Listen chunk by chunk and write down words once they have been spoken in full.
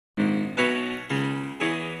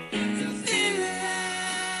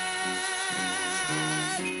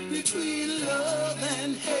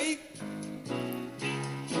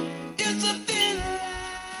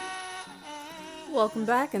welcome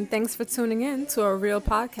back, and thanks for tuning in to a real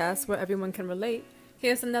podcast where everyone can relate.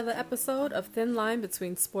 Here's another episode of Thin Line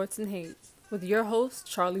Between Sports and Hate with your host,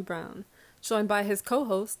 Charlie Brown, joined by his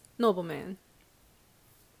co-host, Nobleman.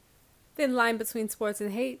 Thin Line Between Sports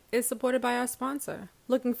and Hate is supported by our sponsor.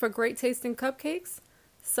 Looking for great tasting cupcakes?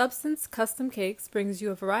 Substance Custom Cakes brings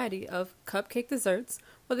you a variety of cupcake desserts,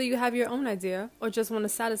 whether you have your own idea or just want to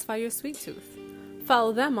satisfy your sweet tooth.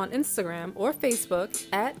 Follow them on Instagram or Facebook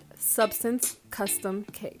at Substance Custom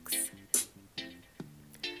Cakes.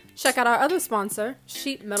 Check out our other sponsor,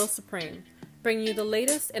 Sheet Metal Supreme, bringing you the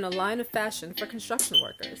latest in a line of fashion for construction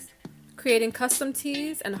workers, creating custom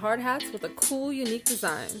tees and hard hats with a cool, unique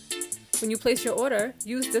design. When you place your order,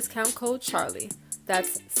 use discount code CHARLIE,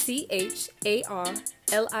 that's CHARLIE,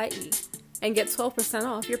 and get 12%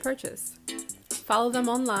 off your purchase. Follow them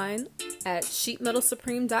online at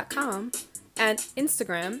sheetmetalsupreme.com and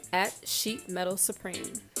Instagram at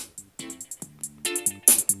sheetmetalsupreme.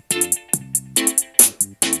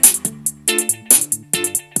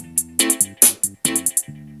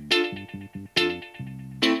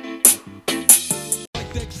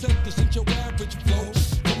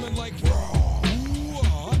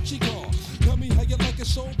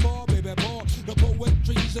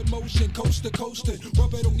 Motion, coast to coast,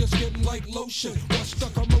 rub it on your skin like lotion. What's the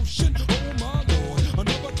commotion? Oh my lord,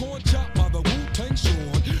 another corn chop by the Wu-Tang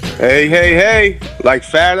Sword. Hey, like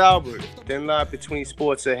Fat Albert, Thin Line Between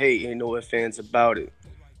Sports and Hate, ain't no ifs, ands about it.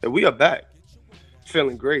 And we are back,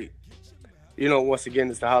 feeling great. You know, once again,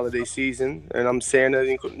 it's the holiday season, and I'm saying that,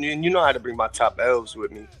 and you know how to bring my top elves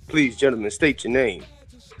with me. Please, gentlemen, state your name.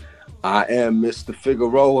 I am Mr.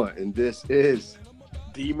 Figueroa, and this is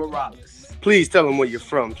D. Morales. Please tell them where you're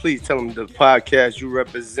from. Please tell them the podcast you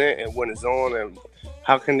represent and when it's on and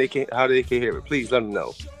how they can hear it. Please let them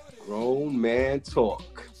know. Grown Man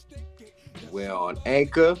Talk. We're on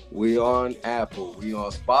Anchor. We're on Apple. We're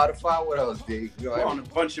on Spotify. What else, D? We're on a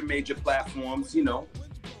bunch of major platforms, you know.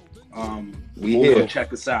 We here.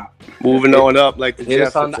 Check us out. Moving on up like the Hit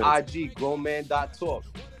us on Jeffersons. the IG, grownman.talk.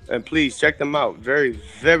 And please check them out. Very,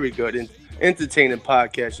 very good and entertaining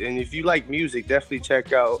podcast. And if you like music, definitely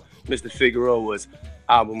check out Mr. Figueroa's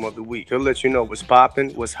album of the week. He'll let you know what's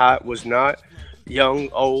popping, what's hot, what's not, young,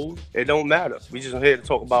 old. It don't matter. We just here to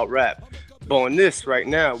talk about rap. But on this right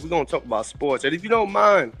now, we're going to talk about sports. And if you don't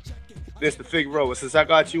mind, Mr. Figueroa, since I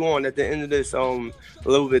got you on at the end of this, a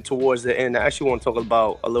little bit towards the end, I actually want to talk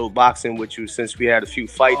about a little boxing with you since we had a few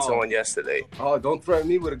fights on yesterday. Oh, don't threaten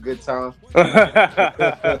me with a good time. You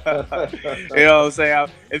know what I'm saying?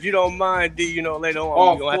 If you don't mind, D, you know, later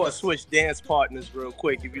on, we're going to have to switch dance partners real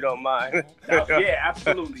quick, if you don't mind. Yeah,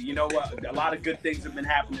 absolutely. You know what? A lot of good things have been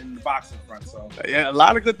happening in the boxing front. So yeah, a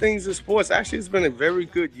lot of good things in sports. Actually, it's been a very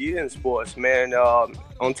good year in sports, man.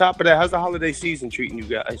 On top of that, how's the holiday season treating you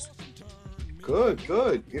guys? Good.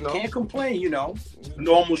 You know, can't complain, you know.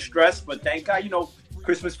 Normal stress, but thank God, you know,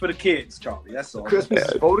 Christmas for the kids, Charlie. That's all. Christmas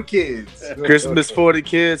for the kids. Christmas for the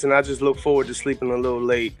kids, and I just look forward to sleeping a little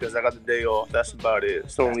late because I got the day off. That's about it.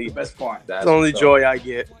 It's only the best part. That's the only joy I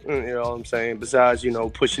get. You know what I'm saying? Besides, you know,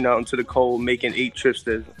 pushing out into the cold, making 8 trips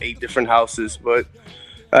to 8 different houses. But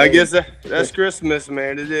I guess that's Christmas,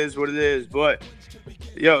 man. It is what it is. But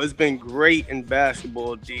yo, it's been great in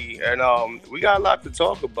basketball, D, and we got a lot to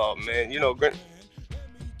talk about, man. You know,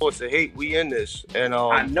 Sports of Hate, we in this, and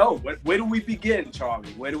I know. Where do we begin, Charlie?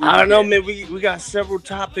 I don't know, man. We got several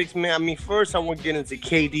topics, man. I mean, first I want to get into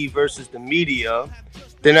KD versus the media.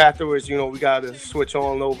 Then afterwards, you know, we got to switch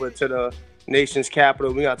on over to the nation's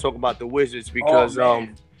capital. We got to talk about the Wizards because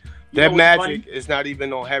their magic is not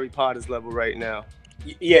even on Harry Potter's level right now.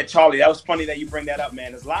 Yeah, Charlie, that was funny that you bring that up,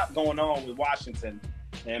 man. There's a lot going on with Washington.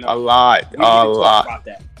 And, a lot. About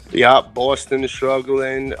that. Yeah, Boston is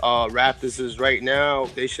struggling. Raptors is right now.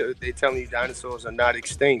 They telling you dinosaurs are not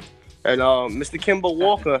extinct. And Mr. Kemba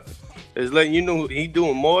Walker is letting you know he's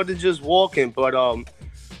doing more than just walking. But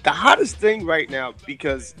the hottest thing right now,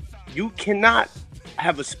 because you cannot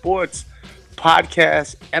have a sports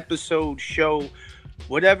podcast, episode, show,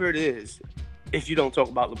 whatever it is, if you don't talk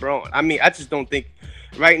about LeBron. I mean, I just don't think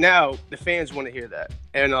right now the fans want to hear that.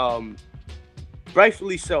 And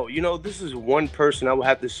rightfully so. You know, this is one person I would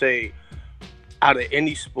have to say out of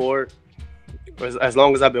any sport, as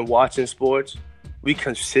long as I've been watching sports, we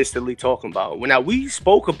consistently talking about. Now, we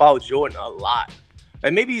spoke about Jordan a lot.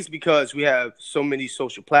 And maybe it's because we have so many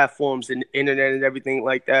social platforms and internet and everything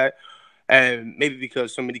like that. And maybe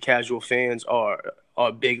because so many casual fans are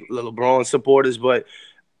big LeBron supporters. But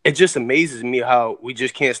it just amazes me how we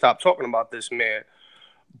just can't stop talking about this man.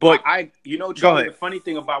 But Charlie, the funny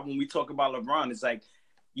thing about when we talk about LeBron is like,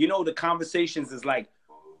 you know, the conversations is like,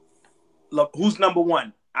 look, who's number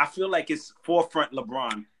one? I feel like it's forefront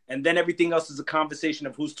LeBron, and then everything else is a conversation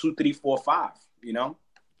of who's 2, 3, 4, 5. You know,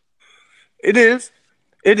 It is.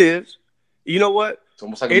 It is. You know what? It's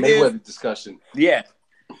almost like a Mayweather discussion. Yeah,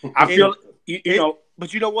 I feel you know.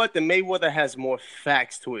 But you know what? The Mayweather has more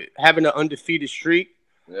facts to it. Having an undefeated streak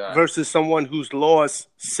versus someone who's lost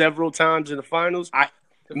several times in the finals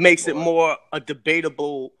makes it more a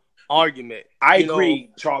debatable argument. I agree,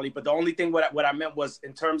 Charlie. But the only thing what I meant was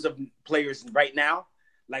in terms of players right now,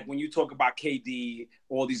 like when you talk about KD,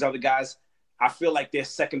 all these other guys, I feel like they're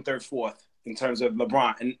second, third, fourth in terms of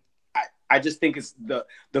LeBron. And I just think it's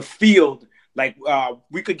the field. Like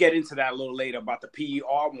we could get into that a little later about the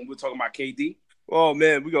PER when we're talking about KD. Oh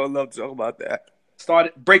man, we're gonna love to talk about that.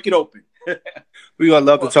 Break it open. We're gonna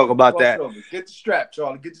love to talk about that. Get the strap,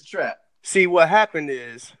 Charlie. Get the strap. See, what happened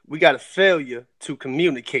is we got a failure to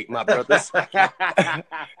communicate, my brothers.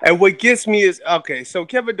 And what gets me is, okay, so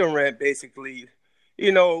Kevin Durant basically,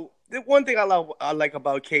 the one thing I like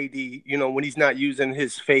about KD, when he's not using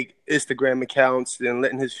his fake Instagram accounts and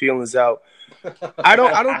letting his feelings out, I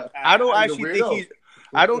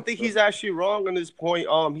don't think he's actually wrong on this point.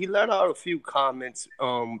 He let out a few comments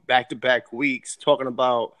back-to-back weeks talking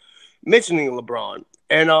about mentioning LeBron.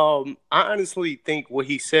 And I honestly think what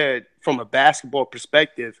he said from a basketball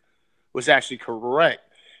perspective was actually correct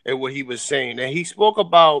in what he was saying. And he spoke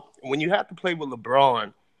about when you have to play with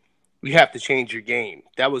LeBron, you have to change your game.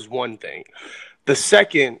 That was one thing. The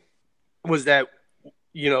second was that,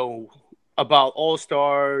 about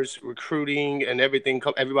all-stars, recruiting, and everything,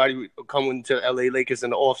 everybody coming to LA Lakers in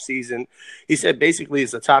the offseason. He said basically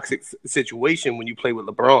it's a toxic situation when you play with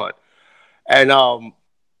LeBron. And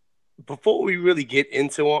before we really get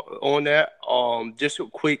into on that, just a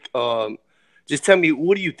quick, just tell me,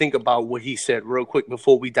 what do you think about what he said real quick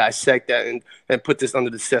before we dissect that and put this under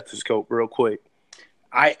the stethoscope real quick?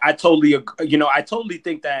 I totally agree. I totally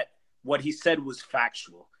think that what he said was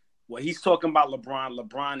factual. What he's talking about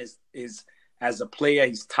LeBron is as a player,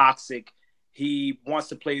 he's toxic. He wants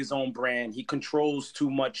to play his own brand. He controls too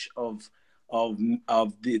much of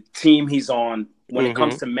the team he's on when it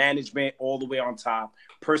comes to management, all the way on top,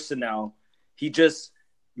 personnel. He just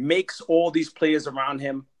makes all these players around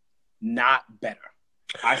him not better.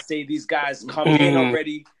 I say these guys come in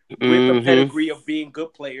already with the pedigree of being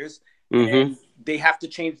good players, and they have to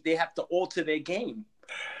change. They have to alter their game.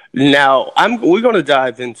 Now, we're going to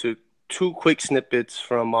dive into two quick snippets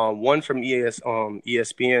from one from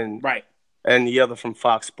ESPN, right, and the other from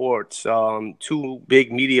Fox Sports. Two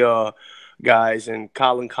big media guys, and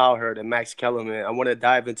Colin Cowherd and Max Kellerman. I want to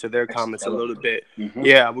dive into their comments a little bit.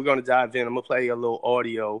 Yeah, we're going to dive in. I'm going to play a little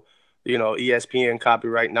audio. ESPN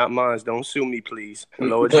copyright, not mine. Don't sue me, please.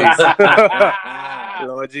 Lord Jesus.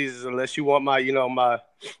 Lord Jesus, unless you want my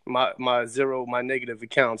my negative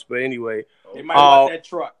accounts. But anyway. They might want that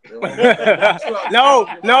truck. No.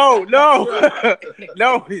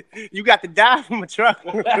 No, you got to die from a truck.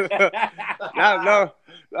 No,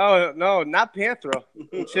 not Panthera.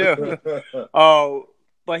 Chill.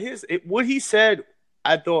 But what he said,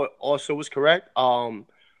 I thought also was correct.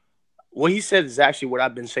 What he said is actually what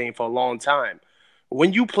I've been saying for a long time.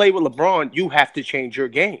 When you play with LeBron, you have to change your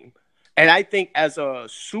game. And I think as a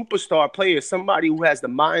superstar player, somebody who has the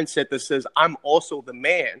mindset that says, I'm also the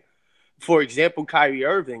man, for example, Kyrie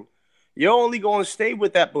Irving, you're only going to stay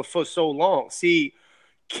with that for so long. See,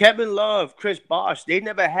 Kevin Love, Chris Bosh, they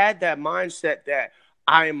never had that mindset that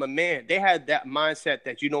I am a man. They had that mindset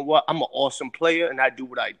that, you know what, I'm an awesome player and I do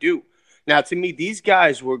what I do. Now, to me, these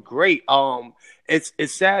guys were great.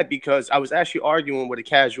 It's sad because I was actually arguing with a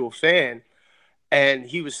casual fan, and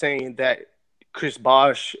he was saying that Chris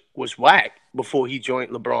Bosh was whack before he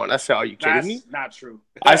joined LeBron. I said, are you kidding me? That's not true.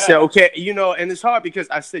 I said, okay, and it's hard because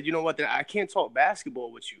I said, you know what, I can't talk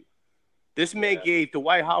basketball with you. This man gave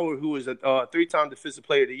Dwight Howard, who was a 3-time Defensive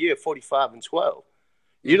Player of the Year, 45 and 12.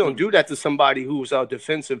 You don't do that to somebody who's a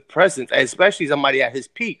defensive presence, especially somebody at his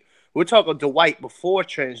peak. We're talking Dwight before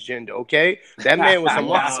transgender, okay? That man was a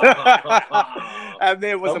monster. That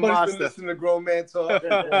man was a monster. Listen to grown man talk.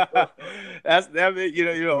 That man, you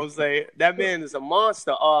know what I'm saying? That man is a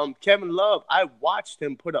monster. Kevin Love, I watched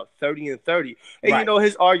him put up 30 and 30. And, right.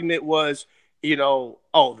 His argument was, they were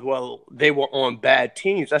on bad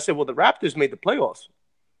teams. I said, well, the Raptors made the playoffs.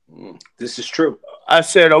 This is true. I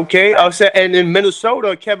said, okay. And in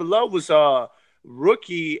Minnesota, Kevin Love was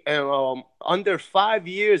rookie and under 5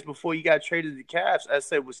 years before he got traded to the Cavs. I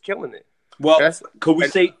said was killing it. Well, could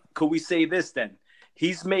we say this then?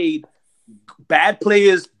 He's made bad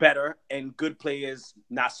players better and good players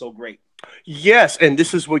not so great. Yes, and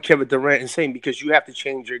this is what Kevin Durant is saying, because you have to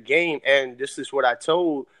change your game. And this is what I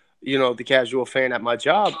told the casual fan at my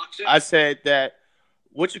job. I said that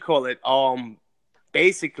what you call it?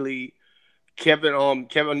 Basically, Chris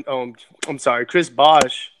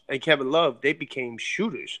Bosh and Kevin Love, they became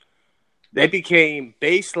shooters. They became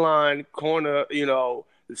baseline corner,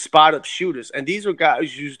 spot up shooters. And these were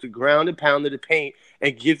guys who used to ground and pound to the paint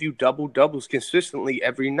and give you double doubles consistently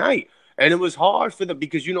every night. And it was hard for them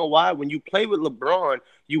because you know why? When you play with LeBron,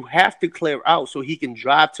 you have to clear out so he can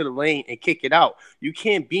drive to the lane and kick it out. You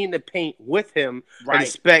can't be in the paint with him and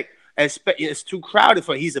expect it's too crowded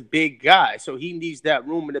for him. He's a big guy, so he needs that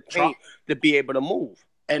room in the paint to be able to move.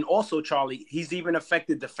 And also, Charlie, he's even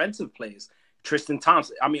affected defensive players. Tristan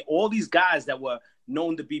Thompson. I mean, all these guys that were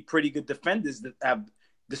known to be pretty good defenders that have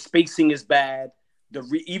the spacing is bad.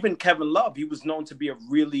 Even Kevin Love, he was known to be a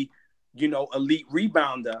really, elite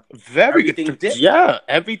rebounder. Everything good. Yeah,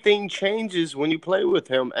 everything changes when you play with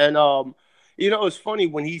him. And it's funny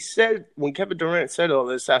when Kevin Durant said all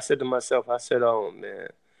this, I said to myself, oh man.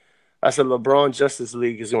 I said LeBron Justice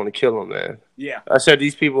League is going to kill him, man. Yeah. I said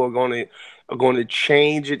these people are going to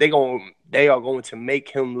change it. They are going to make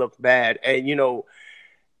him look bad. And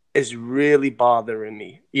it's really bothering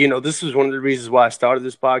me. This is one of the reasons why I started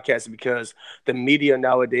this podcast, because the media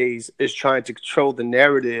nowadays is trying to control the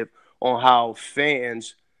narrative on how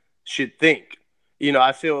fans should think.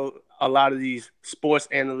 I feel a lot of these sports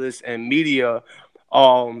analysts and media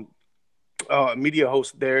hosts,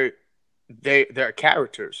 they're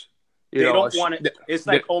characters. They don't want it. It's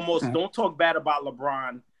like almost don't talk bad about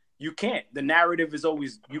LeBron. You can't. The narrative is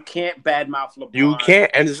always you can't badmouth LeBron. You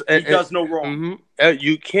can't, and he does no wrong.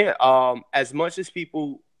 You can't. As much as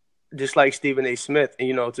people dislike Stephen A. Smith,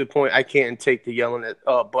 and to the point I can't take the yelling at.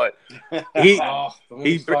 But he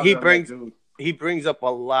brings up a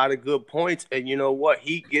lot of good points, and you know what?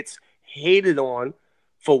 He gets hated on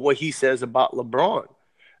for what he says about LeBron.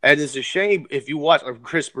 And it's a shame if you watch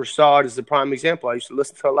Chris Broussard is the prime example. I used to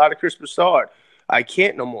listen to a lot of Chris Broussard. I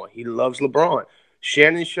can't no more. He loves LeBron.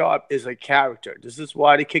 Shannon Sharpe is a character. This is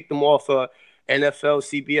why they kicked him off of NFL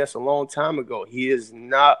CBS a long time ago. He is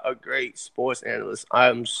not a great sports analyst.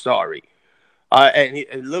 I'm sorry. And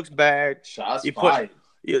it looks bad. Shots fired.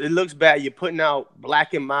 It looks bad. You're putting out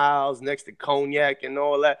Black and Miles next to Cognac and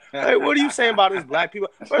all that. Hey, what are you saying about those black people?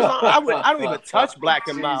 First of all, I don't even touch Black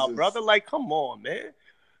and Miles, brother. Like, come on, man.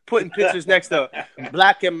 Putting pictures next to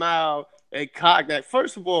Black and Mild and Cognac.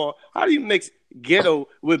 First of all, how do you mix ghetto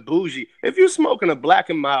with bougie? If you're smoking a Black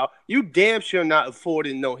and Mild, you damn sure not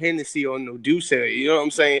affording no Hennessy or no Douce. You know what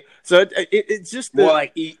I'm saying? So it's just more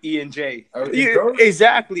like E and J.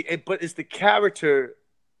 Exactly. But it's the character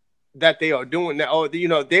that they are doing now. Oh,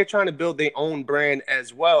 they're trying to build their own brand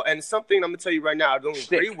as well. And something I'm gonna tell you right now, I don't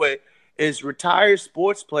agree with is retired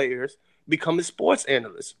sports players becoming sports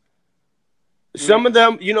analysts. Some of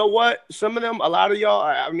them, you know what? Some of them, a lot of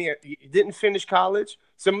y'all, didn't finish college.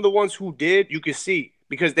 Some of the ones who did, you can see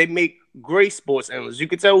because they make great sports analysts. You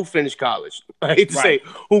can tell who finished college. I hate to say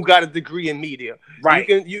who got a degree in media. Right.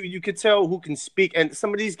 You can tell who can speak. And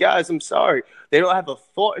some of these guys, I'm sorry, they don't have a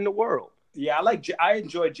thought in the world. Yeah, I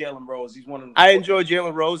enjoy Jalen Rose. He's one of them. I enjoy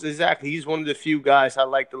Jalen Rose. Exactly. He's one of the few guys I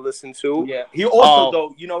like to listen to. Yeah. He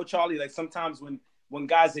also, though, Charlie, like sometimes when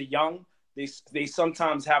guys are young, they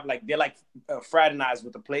sometimes have fraternize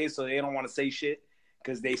with the players, so they don't want to say shit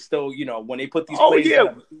because they still, when they put these players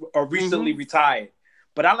that are recently retired.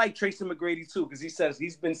 But I like Tracy McGrady too because he says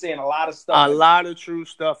he's been saying a lot of stuff. A lot of true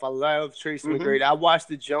stuff. I love Tracy McGrady. I watched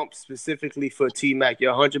The Jump specifically for T-Mac.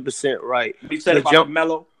 You're 100% right. He said about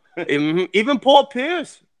Melo. Even Paul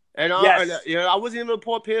Pierce. And I wasn't even a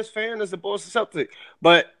Paul Pierce fan as a Boston Celtic.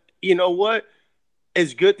 But you know what?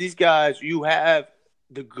 It's good. These guys, you have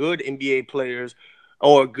the good NBA players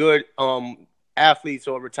or good athletes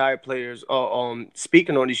or retired players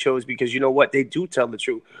speaking on these shows because you know what? They do tell the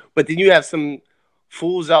truth. But then you have some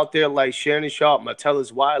fools out there like Shannon Sharpe,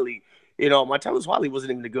 Martellus Wiley. Martellus Wiley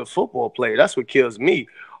wasn't even a good football player. That's what kills me.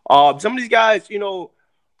 Some of these guys,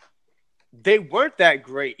 they weren't that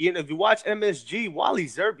great. If you watch MSG, Wally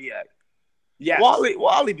Zerbiak. Yes.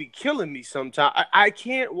 Wally be killing me sometimes. I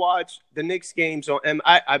can't watch the Knicks games on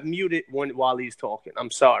I mute it when Wally's talking.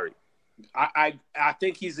 I'm sorry. I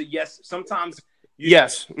think he's a yes. Sometimes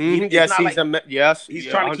yes. Yes, he's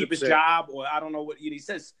trying to keep his job, or I don't know what he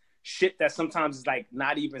says shit that sometimes is like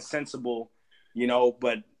not even sensible,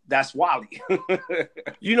 but that's Wally.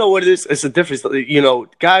 You know what it is? It's a difference.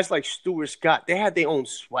 Guys like Stuart Scott, they had their own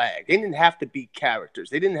swag. They didn't have to be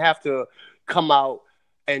characters. They didn't have to come out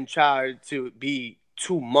and try to be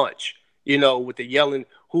too much, with the yelling,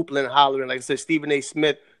 hoopling, hollering. Like I said, Stephen A.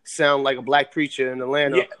 Smith, sound like a black preacher in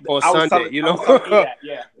Atlanta Yeah, on I was Sunday, telling- you I know? was telling you that,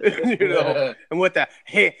 yeah. You know, and with that,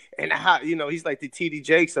 hey, and how, you know, he's like the TD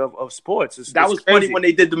Jakes of sports. That was crazy. funny when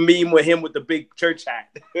they did the meme with him with the big church hat.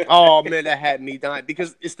 Oh man, that had me dying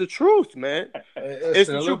because it's the truth, man. It's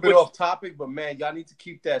the a little truth, bit but- off topic, but man, y'all need to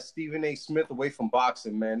keep that Stephen A. Smith away from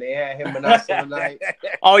boxing, man. They had him and us tonight.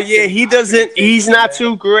 Oh yeah, he doesn't. He's it, not man.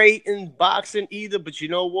 too great in boxing either. But you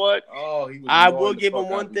know what? Oh, he was. I annoying will the give him fuck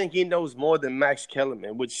out one of me. thing. He knows more than Max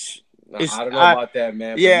Kellerman, which Nah, is I don't know about that,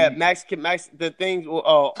 man. but yeah, he- Max. The thing.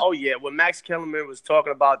 Oh yeah, when Max Kellerman was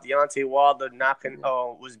talking about Deontay Wilder knocking,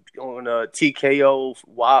 was on TKO,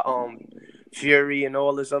 Fury and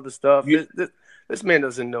all this other stuff. This man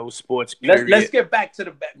doesn't know sports. Period. Let's get back to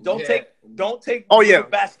the don't Yeah. take Oh, yeah. the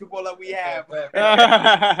basketball that we have.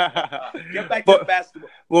 Get back to But- the basketball.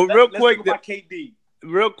 Well, Let's real talk about KD.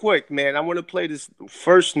 quick, man. I want to play this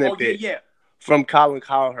first Oh snippet yeah. from Colin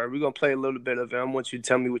Cowherd. We're gonna play a little bit of it. I want you to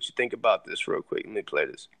tell me what you think about this real quick. Let me play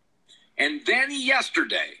this. And then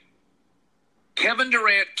yesterday, Kevin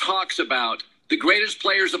Durant talks about the greatest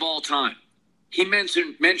players of all time. He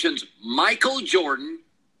mentions Michael Jordan,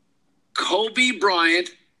 Kobe Bryant,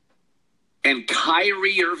 and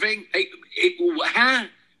Kyrie Irving.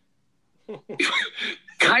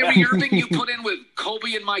 Kyrie Irving you put in with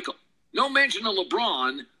Kobe and Michael. No mention of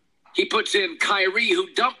LeBron. He puts in Kyrie,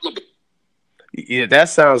 who dumped LeBron. Yeah, that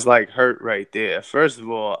sounds like hurt right there. First of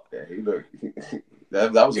all, Yeah, he looked.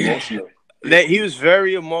 that was emotional. he was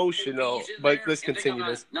very emotional. He's in But there, let's and they continue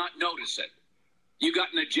gonna this. Not notice it. You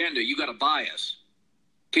got an agenda. You got a bias.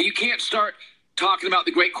 Okay, you can't start talking about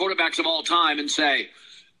the great quarterbacks of all time and say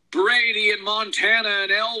Brady and Montana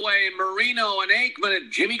and Elway and Marino and Aikman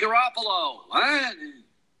and Jimmy Garoppolo. What?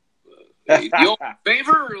 Your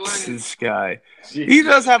favor? This guy, he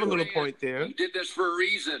does have a little point there. You did this for a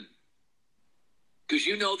reason. Because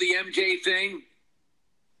you know the MJ thing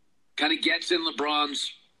kind of gets in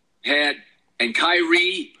LeBron's head. And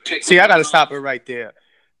Kyrie takes. See, I got to stop it right there.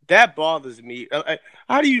 That bothers me.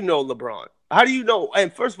 How do you know LeBron? How do you know?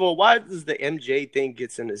 And first of all, why does the MJ thing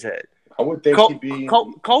gets in his head? I would think he'd be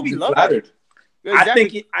Kobe he'd be loved flattered. it. I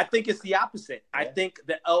Exactly. think it's the opposite. I think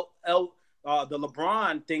the the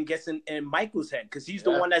LeBron thing gets in Michael's head because he's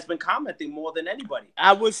the Yeah. one that's been commenting more than anybody.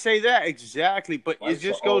 I would say that exactly, but it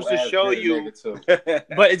just goes to show you.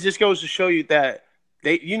 But it just goes to show you that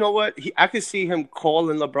you know what? I could see him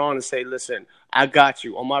calling LeBron and say, "Listen, I got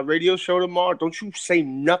you on my radio show tomorrow. Don't you say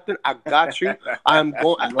nothing. I got you. I'm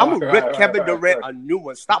gonna rip Kevin Durant a new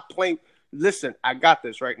one. Stop playing. Listen, I got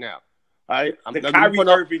this right now. All right. The Kyrie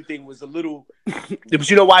Irving thing was a little. But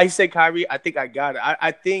you know why he said Kyrie? I think I got it.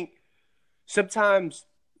 I think sometimes,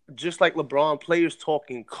 just like LeBron, players talk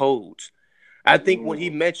in codes. I think when he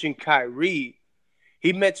mentioned Kyrie,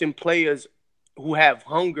 he mentioned players who have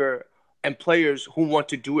hunger and players who want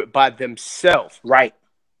to do it by themselves. Right.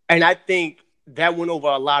 And I think that went over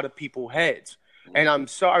a lot of people's heads. And I'm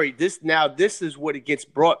sorry, this is what it gets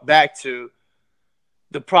brought back to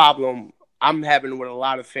the problem I'm having with a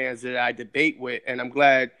lot of fans that I debate with. And I'm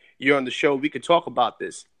glad you're on the show. We could talk about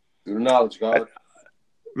this. Through knowledge, God.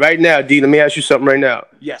 Right now, D, let me ask you something right now.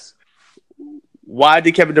 Yes. Why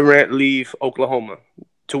did Kevin Durant leave Oklahoma?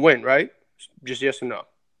 To win, right? Just yes or no.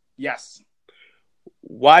 Yes.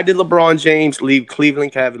 Why did LeBron James leave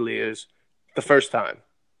Cleveland Cavaliers the first time?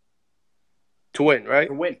 To win, right?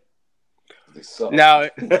 To win. They suck. Now,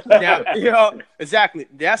 you know, exactly.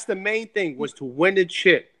 That's the main thing, was to win the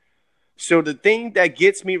chip. So the thing that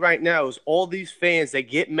gets me right now is all these fans that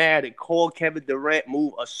get mad and call Kevin Durant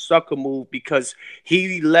move a sucker move because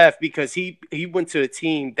he left because he went to a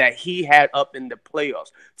team that he had up in the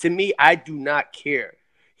playoffs. To me, I do not care.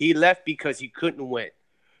 He left because he couldn't win.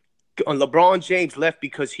 LeBron James left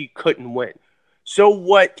because he couldn't win. So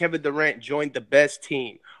what? Kevin Durant joined the best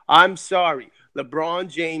team. I'm sorry. LeBron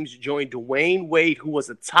James joined Dwayne Wade, who was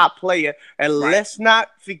a top player. And let's not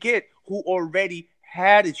forget who already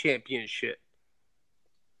had a championship.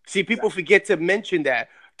 See, people forget to mention that.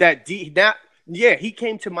 He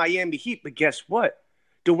came to Miami Heat, but guess what?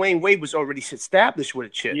 Dwayne Wade was already established with a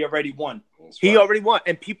chip. He already won. He already won,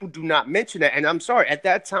 and people do not mention that. And I'm sorry, at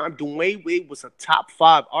that time, Dwayne Wade was a top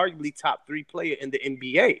 5, arguably top 3 player in the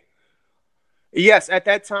NBA. Yes, at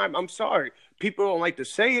that time, I'm sorry. People don't like to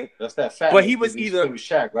say it. That's that fact. But he was either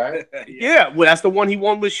Shaq, right? Yeah, well, that's the one he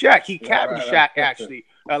won with Shaq. He carried right. Shaq, actually.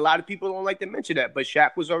 A lot of people don't like to mention that, but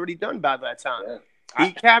Shaq was already done by that time. Yeah.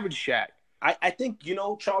 He carried Shaq. I think,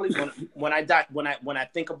 Charlie, when I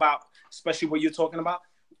think about, especially what you're talking about,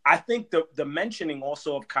 I think the mentioning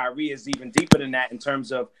also of Kyrie is even deeper than that in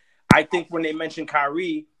terms of, I think when they mention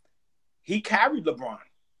Kyrie, he carried LeBron.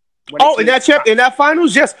 Oh, in that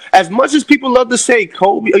finals, yes. As much as people love to say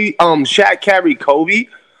Kobe, Shaq carried Kobe,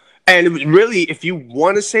 and it was really, if you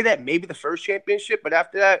want to say that, maybe the first championship, but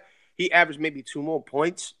after that, he averaged maybe 2 more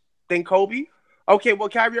points than Kobe. Okay, well,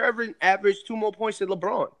 Kyrie Irving averaged 2 more points than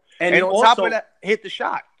LeBron, and on also, top of that, hit the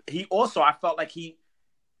shot. He also, I felt like he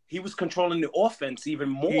was controlling the offense even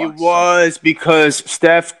more. He was, because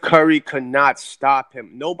Steph Curry could not stop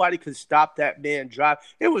him. Nobody could stop that man drive.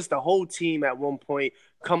 It was the whole team at one point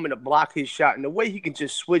coming to block his shot, and the way he can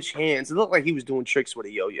just switch hands, it looked like he was doing tricks with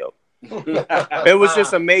a yo-yo. It was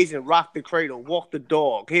just amazing. Rock the cradle, walk the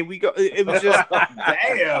dog. Here we go. It was just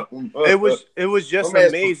damn. It was just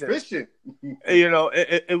amazing. You know,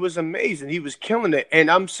 it was amazing. He was killing it, and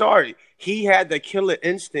I'm sorry, he had the killer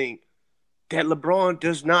instinct that LeBron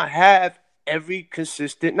does not have every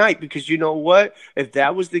consistent night. Because you know what? If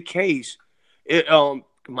that was the case,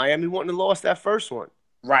 Miami wouldn't have lost that first one.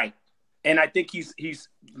 Right. And I think he's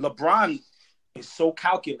LeBron is so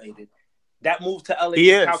calculated. That move to LA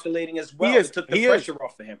is calculating as well. It took the pressure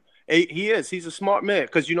off of him. He is. He's a smart man.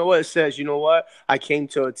 Because you know what it says? You know what? I came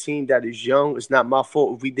to a team that is young. It's not my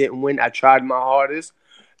fault if we didn't win. I tried my hardest.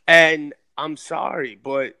 And I'm sorry,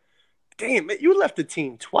 but damn, you left the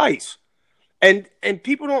team twice. And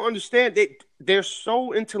people don't understand. They're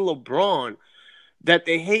so into LeBron that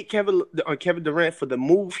they hate Kevin Durant for the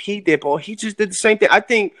move he did, but he just did the same thing. I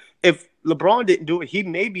think if LeBron didn't do it, he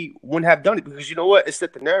maybe wouldn't have done it, because you know what? It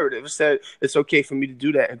set the narrative. It said it's okay for me to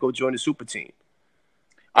do that and go join the super team.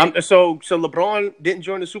 So LeBron didn't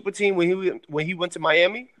join the super team when he went to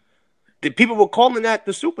Miami. The people were calling that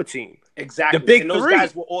the super team. Exactly. The big and those three.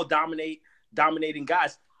 Guys were all dominating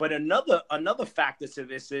guys. But another factor to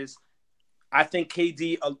this is, I think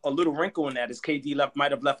KD, a little wrinkle in that is KD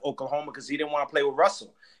might have left Oklahoma because he didn't want to play with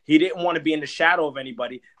Russell. He didn't want to be in the shadow of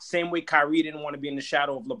anybody. Same way Kyrie didn't want to be in the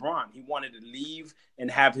shadow of LeBron. He wanted to leave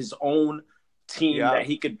and have his own team that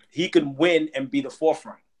he could win and be the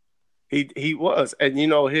forefront. He was. And, you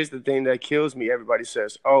know, here's the thing that kills me. Everybody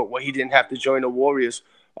says, oh, well, he didn't have to join the Warriors.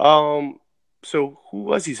 So who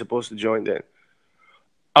was he supposed to join then?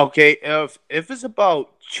 Okay, if it's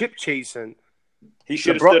about chip chasing, he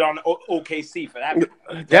should have stood on OKC for that.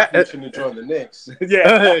 Definitely shouldn't have joined the Knicks.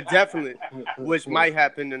 Yeah, definitely. Which might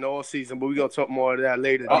happen in the all season, but we're gonna talk more of that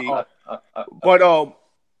later. But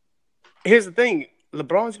here's the thing: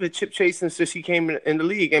 LeBron's been chip chasing since he came in the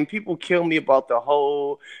league, and people kill me about the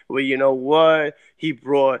whole. Well, you know what? He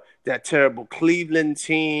brought that terrible Cleveland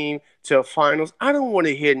team to the finals. I don't want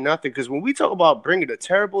to hear nothing, because when we talk about bringing a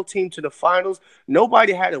terrible team to the finals,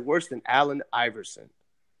 nobody had it worse than Allen Iverson.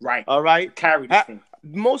 Right. All right. Carried the team.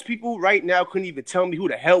 Most people right now couldn't even tell me who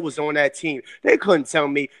the hell was on that team. They couldn't tell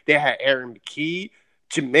me they had Aaron McKee,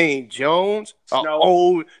 Jermaine Jones,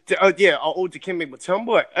 old Dikembe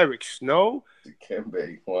Mutombo, Eric Snow,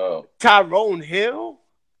 Dikembe, wow, Tyrone Hill,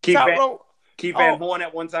 Keith Van Horn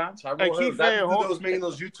at one time. Tyrone Hill, those making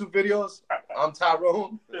those YouTube videos. I'm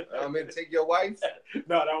Tyrone. I'm gonna take your wife.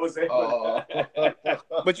 No, that was it.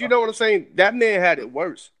 But you know what I'm saying? That man had it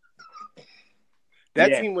worse.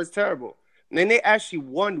 That team was terrible. And then they actually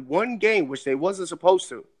won one game, which they wasn't supposed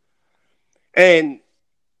to. And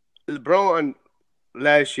LeBron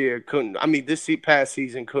last year this past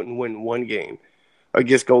season couldn't win one game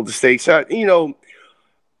against Golden State. So, you know,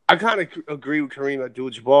 I kind of agree with Kareem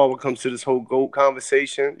Abdul-Jabbar when it comes to this whole GOAT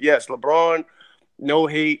conversation. Yes, LeBron, no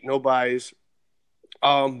hate, no bias,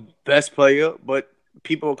 best player, but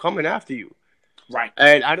people are coming after you. Right.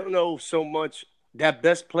 And I don't know so much that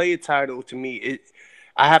best player title to me.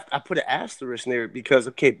 I put an asterisk there because,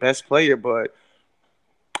 okay, best player, but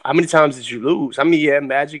how many times did you lose? I mean, yeah,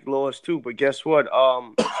 Magic lost too, but guess what?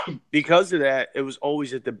 Because of that, it was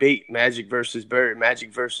always a debate, Magic versus Bird.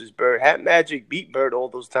 Had Magic beat Bird all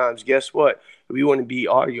those times, guess what? We wouldn't be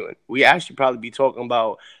arguing. We actually probably be talking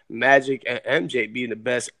about Magic and MJ being the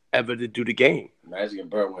best ever to do the game. Magic and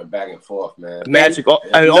Bird went back and forth, man. Magic,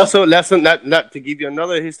 and also, not to give you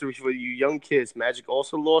another history for you young kids, Magic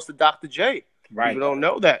also lost to Dr. J. Right. People don't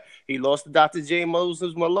know that. He lost to Dr. J.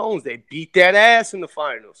 Moses Malone. They beat that ass in the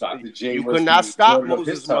finals. Dr. J. You could not stop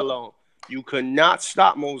Moses Malone. You could not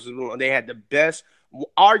stop Moses Malone. They had the best,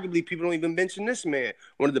 arguably, people don't even mention this man,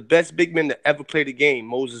 one of the best big men to ever play the game,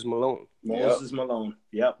 Moses Malone. Moses Malone.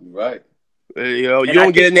 Yep. Right. You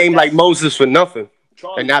don't get a name like Moses for nothing.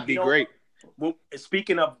 Charlie, and not be great. Well,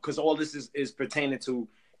 speaking of, because all this is pertaining to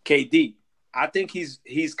KD, I think he's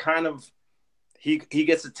kind of he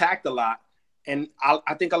gets attacked a lot. And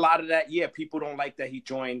I think a lot of that, people don't like that he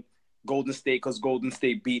joined Golden State because Golden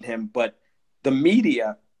State beat him. But the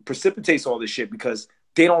media precipitates all this shit because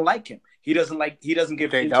they don't like him. He doesn't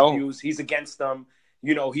give interviews. He's against them.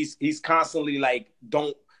 You know, he's constantly like,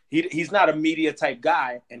 he's not a media type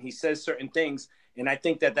guy, and he says certain things. And I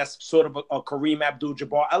think that's sort of a Kareem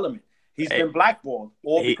Abdul-Jabbar element. He's been blackballed,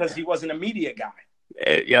 all because he wasn't a media guy.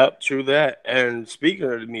 Yep, true that. And speaking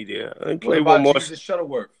of the media, let me play What one more. about Jesus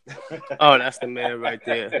Shuttleworth? Oh, that's the man right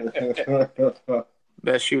there.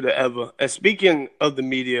 Best shooter ever. And speaking of the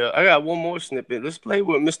media, I got one more snippet. Let's play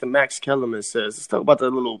what Mr. Max Kellerman says. Let's talk about that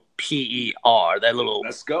little PER, that little.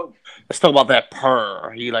 Let's go. Let's talk about that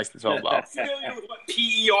purr he likes to talk about. Familiar with what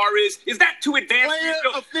PER is? Is that too advanced? Player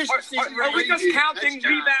efficiency Are we just rating. counting Nice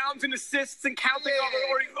job. rebounds and assists and counting,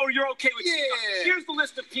 or you're okay with PER? Here's the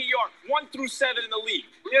list of PER, 1 through 7 in the league.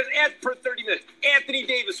 There's as per 30 minutes. Anthony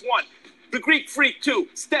Davis, 1. The Greek Freak, 2.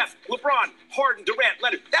 Steph, LeBron, Harden, Durant,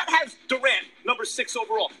 Leonard. That has Durant, number 6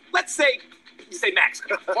 overall. Let's say Max.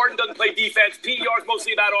 Harden doesn't play defense. PER is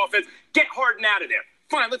mostly about offense. Get Harden out of there.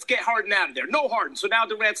 Fine, let's get Harden out of there. No Harden. So now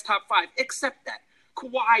Durant's top 5. Except that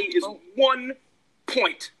Kawhi is 1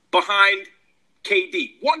 point behind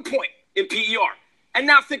KD. 1 point in PER. And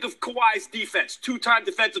now think of Kawhi's defense. 2-time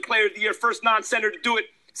Defensive Player of the Year, first non-center to do it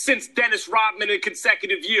since Dennis Rodman in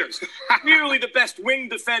consecutive years. Clearly the best wing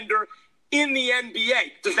defender in the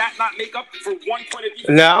NBA. Does that not make up for 1 point of defense?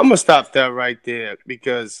 Now, I'm going to stop that right there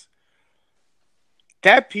because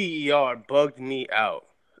that PER bugged me out.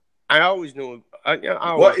 I always knew.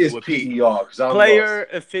 What is PER? Because I'm player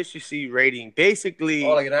efficiency rating. Basically,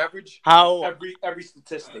 like an average? how Every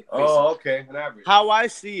statistic. Oh, okay, an average. how I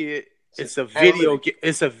see it, it's a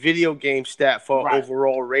video game stat for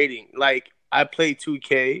overall rating. Like I play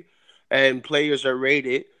 2K, and players are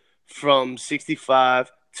rated from 65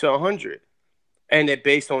 to 100, and they're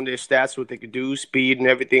based on their stats, what they could do, speed, and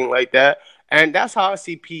everything like that. And that's how I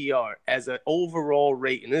see PER as an overall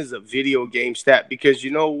rating. This is a video game stat because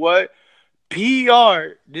you know what?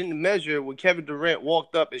 PER didn't measure when Kevin Durant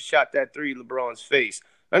walked up and shot that 3 LeBron's face.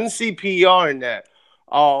 I didn't see PER in that.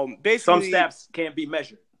 Basically, some stats can't be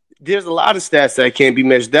measured. There's a lot of stats that can't be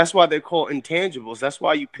measured. That's why they're called intangibles. That's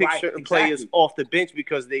why you pick certain players off the bench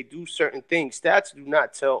because they do certain things. Stats do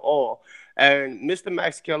not tell all. And Mr.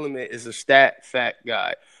 Max Kellerman is a stat fact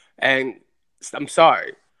guy. And I'm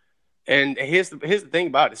sorry. And here's the thing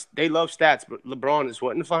about it. They love stats, but LeBron is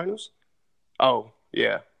what in the finals? Oh,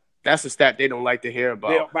 yeah. That's a stat they don't like to hear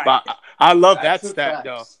about. But I love that stat,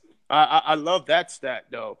 though. I love that stat,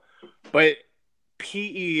 though. But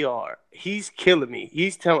PER, he's killing me.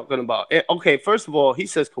 He's talking about it. Okay, first of all, he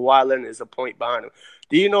says Kawhi Leonard is a point behind him.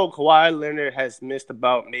 Do you know Kawhi Leonard has missed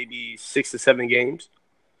about maybe 6 to 7 games?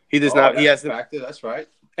 He does not. He has a factor. That's right.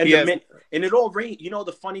 And it all range. You know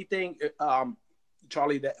the funny thing,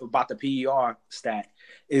 Charlie, about the PER stat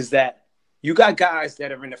is that you got guys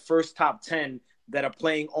that are in the first top 10 that are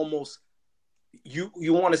playing almost. You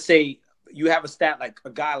want to say you have a stat like a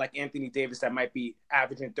guy like Anthony Davis that might be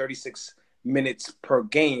averaging 36 minutes per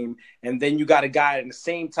game, and then you got a guy in the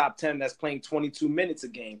same top 10 that's playing 22 minutes a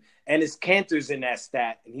game, and his Cantor's in that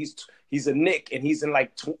stat, and he's a Nick, and he's in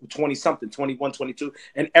like 20 something, 21, 22,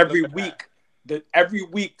 and every week the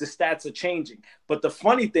stats are changing. But the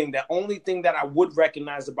funny thing, the only thing that I would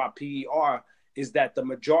recognize about PER is that the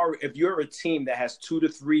majority, if you're a team that has 2 to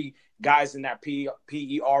 3 guys in that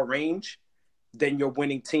PER range, then you're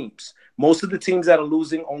winning teams. Most of the teams that are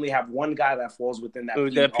losing only have one guy that falls within that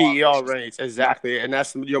PER range. Exactly. And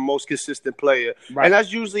that's your most consistent player. Right. And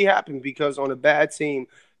that's usually happened because on a bad team,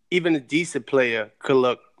 even a decent player could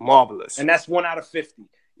look marvelous. And that's 1 out of 50.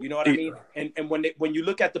 You know what I mean? And when you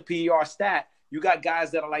look at the PER stat, you got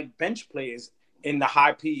guys that are like bench players in the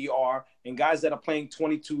high PER and guys that are playing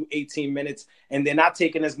 22, 18 minutes, and they're not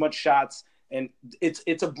taking as much shots. And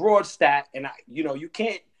it's a broad stat. And, you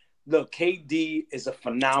can't. Look, KD is a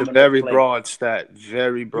phenomenal. It's a very player. Broad stat.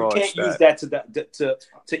 Very broad. You can't use that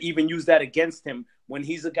to even use that against him when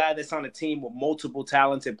he's a guy that's on a team with multiple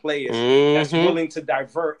talented players that's willing to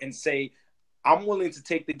divert and say, I'm willing to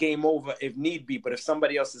take the game over if need be. But if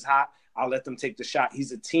somebody else is hot, I'll let them take the shot.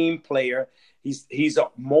 He's a team player. He's a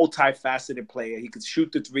multifaceted player. He can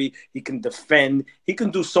shoot the 3. He can defend. He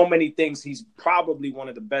can do so many things. He's probably one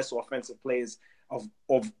of the best offensive players of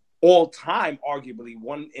all time, arguably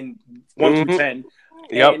 1 through 10.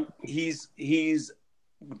 Yep. And he's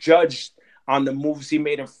judged on the moves he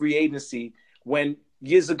made in free agency when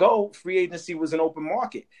years ago free agency was an open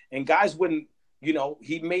market and guys wouldn't,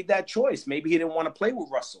 he made that choice. Maybe he didn't want to play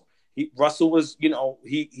with Russell. Russell was,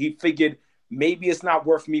 he figured maybe it's not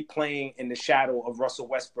worth me playing in the shadow of Russell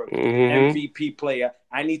Westbrook, MVP player.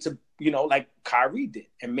 I need to, like Kyrie did.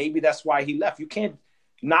 And maybe that's why he left. You can't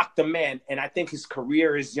knock the man, and I think his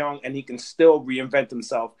career is young, and he can still reinvent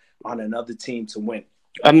himself on another team to win.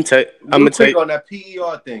 I'm gonna take on that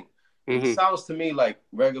PER thing. It sounds to me like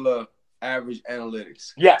regular average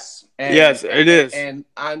analytics. Yes. Yes, it is. And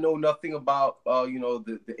I know nothing about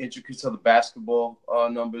the intricacies of the basketball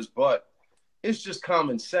numbers, but it's just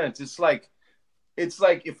common sense. It's like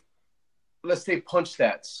if, let's say, punch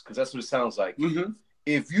stats, because that's what it sounds like. Mm-hmm.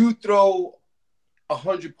 If you throw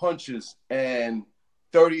 100 punches and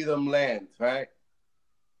 30 of them land, right?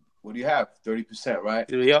 What do you have? 30%, right?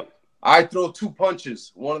 Yep. I throw 2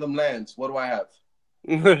 punches, one of them lands. What do I have?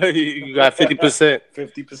 You got 50%.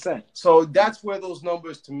 50%. So that's where those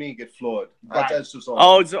numbers to me get flawed. Right. That's just all.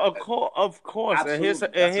 Oh, of course. Absolutely.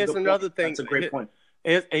 And here's another thing. That's a great point.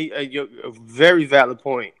 Here's a very valid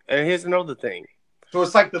point. And here's another thing. So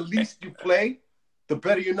it's like the least you play, the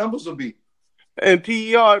better your numbers will be. And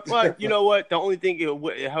PER, but you know what? The only thing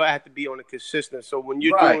it have to be on a consistent. So when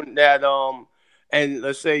you're Right. doing that, and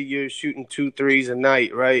let's say you're shooting 2 threes a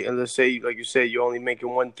night, right? And let's say, like you said, you're only making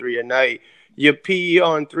 1 3 a night. Your PER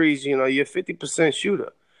on threes, you're 50%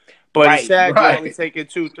 shooter. But Right, it's sad right. you're only taking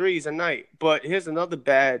 2 threes a night. But here's another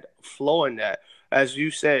bad flaw in that. As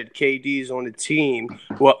you said, KD is on the team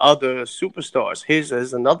with other superstars. Here's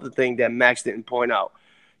another thing that Max didn't point out.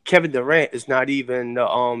 Kevin Durant is not even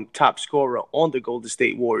the top scorer on the Golden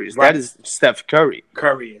State Warriors. Right. That is Steph Curry.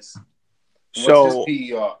 Curry is. What's his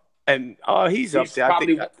PER? And he's up He's there. I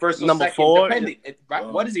probably think first or number second, 4. depending. Right?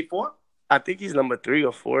 What is he for? I think he's number 3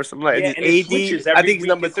 or 4, something like Yeah, that. and it switches every I think he's week,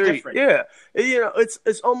 number it's 3. different. Yeah,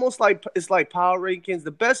 it's almost like power rankings.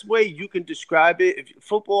 The best way you can describe it, if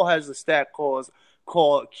football has a stat called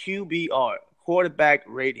QBR, quarterback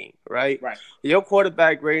rating, right? Right. Your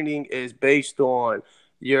quarterback rating is based on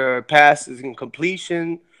your passes and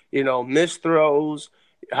completion, missed throws,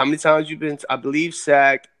 how many times you've been, I believe,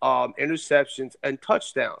 sacked, interceptions, and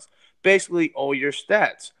touchdowns. Basically, all your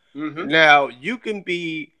stats. Mm-hmm. Now, you can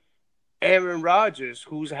be Aaron Rodgers,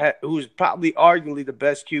 who's probably arguably the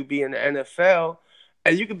best QB in the NFL,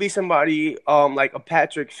 and you could be somebody like a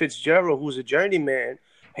Patrick Fitzgerald, who's a journeyman.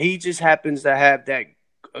 He just happens to have that,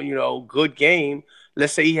 good game.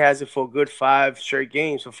 Let's say he has it for a good 5 straight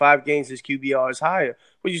games. For 5 games, his QBR is higher.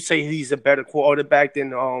 Would you say he's a better quarterback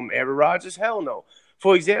than Aaron Rodgers? Hell no.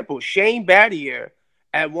 For example, Shane Battier,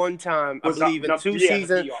 at one time, I believe in 2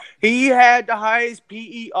 seasons, he had the highest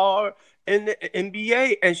PER in the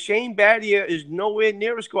NBA, and Shane Battier is nowhere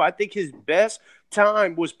near a score. I think his best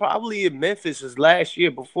time was probably in Memphis his last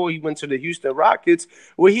year before he went to the Houston Rockets,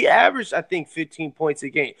 where he averaged, I think, 15 points a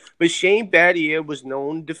game. But Shane Battier was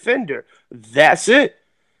known defender. That's it.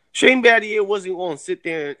 Shane Battier wasn't going to sit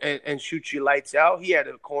there and shoot you lights out. He had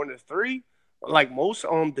a corner 3, like most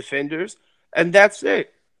defenders, and that's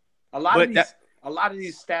it. A lot of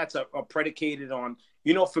these stats are predicated on,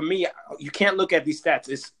 for me, you can't look at these stats.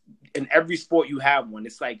 It's in every sport you have one.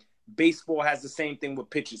 It's like baseball has the same thing with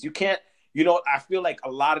pitches. You can't, I feel like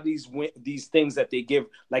a lot of these things that they give,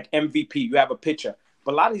 like MVP, you have a pitcher.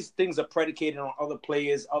 But a lot of these things are predicated on other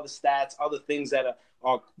players, other stats, other things that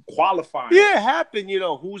are qualifying. Yeah, it happened.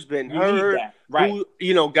 Who's been hurt, right?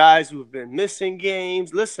 Guys who have been missing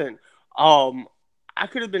games. Listen, I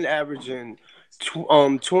could have been averaging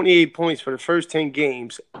 28 points for the first 10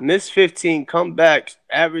 games, miss 15, come back,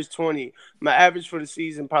 average 20. My average for the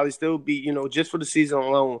season probably still be, just for the season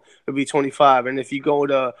alone, it'll be 25. And if you go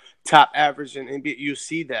to top average in NBA, you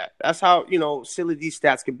see that. That's how, silly these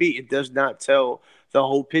stats can be. It does not tell the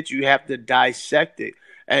whole picture. You have to dissect it.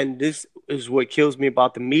 And this is what kills me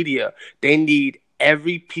about the media. They need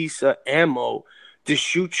every piece of ammo to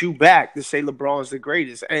shoot you back to say LeBron's the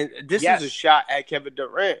greatest. And this is a shot at Kevin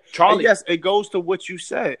Durant. Charlie. And yes, it goes to what you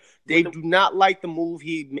said. They do not like the move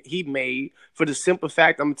he made for the simple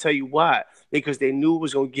fact, I'm going to tell you why. Because they knew it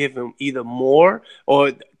was going to give him either more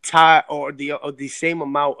or the same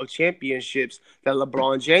amount of championships that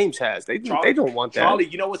LeBron James has. They don't want that.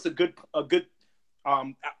 Charlie, what's a good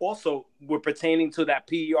also, we're pertaining to that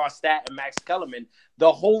PER stat and Max Kellerman.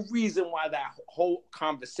 The whole reason why that whole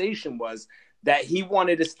conversation was that he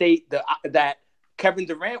wanted to state that Kevin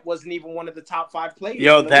Durant wasn't even one of the top 5 players.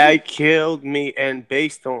 Yo, that killed me. And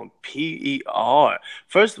based on PER,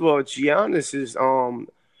 first of all, Giannis is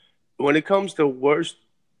when it comes to worst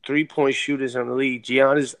 3-point shooters in the league,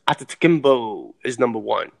 Giannis Antetokounmpo is number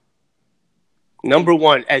 1. Number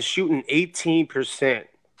 1 at shooting 18%.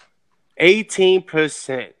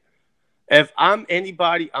 18%. If I'm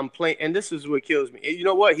anybody, I'm playing, and this is what kills me. You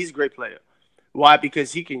know what? He's a great player. Why?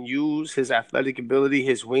 Because he can use his athletic ability,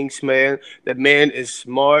 his wingspan. The man is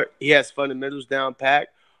smart. He has fundamentals down pat.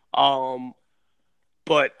 But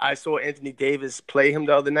I saw Anthony Davis play him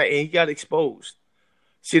the other night, and he got exposed.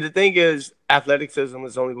 See, the thing is, athleticism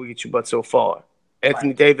is only going to get you but so far.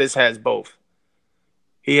 Anthony Davis has both.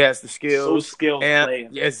 He has the skills. So skilled player.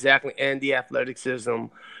 Exactly, and the athleticism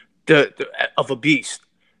of a beast.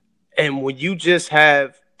 And when you just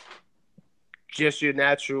have just your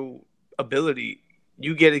natural ability,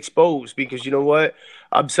 you get exposed because you know what?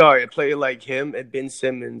 I'm sorry, a player like him and Ben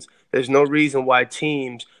Simmons, there's no reason why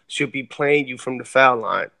teams should be playing you from the foul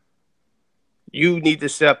line. You need to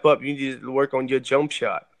step up. You need to work on your jump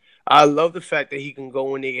shot. I love the fact that he can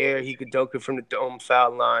go in the air, he could dunk it from the dome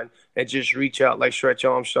foul line and just reach out like Stretch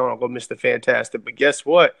Armstrong or Mr. Fantastic. But guess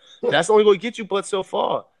what? That's only going to get you but so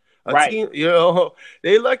far. A Right. team,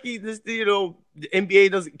 they lucky the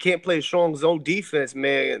NBA can't play a strong zone defense,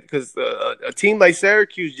 man. Because a team like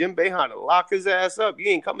Syracuse, Jim Boeheim to lock his ass up. You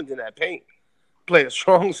ain't coming to that paint. Play a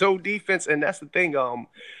strong zone defense, and that's the thing.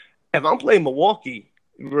 If I'm playing Milwaukee,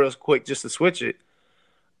 real quick, just to switch it,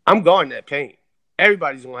 I'm guarding that paint.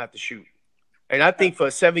 Everybody's gonna have to shoot, and I think for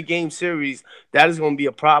a 7-game series, that is going to be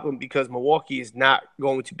a problem because Milwaukee is not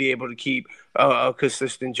going to be able to keep a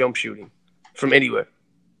consistent jump shooting from anywhere.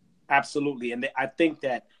 Absolutely. And I think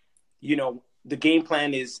that, the game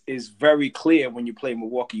plan is very clear when you play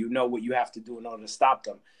Milwaukee. You know what you have to do in order to stop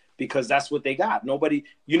them because that's what they got. Nobody,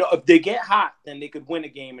 if they get hot, then they could win a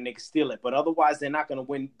game and they could steal it. But otherwise, they're not going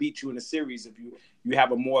to beat you in a series if you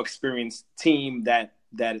have a more experienced team that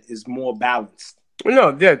is more balanced.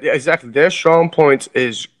 No, yeah, exactly. Their strong points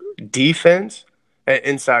is defense and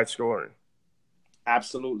inside scoring.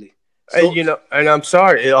 Absolutely. So, and I'm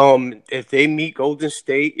sorry, if they meet Golden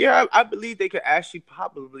State, yeah, I believe they could actually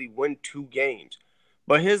probably win 2 games.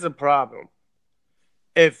 But here's the problem: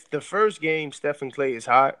 if the first game Stephen Clay is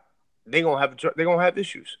hot, they're gonna have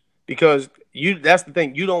issues because that's the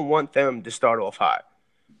thing. You don't want them to start off hot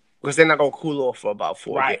because they're not gonna cool off for about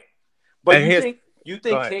 4 games. But you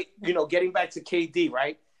think getting back to KD,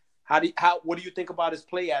 right? What do you think about his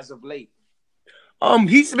play as of late?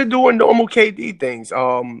 He's been doing normal KD things.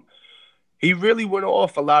 He really went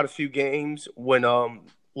off a few games when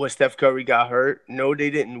Steph Curry got hurt. No, they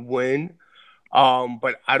didn't win.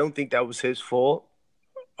 But I don't think that was his fault.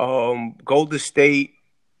 Golden State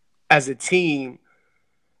as a team,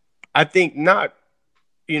 I think not,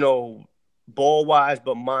 ball wise,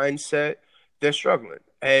 but mindset, they're struggling.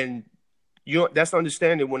 And that's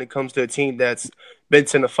understanding when it comes to a team that's been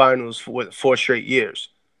to the finals for 4 straight years.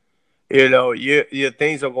 Your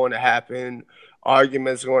things are going to happen.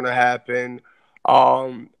 Arguments are going to happen.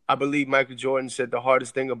 I believe Michael Jordan said the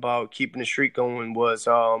hardest thing about keeping the streak going was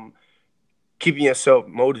keeping yourself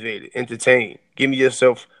motivated, entertained, giving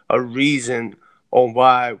yourself a reason on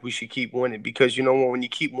why we should keep winning. Because when you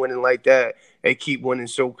keep winning like that and keep winning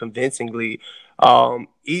so convincingly,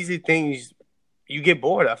 easy things you get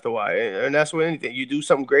bored after a while, and that's with anything. You do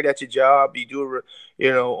something great at your job, you do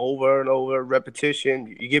over and over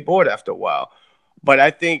repetition, you get bored after a while. But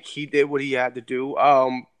I think he did what he had to do.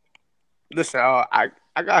 Listen, I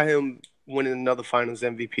got him winning another Finals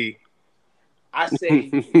MVP. I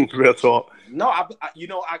say real talk. No,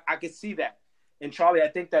 I can see that. And Charlie, I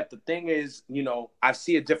think that the thing is, I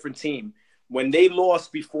see a different team. When they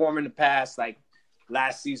lost before in the past, like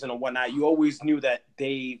last season or whatnot, you always knew that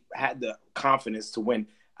they had the confidence to win.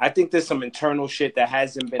 I think there's some internal shit that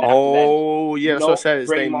hasn't been. Oh, yeah, that's what I said.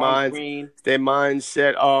 It's their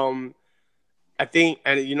mindset. I think,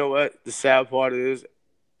 and you know what? The sad part is,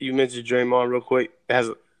 you mentioned Draymond real quick. It has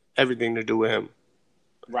everything to do with him.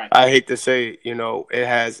 Right. I hate to say, it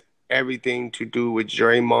has everything to do with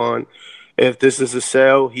Draymond. If this is a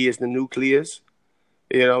cell, he is the nucleus.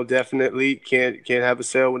 Definitely can't have a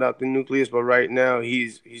cell without the nucleus. But right now,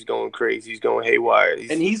 he's going crazy. He's going haywire.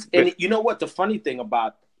 And you know what? The funny thing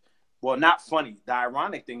about, well, not funny. The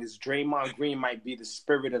ironic thing is Draymond Green might be the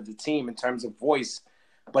spirit of the team in terms of voice,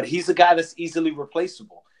 but he's a guy that's easily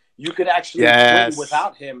replaceable. You could actually win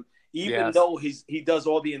without him, even though he does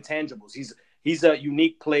all the intangibles. He's a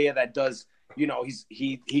unique player that does,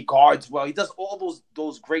 he guards well. He does all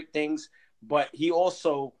those great things, but he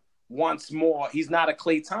also wants more. He's not a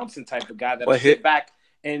Klay Thompson type of guy that'll sit back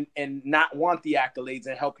and not want the accolades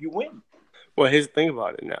and help you win. Well, here's the thing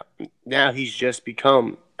about it now. Now he's just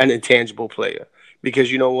become an intangible player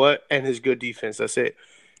because you know what? And his good defense, that's it.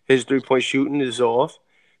 His 3-point shooting is off.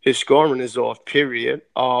 His scoring is off, period.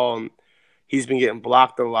 He's been getting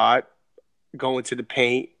blocked a lot, going to the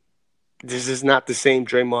paint. This is not the same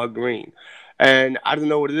Draymond Green. And I don't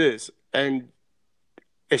know what it is. And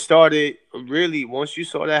it started really once you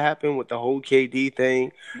saw that happen with the whole KD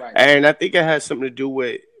thing. Right. And I think it has something to do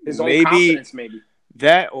with his own confidence, maybe.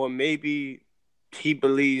 That, or maybe he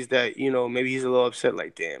believes that, maybe he's a little upset,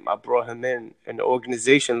 like, damn, I brought him in and the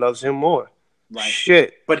organization loves him more. Right.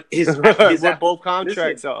 Shit. But his both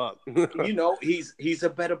contracts are up. He's a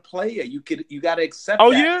better player. You got to accept that.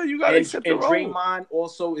 Oh yeah, you got to accept it. And Draymond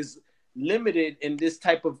also is limited in this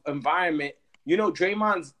type of environment.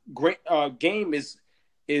 Draymond's great game is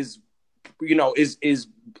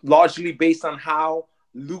largely based on how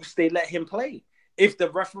loose they let him play. If the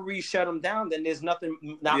referees shut him down, then there's not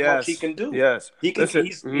much he can do. Yes, he can.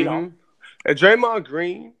 And Draymond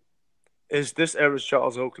Green is this era's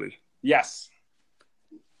Charles Oakley. Yes.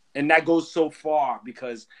 And that goes so far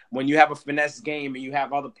because when you have a finesse game and you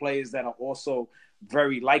have other players that are also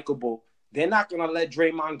very likable, they're not going to let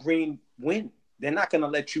Draymond Green win. They're not going to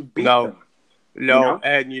let you beat them. No,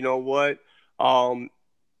 and you know what?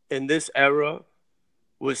 In this era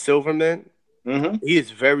with Silverman, he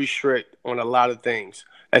is very strict on a lot of things,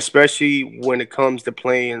 especially when it comes to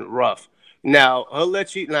playing rough. Now, he'll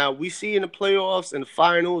let you. Now, we see in the playoffs and the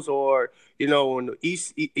finals or in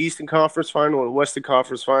the Eastern Conference Final or the Western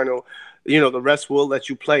Conference Final, the rest will let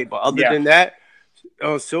you play. But other than that,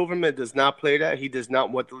 Silverman does not play that. He does not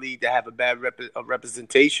want the league to have a bad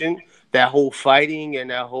representation. That whole fighting and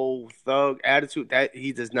that whole thug attitude, that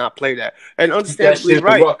he does not play that. And understandably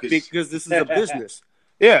right, because this is a business.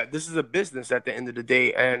 Yeah, this is a business at the end of the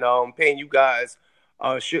day. And paying you guys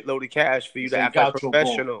a shitload of cash for you to act like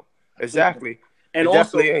professional. Exactly. And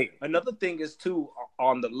also, another thing is, too,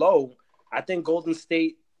 on the low, I think Golden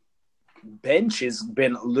State bench has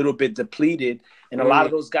been a little bit depleted. And a lot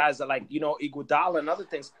of those guys are like, Iguodala and other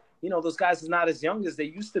things. Those guys are not as young as they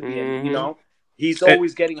used to be. And, he's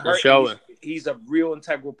always getting hurt. He's a real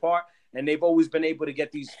integral part. And they've always been able to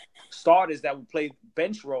get these starters that would play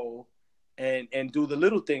bench role and do the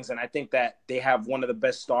little things. And I think that they have one of the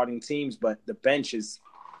best starting teams, but the bench is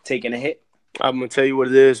taking a hit. I'm going to tell you what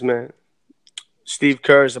it is, man. Steve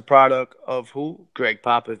Kerr is a product of who? Greg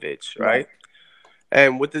Popovich, right?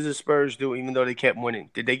 And what did the Spurs do even though they kept winning?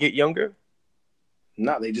 Did they get younger?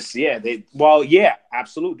 No, they just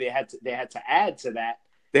absolutely. They had to add to that.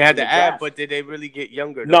 They had to add, but did they really get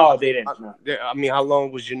younger? No, they didn't. I mean, how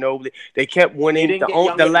long was Ginobili? They kept winning. They didn't get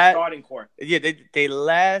younger in the starting court. Yeah,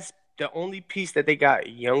 the only piece that they got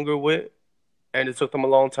younger with, and it took them a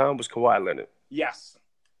long time, was Kawhi Leonard. Yes.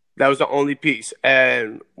 That was the only piece.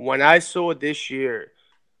 And when I saw this year,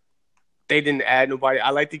 they didn't add nobody. I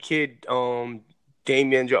like the kid,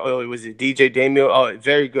 Damian. Was it DJ Damian? Oh,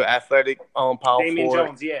 very good, athletic, power Damian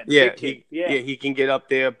forward. Jones, yeah. He can get up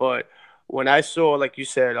there. But when I saw, like you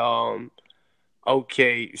said,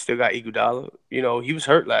 okay, you still got Iguodala. He was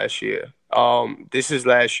hurt last year. This is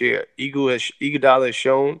last year. Iguodala has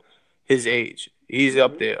shown his age. He's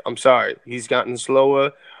up there. I'm sorry. He's gotten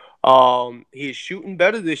slower. He's shooting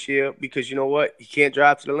better this year because you know what? He can't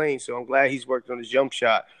drive to the lane, so I'm glad he's working on his jump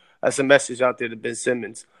shot. That's a message out there to Ben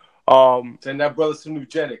Simmons. Send that brother some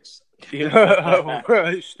Nugenics.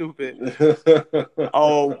 Stupid.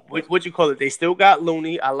 What you call it? They still got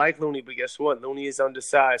Looney. I like Looney, but guess what? Looney is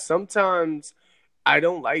undersized. Sometimes I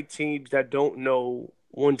don't like teams that don't know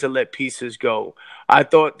when to let pieces go. I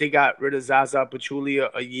thought they got rid of Zaza Pachulia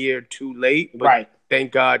a year too late, but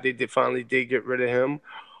thank God they finally did get rid of him.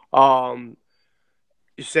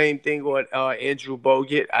 Same thing with Andrew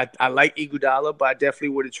Bogut. I like Iguodala, but I definitely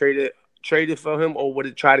would have traded for him or would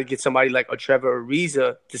have tried to get somebody like a Trevor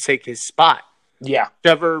Ariza to take his spot. Yeah.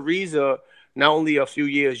 Trevor Ariza, not only a few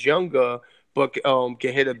years younger, but can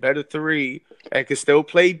hit a better three and can still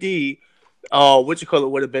play D.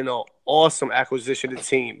 Would have been an awesome acquisition to the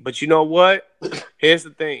team. But you know what? Here's the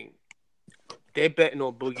thing. They're betting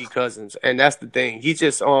on Boogie Cousins, and that's the thing. He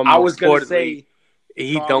just I was gonna say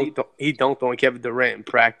he dunked on Kevin Durant in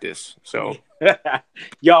practice. So I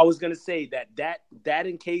was gonna say that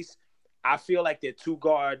in case I feel like they're two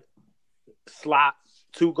guards,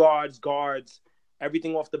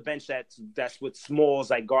 everything off the bench that's with smalls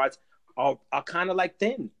like guards are kind of like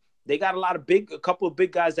thin. They got a couple of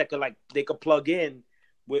big guys that they could plug in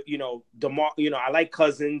with, DeMar. I like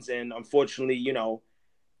Cousins, and unfortunately,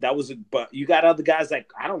 but you got other guys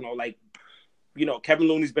like, I don't know, like, Kevin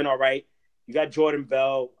Looney's been all right. You got Jordan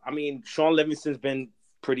Bell. I mean, Sean Livingston's been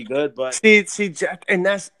pretty good, but see, Jack, and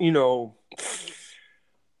that's the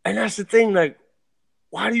thing. Like,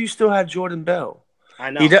 why do you still have Jordan Bell?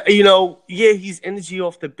 I know. He's energy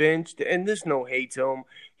off the bench, and there's no hate to him.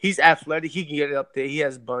 He's athletic. He can get it up there. He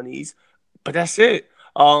has bunnies, but that's it.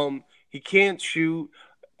 He can't shoot,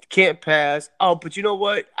 can't pass. Oh, but you know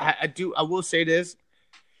what? I will say this.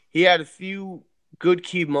 He had a few good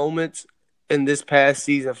key moments in this past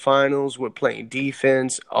season finals with playing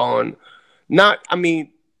defense on not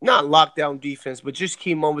lockdown defense, but just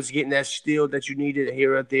key moments, getting that steal that you needed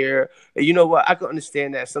here or there. And you know what? I can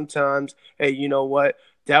understand that sometimes. Hey, you know what?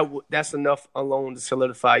 That's enough alone to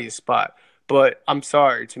solidify your spot. But I'm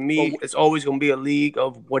sorry. To me, But- it's always going to be a league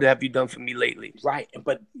of what have you done for me lately? Right.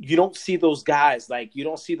 But you don't see those guys. Like, you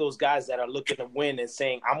don't see those guys that are looking to win and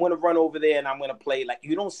saying, I'm going to run over there and I'm going to play. Like,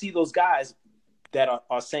 you don't see those guys that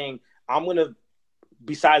are saying, I'm going to,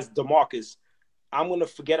 besides DeMarcus, I'm going to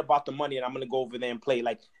forget about the money and I'm going to go over there and play.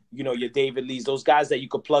 Like, you know, your David Lees, those guys that you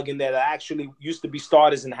could plug in there that actually used to be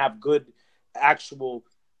starters and have good actual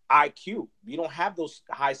IQ. You don't have those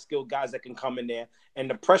high-skilled guys that can come in there, and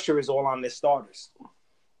the pressure is all on their starters.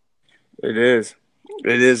 It is.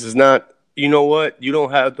 It is. It's not. You know what? You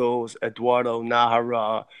don't have those Eduardo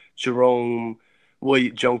Nahara, Jerome,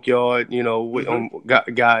 William Junkyard. You know,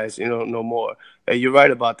 guys. You know, no more. And you're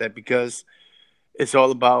right about that because it's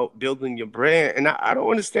all about building your brand. And I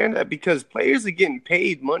don't understand that because players are getting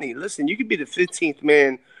paid money. Listen, you could be the 15th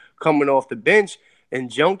man coming off the bench in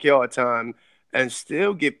Junkyard time and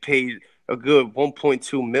still get paid a good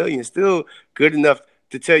 $1.2 million. Still good enough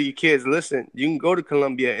to tell your kids, listen, you can go to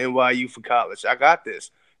Columbia, NYU for college. I got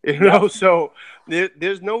this. You know, so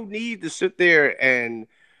there's no need to sit there and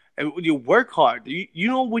you work hard. You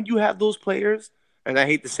know when you have those players, and I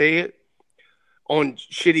hate to say it, on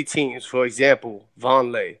shitty teams, for example,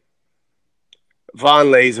 Vonleh.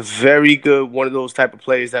 Vonleh is a very good one of those type of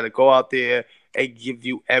players that'll go out there and give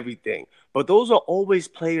you everything. But those are always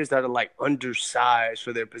players that are like undersized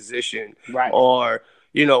for their position, Right. Or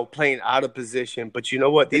you know, playing out of position. But you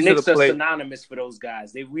know what? The Knicks are synonymous for those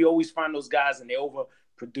guys. We always find those guys and they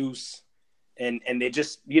overproduce, and they're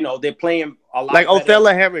just, you know, they're playing a lot like better.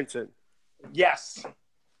 Othello Harrington. Yes.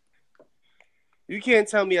 You can't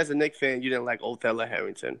tell me as a Knicks fan you didn't like Othello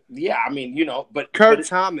Harrington. Yeah, I mean, you know, but Kurt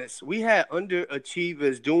Thomas. We had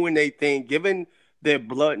underachievers doing their thing, giving their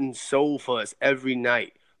blood and soul for us every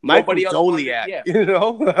night. Michael Doliak, you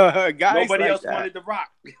know, guys. Nobody like else that. wanted to rock.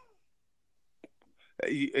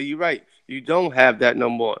 You're right. You don't have that no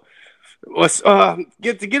more. Let's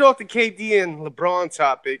get off the KD and LeBron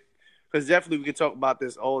topic, because definitely we can talk about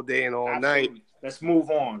this all day and all Absolutely. night. Let's move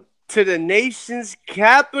on To the nation's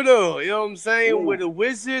capital, you know what I'm saying? Ooh. Where the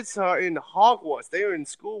Wizards are in Hogwarts. They are in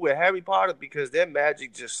school with Harry Potter because their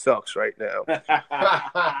magic just sucks right now.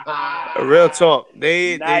 Real talk.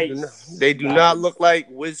 They do not look like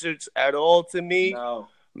Wizards at all to me. No.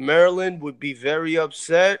 Maryland would be very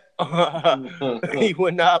upset. He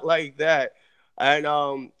would not like that.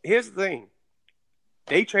 And here's the thing.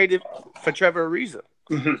 They traded for Trevor Ariza.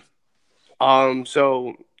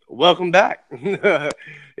 So welcome back.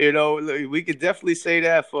 You know, we could definitely say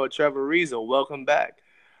that for Trevor Ariza. Welcome back.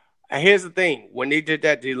 And here's the thing. When they did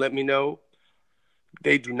that, they let me know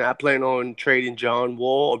they do not plan on trading John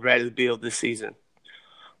Wall or Bradley Beal this season.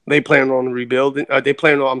 They plan on rebuilding.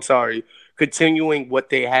 Continuing what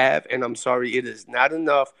they have. And I'm sorry, it is not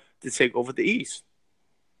enough to take over the East.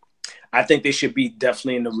 I think they should be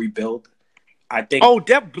definitely in the rebuild. I think. Oh,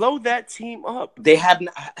 blow that team up. They have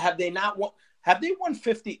they not won? Have they won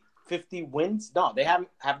 50 wins? No, they haven't.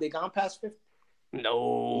 Have they gone past 50?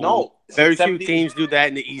 No. Very 70, few teams do that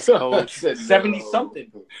in the East Coast.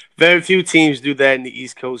 70-something. Very few teams do that in the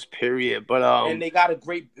East Coast, period. But and they got a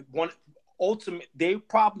great one. Ultimate. They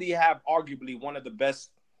probably have arguably one of the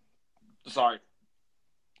best.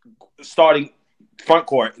 Starting front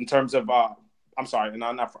court in terms of. I'm sorry,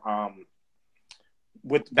 not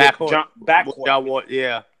with backcourt. Backcourt.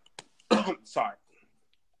 Yeah. Sorry.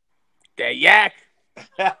 That yak.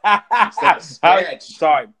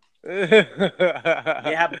 Sorry.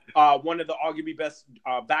 They have one of the arguably best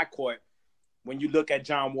backcourt when you look at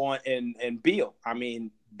John Wall and Beal. I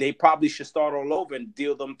mean, they probably should start all over and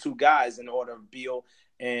deal them two guys in order of Beal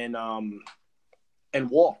and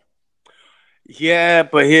Wall. Yeah,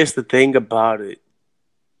 but here's the thing about it.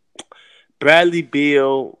 Bradley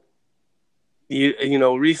Beal, you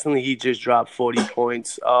know, recently he just dropped 40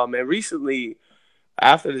 points. And recently,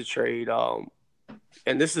 after the trade,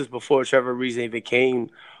 and this is before Trevor Ariza even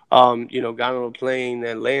came, got on a plane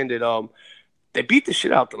and landed, they beat the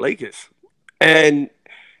shit out the Lakers. And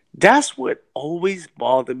that's what always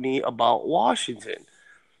bothered me about Washington.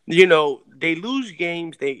 You know, they lose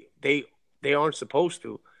games they aren't supposed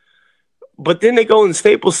to. But then they go in the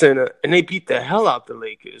Staples Center and they beat the hell out the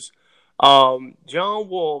Lakers. John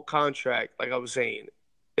Wall contract, like I was saying,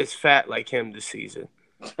 is fat like him this season.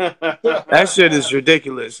 That shit is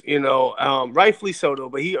ridiculous, you know. Rightfully so though,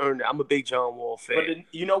 but he earned it. I'm a big John Wall fan. But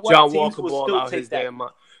you know what? John Wall could ball out his damn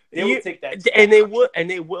mind. They will take that, and they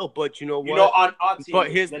will. But you know what? You know, on our team, but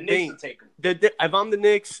here's the thing: if I'm the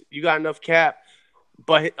Knicks, you got enough cap.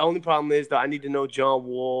 But the only problem is that I need to know John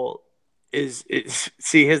Wall I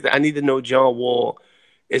need to know John Wall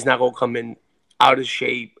is not gonna come in out of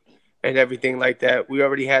shape and everything like that. We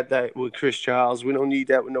already had that with Chris Childs. We don't need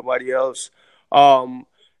that with nobody else. Um,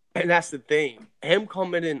 and that's the thing. Him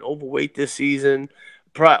coming in overweight this season,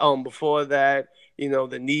 before that,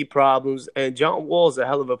 the knee problems, and John Wall's a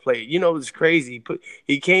hell of a player. It's crazy.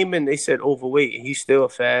 He came in, they said overweight, and he's still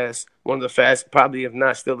fast. One of the fast, probably if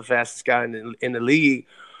not still the fastest guy in the league.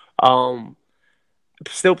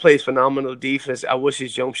 Still plays phenomenal defense. I wish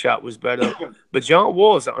his jump shot was better. But John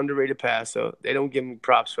Wall is an underrated passer. They don't give him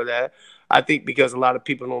props for that. I think because a lot of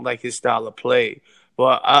people don't like his style of play.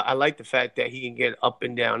 But I like the fact that he can get up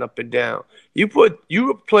and down, up and down. You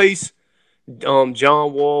replace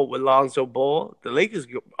John Wall with Lonzo Ball, the Lakers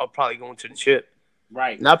are probably going to the chip.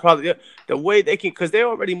 Right. Not probably the way they can, because they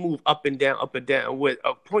already move up and down, up and down. With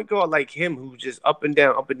a point guard like him who's just up and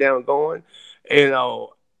down going,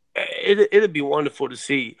 it'd be wonderful to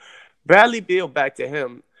see. Bradley Beal, back to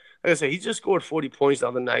him. Like I said, he just scored 40 points the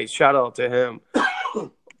other night. Shout out to him.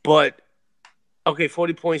 But, okay,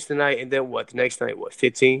 40 points tonight, and then what? The next night, what,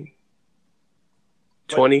 15?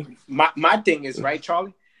 20? My thing is, right,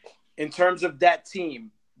 Charlie? In terms of that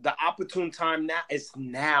team, the opportune time now is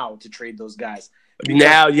now to trade those guys.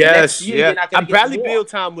 Now, yes. Year, yeah. Bradley Beal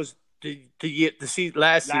time was the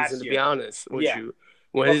last season, to be honest with you.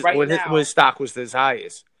 When his stock was his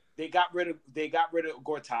highest. They got rid of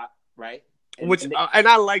Gortat, right? And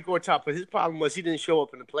I like Gortat, but his problem was he didn't show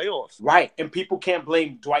up in the playoffs. Right, and people can't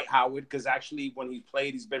blame Dwight Howard because actually when he's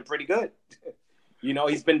played, he's been pretty good.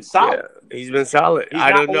 He's been solid. Yeah, he's been solid.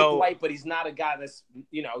 I don't know Dwight, but he's not a guy that's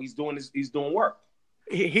he's doing work.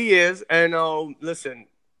 He is, and listen,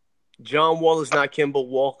 John Wall is not Kemba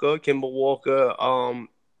Walker. Kemba Walker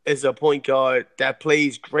is a point guard that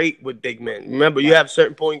plays great with big men. Remember, you have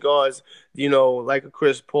certain point guards, like a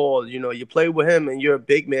Chris Paul. You play with him and you're a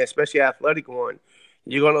big man, especially athletic one.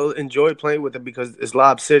 You're going to enjoy playing with him because it's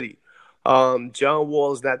Lob City. John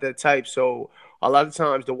Wall is not that type. So a lot of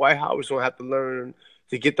times the Dwight Howard's going to have to learn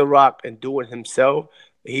to get the rock and do it himself.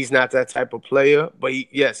 He's not that type of player. But, he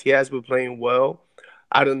has been playing well.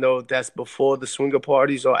 I don't know if that's before the swinger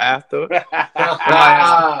parties or after.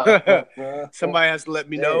 Somebody has to let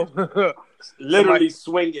me know. Literally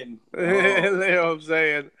swinging. You know what I'm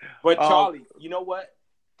saying? But Charlie, you know what?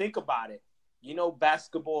 Think about it.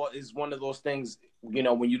 Basketball is one of those things,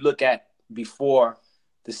 when you look at before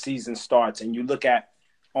the season starts and you look at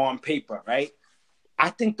on paper, right? I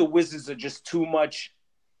think the Wizards are just too much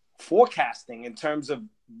forecasting in terms of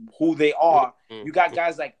who they are. You got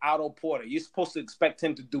guys like Otto Porter. You're supposed to expect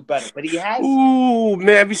him to do better, but he has. Ooh,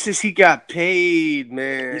 man! Ever since he got paid,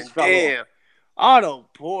 man. Damn, Otto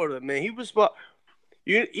Porter, man. He was,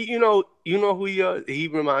 you know who he is. He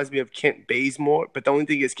reminds me of Kent Bazemore, but the only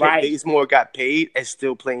thing is Kent Bazemore got paid and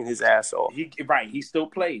still playing his ass off. He still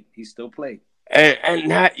played. And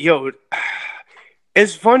that,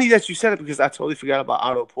 it's funny that you said it because I totally forgot about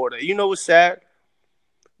Otto Porter. You know what's sad?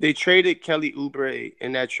 They traded Kelly Oubre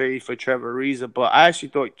in that trade for Trevor Ariza, but I actually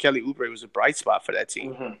thought Kelly Oubre was a bright spot for that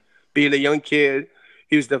team. Mm-hmm. Being a young kid,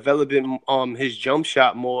 he was developing his jump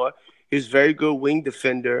shot more. He was a very good wing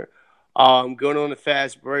defender. Going on a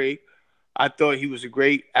fast break, I thought he was a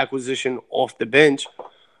great acquisition off the bench.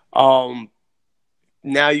 Now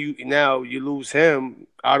you lose him.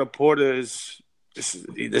 Otto Porter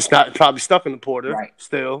it's not probably stuck in the Porter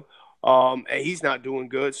still, and he's not doing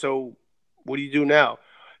good. So what do you do now?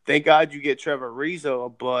 Thank God you get Trevor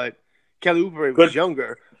Ariza, but Kelly Oubre was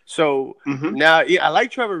younger. So now, I like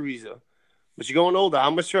Trevor Ariza, but you're going older. How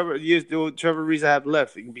much years do Trevor Ariza have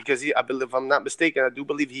left? Because I believe, if I'm not mistaken, I do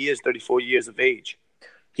believe he is 34 years of age.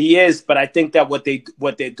 He is, but I think that what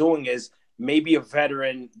they're doing is maybe a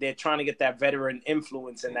veteran. They're trying to get that veteran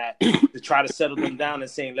influence in that to try to settle them down and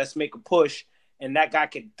saying, let's make a push. And that guy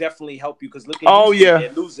could definitely help you because look at Houston,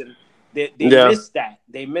 they're losing. They missed that.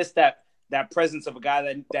 They missed that presence of a guy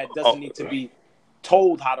that doesn't need to be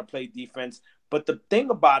told how to play defense. But the thing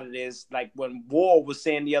about it is, like when Wall was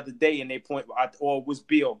saying the other day, and or was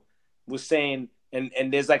Beal was saying, and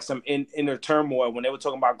there's like some inner turmoil when they were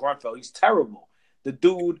talking about Grunfeld. He's terrible. The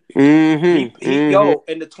dude, in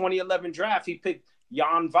the 2011 draft, he picked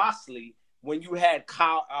Jan Vasily when you had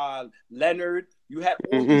Kyle Leonard, you had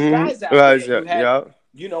all these guys out there.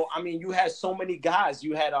 You had so many guys.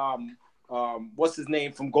 You had what's his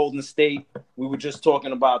name from Golden State? We were just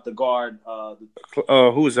talking about the guard.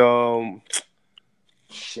 Who's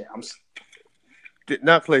Shit,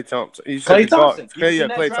 not Klay Thompson. Klay Thompson.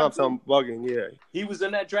 Klay Thompson. I'm bugging. Yeah, he was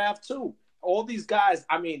in that draft too. All these guys.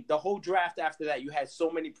 I mean, the whole draft after that, you had so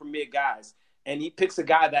many premier guys, and he picks a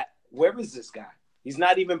guy that. Where is this guy? He's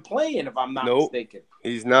not even playing, if I'm not mistaken.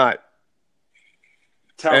 He's not.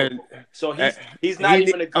 Terrible. And, So and he's not he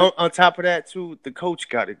even a good. on top of that too. The coach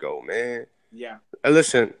got to go, man. Yeah. And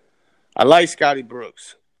listen, I like Scotty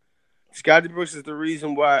Brooks. Scotty Brooks is the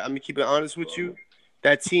reason why. I'm gonna keep it honest with you.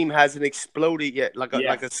 That team hasn't exploded yet, like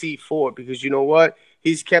Yeah. a C4, because you know what?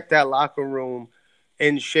 He's kept that locker room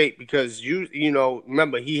in shape because you know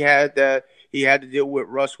remember he had to deal with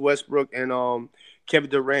Russ Westbrook and Kevin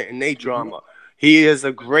Durant and they drama. He is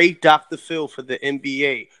a great Dr. Phil for the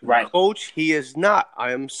NBA. Right. Coach, he is not.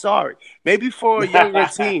 I am sorry. Maybe for a younger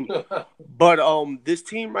team, but this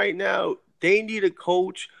team right now, they need a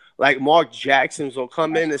coach like Mark Jackson's will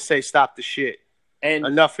come in and say, "Stop the shit. And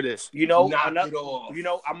Enough of this." you know, Knock it off. you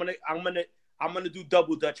know, I'm gonna do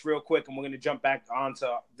double dutch real quick, and we're gonna jump back onto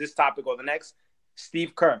this topic or the next.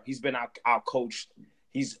 Steve Kerr, he's been our coach.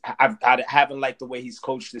 I haven't liked the way he's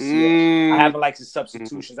coached this year. I haven't liked his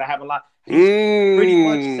substitutions. I haven't liked. He's pretty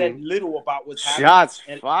much said little about what's happening. Shots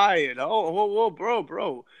fired. Oh, whoa, bro.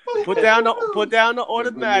 Put down the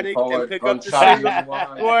automatic and pick up the single.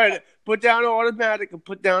 Word. Put down the automatic and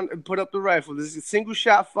put up the rifle. This is a single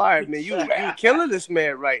shot fired, man. You killing this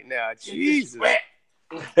man right now. Jesus.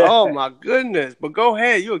 Oh my goodness. But go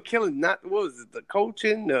ahead. You're killing what was it? The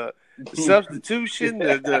coaching, the substitution,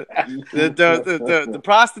 the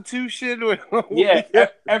prostitution. Yeah,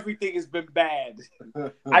 everything has been bad.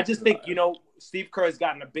 I just think, you know, Steve Kerr has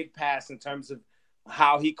gotten a big pass in terms of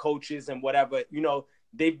how he coaches and whatever. You know,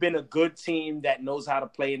 they've been a good team that knows how to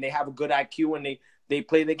play and they have a good IQ and they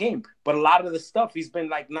play the game. But a lot of the stuff, he's been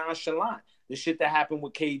like nonchalant. The shit that happened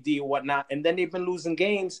with KD and whatnot. And then they've been losing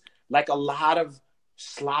games like a lot of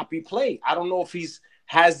sloppy play. I don't know if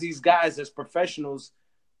has these guys as professionals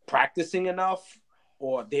practicing enough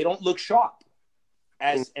or they don't look sharp.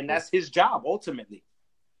 And that's his job ultimately.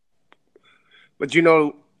 But you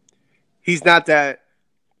know, he's not that,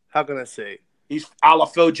 how can I say? He's a la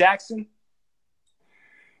Phil Jackson.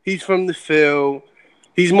 He's from the Phil.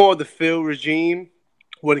 He's more of the Phil regime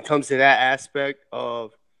when it comes to that aspect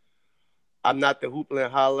of I'm not the hooping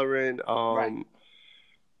and hollering. Right.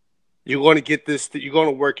 You're going to get this. You're going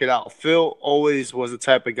to work it out. Phil always was the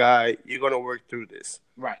type of guy, you're going to work through this.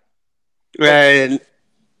 Right. And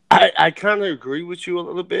I kind of agree with you a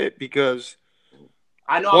little bit because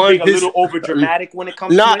I know I'm being a little over dramatic when it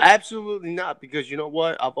comes to it. No, absolutely not. Because you know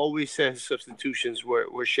what? I've always said his substitutions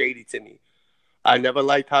were shady to me. I never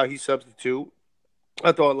liked how he substitute.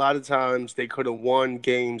 I thought a lot of times they could have won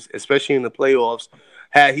games, especially in the playoffs,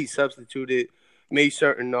 had he substituted, made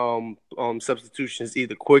certain substitutions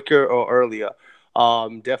either quicker or earlier.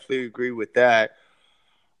 Definitely agree with that.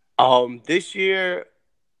 This year,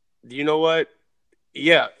 you know what?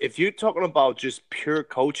 Yeah, if you're talking about just pure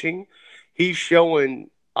coaching, he's showing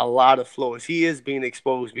a lot of flaws. He is being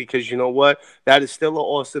exposed because you know what? That is still an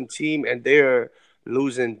awesome team, and they're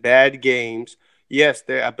losing bad games. Yes,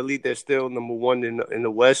 I believe they're still number one in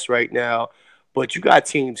the West right now, but you got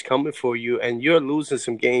teams coming for you, and you're losing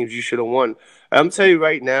some games you should have won. I'm telling you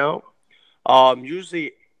right now,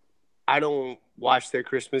 usually I don't watch their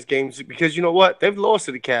Christmas games because you know what? They've lost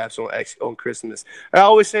to the Cavs on Christmas. I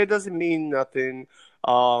always say it doesn't mean nothing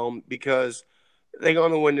because they're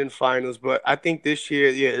going to win in finals. But I think this year,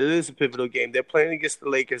 yeah, it is a pivotal game. They're playing against the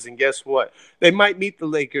Lakers, and guess what? They might meet the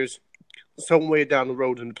Lakers somewhere down the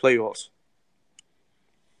road in the playoffs.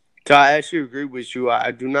 So I actually agree with you.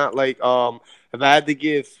 I do not like if I had to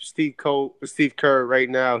give Steve Kerr right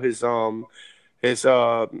now his midterm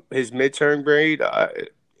grade,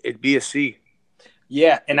 it'd be a C.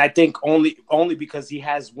 Yeah, and I think only because he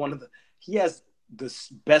has one of the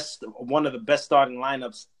best starting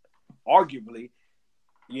lineups, arguably,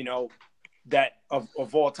 you know, that of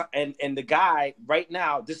all time. And the guy right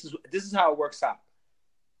now, this is how it works out.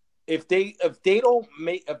 If they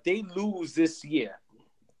lose this year,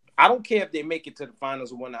 I don't care if they make it to the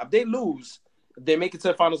finals or whatnot. If they lose, if they make it to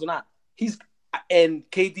the finals or not, and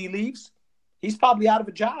KD leaves, he's probably out of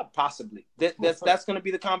a job, possibly. That's going to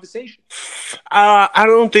be the conversation. I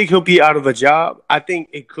don't think he'll be out of a job. I think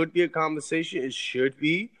it could be a conversation. It should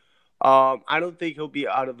be. I don't think he'll be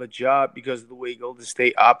out of a job because of the way Golden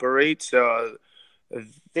State operates. I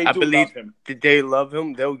believe love him. They love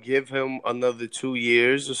him. They'll give him another 2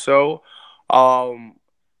 years or so.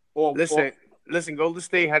 Listen, Golden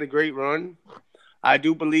State had a great run. I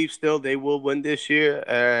do believe still they will win this year,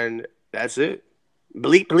 and that's it.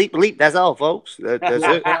 Bleep, bleep, bleep. That's all, folks. That's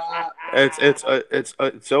it.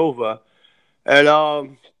 It's over.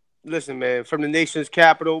 And listen, man, from the nation's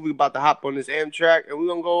capital, we about to hop on this Amtrak, and we're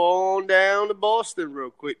gonna go on down to Boston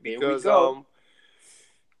real quick because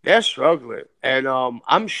they're struggling, and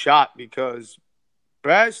I'm shocked because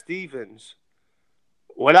Brad Stevens,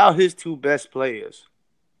 without his two best players,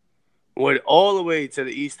 went all the way to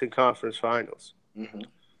the Eastern Conference Finals. Mm-hmm.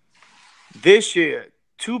 This year,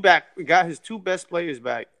 got his two best players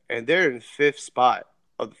back, and they're in 5th spot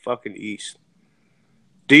of the fucking East.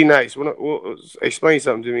 D Nice, explain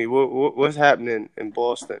something to me. What's happening in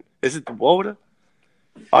Boston? Is it the water?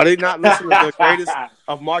 Are they not listening to the greatest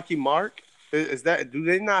of Marky Mark? Is that? Do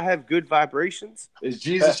they not have good vibrations? Is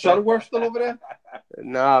Jesus Shuttleworth still over there?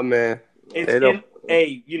 Nah, man.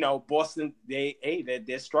 Hey, Boston.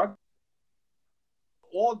 They're struggling.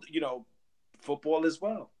 All football as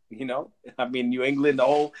well. I mean, New England,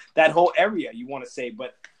 that whole area. You want to say,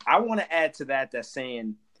 but I want to add to that. That's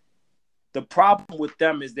saying the problem with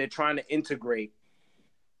them is they're trying to integrate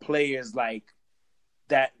players like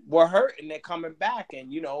that were hurt and they're coming back,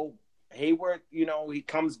 and Hayward, he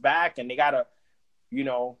comes back and they gotta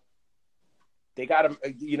Hayward, they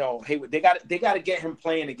gotta get him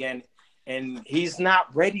playing again, and he's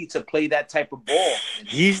not ready to play that type of ball.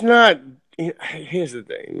 He's not. Here's the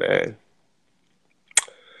thing, man.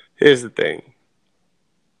 Here's the thing.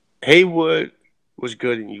 Hayward was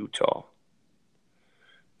good in Utah.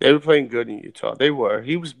 They were playing good in Utah. They were.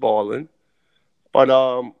 He was balling. But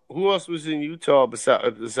who else was in Utah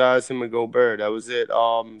besides him and Gobert? That was it.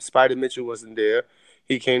 Spider Mitchell wasn't there.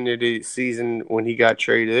 He came to the season when he got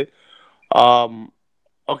traded.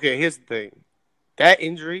 Okay, here's the thing. That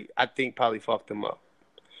injury, I think, probably fucked him up.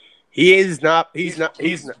 He's not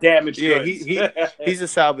damaged. Yeah, he's a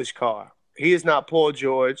salvage car. He is not Paul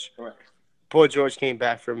George. Right. Paul George came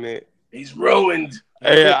back from it. He's ruined.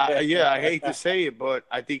 Yeah, I hate to say it, but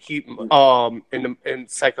I think he and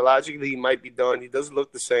psychologically he might be done. He doesn't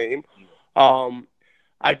look the same.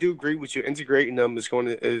 I do agree with you. Integrating them is going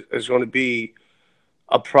to be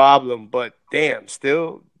a problem, but damn,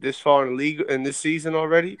 still this far in the league in this season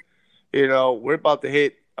already, we're about to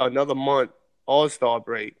hit another month All-Star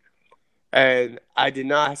break, and I did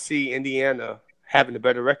not see Indiana having a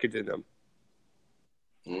better record than them.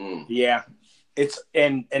 Yeah, it's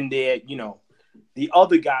and they're the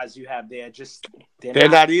other guys you have there they're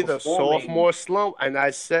not either sophomore slump. And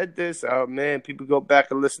I said this, man, people go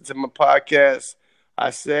back and listen to my podcast.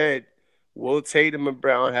 I said Will Tatum and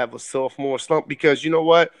Brown have a sophomore slump because you know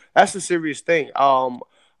what? That's a serious thing. A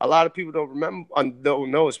lot of people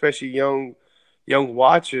don't know, especially young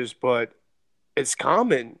watchers, but it's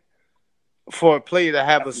common for a player to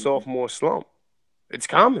have a sophomore slump. It's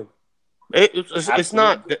common. It's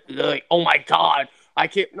not like, oh my God, I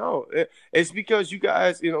can't. No, it's because you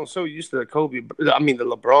guys, so used to the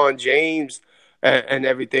LeBron James and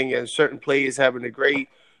everything, and certain players having a great,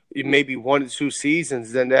 maybe 1 or 2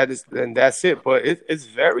 seasons, then that's it. But it's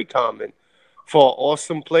very common for an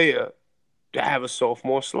awesome player to have a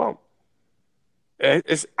sophomore slump.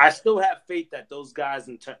 I still have faith that those guys,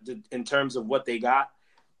 in terms of what they got,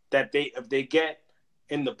 that if they get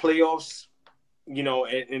in the playoffs,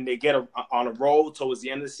 and they get on a roll towards the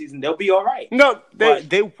end of the season, they'll be all right. No,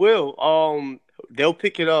 they will. They'll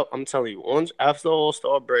pick it up. I'm telling you, once after the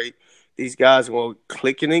All-Star break, these guys will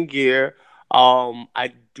click it in gear.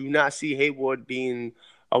 I do not see Hayward being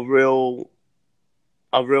a real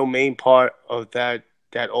main part of that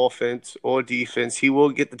offense or defense. He will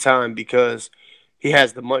get the time because he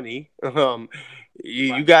has the money.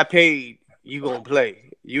 You got paid, you gonna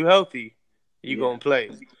play. You healthy, you gonna play.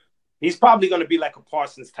 He's probably going to be like a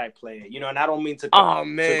Parsons type player, and I don't mean to. Oh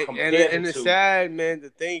man, and it's sad, man, to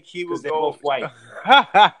think he was both white.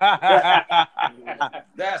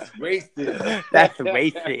 That's racist. That's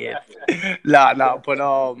racist. Nah, but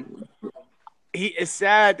it's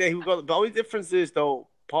sad that he would go. The only difference is though,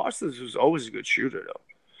 Parsons was always a good shooter though.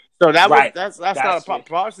 So that's not a problem.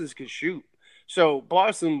 Parsons can shoot, so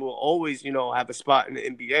Parsons will always have a spot in the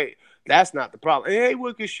NBA. That's not the problem. And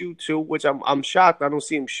Hayward can shoot too, which I'm shocked I don't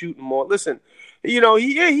see him shooting more. Listen, he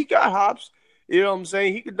got hops. You know what I'm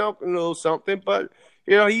saying? He could dunk a little something, but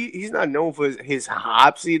he's not known for his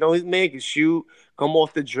hops. His man can shoot, come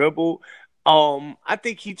off the dribble. I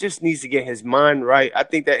think he just needs to get his mind right. I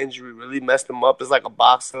think that injury really messed him up. It's like a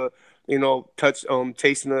boxer,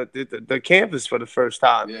 tasting the canvas for the first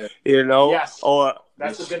time. Yeah. Yes. Or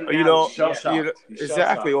that's a good analogy.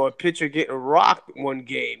 Exactly. Or a pitcher getting rocked one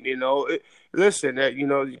game. Listen,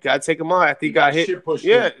 you gotta take him out. I think he got hit.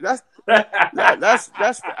 Yeah, that's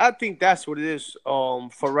I think that's what it is.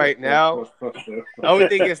 For right now, the only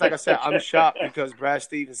thing is, like I said, I'm shocked because Brad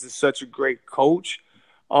Stevens is such a great coach.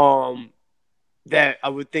 That I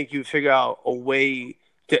would think you'd figure out a way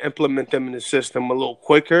to implement them in the system a little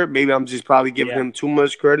quicker. Maybe I'm just probably giving him too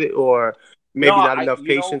much credit, or maybe not enough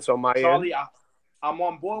patience on my Charlie, end. I'm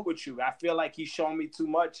on board with you. I feel like he's shown me too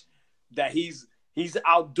much that he's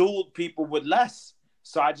outdueled people with less.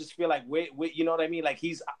 So I just feel like we you know what I mean? Like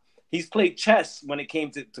he's He's played chess when it came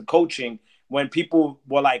to coaching. When people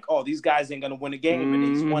were like, "Oh, these guys ain't gonna win a game," and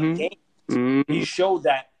he's won games. He showed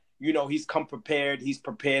that he's come prepared. He's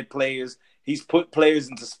prepared players. He's put players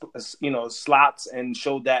into slots and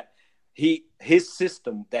showed that his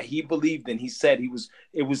system that he believed in. He said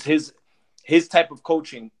it was his type of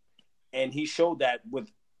coaching, and he showed that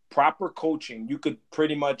with proper coaching, you could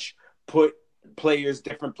pretty much put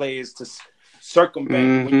different players to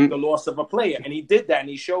circumvent the loss of a player, and he did that, and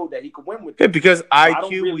he showed that he could win with it. Yeah, because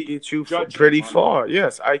IQ would get you pretty far.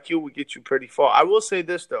 Yes, IQ would get you pretty far. I will say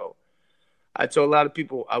this though, I told a lot of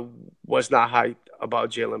people I was not hyped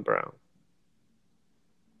about Jaylen Brown.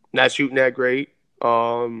 Not shooting that great.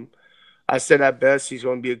 I said at best he's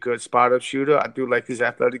going to be a good spot up shooter. I do like his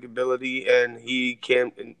athletic ability, and he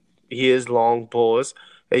is long pause.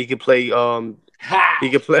 He can play. He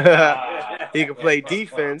can play. He can play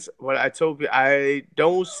defense. But I told you, I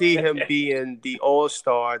don't see him being the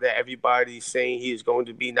all-star that everybody's saying he is going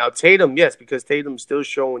to be. Now Tatum, yes, because Tatum's still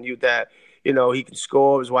showing you that he can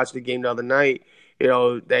score. I was watching the game the other night.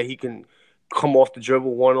 That he can come off the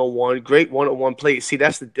dribble one-on-one. Great one-on-one play. See,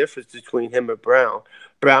 that's the difference between him and Brown.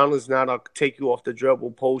 Brown is not a take you off the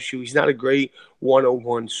dribble, post you. He's not a great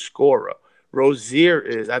one-on-one scorer. Rozier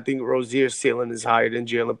is. I think Rozier's ceiling is higher than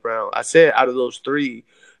Jaylen Brown. I said out of those three,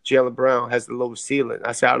 Jaylen Brown has the lowest ceiling.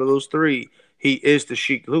 I said out of those three, he is the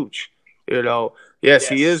Sheik Luch. Yes,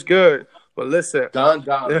 he is good. But listen, Don.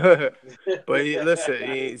 But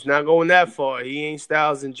he's not going that far. He ain't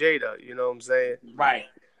Styles and Jada. You know what I'm saying? Right.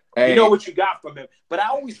 Hey. You know what you got from him. But I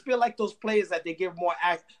always feel like those players that they give more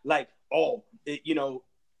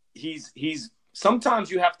he's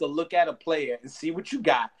sometimes you have to look at a player and see what you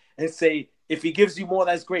got and say, if he gives you more,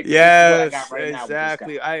 that's great. Yes,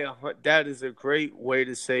 exactly. That is a great way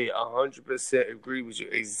to say 100% agree with you.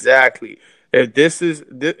 Exactly. If this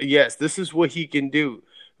is what he can do.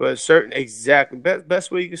 But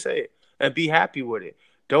best way you can say it, and be happy with it.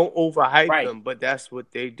 Don't overhype them, but that's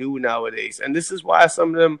what they do nowadays. And this is why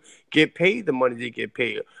some of them get paid the money they get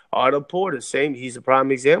paid. Otto Porter, he's a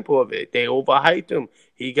prime example of it. They overhyped him.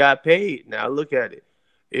 He got paid. Now look at it.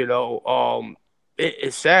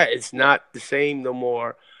 It's sad. It's not the same no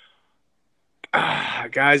more.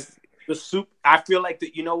 Guys. I feel like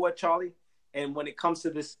that. You know what, Charlie? And when it comes to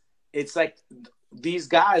this, it's like these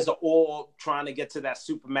guys are all trying to get to that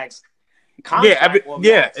Supermax contract.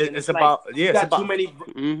 It's about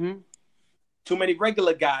too many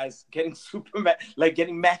regular guys getting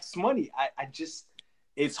getting max money.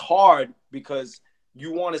 It's hard because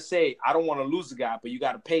you want to say I don't want to lose a guy, but you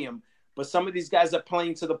got to pay him. But some of these guys are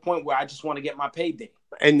playing to the point where I just want to get my payday.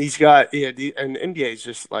 And these guys, and the NBA is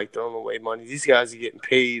just like throwing away money. These guys are getting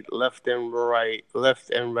paid left and right.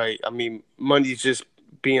 I mean, money's just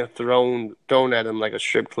being thrown at them like a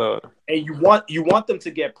strip club. And you want them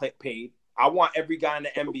to get paid. I want every guy in the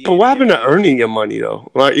NBA. But what happened to earning your money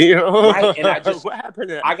though? Right? And what happened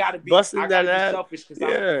to? I gotta be selfish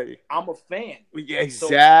because I'm a fan. Yeah,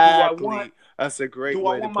 exactly. That's a great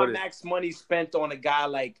way to put it. Do I want my max money spent on a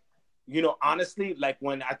guy honestly, like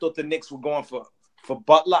when I thought the Knicks were going for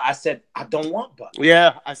Butler, I said I don't want Butler.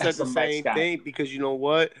 Yeah, I said the same thing because you know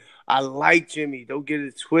what? I like Jimmy. Don't get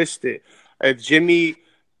it twisted. If Jimmy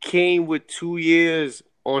came with 2 years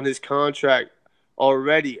on his contract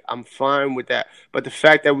already, I'm fine with that. But the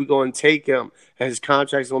fact that we're going to take him, and his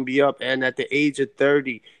contract's going to be up, and at the age of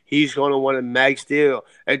 30, he's going to want a max deal.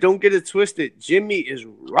 And don't get it twisted. Jimmy is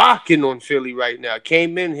rocking on Philly right now.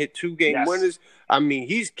 Came in, hit 2-game winners. I mean,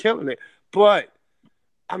 he's killing it. But,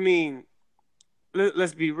 I mean,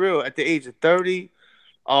 let's be real. At the age of 30,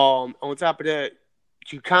 on top of that,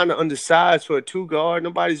 you kind of undersized for a 2-guard.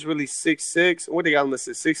 Nobody's really 6'6". What they got him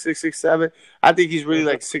listed? 6'6", 6'7". I think he's really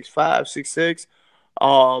like 6'5",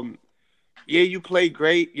 6'6". You play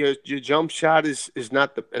great. Your jump shot is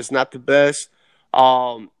not the best.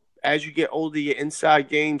 As you get older, your inside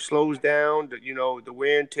game slows down. The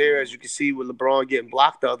wear and tear, as you can see with LeBron getting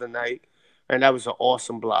blocked the other night, and that was an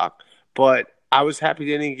awesome block. But I was happy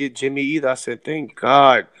they didn't get Jimmy either. I said, thank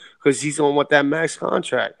God, because he's gonna want that max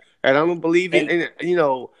contract. And I don't believe it. And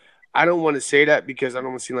I don't want to say that because I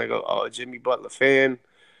don't want to seem like a Jimmy Butler fan.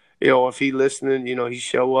 If he listening, he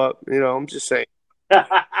show up. I'm just saying.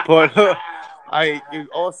 But you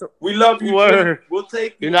also we love you. Jim. We'll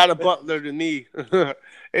take you. You're not a Butler to me.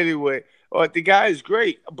 Anyway, the guy is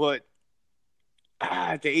great, but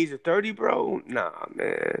at the age of 30, bro, nah,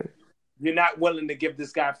 man. You're not willing to give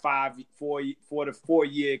this guy 4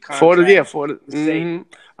 year contract.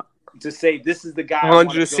 To say this is the guy.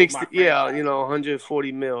 160,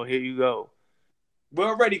 140 mil. Here you go. We're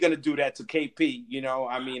already gonna do that to KP.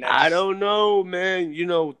 I don't know, man.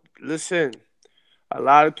 Listen. A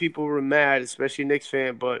lot of people were mad, especially Knicks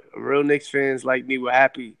fans, but real Knicks fans like me were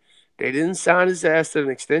happy. They didn't sign his ass to an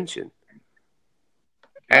extension.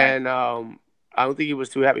 Right. And I don't think he was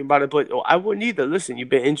too happy about it, but I wouldn't either. Listen, you've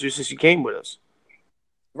been injured since you came with us.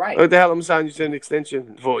 Right. What the hell I'm signing you to an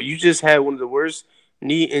extension for? You just had one of the worst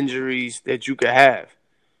knee injuries that you could have.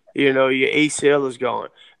 You know, your ACL is gone.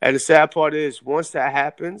 And the sad part is, once that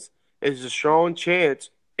happens, there's a strong chance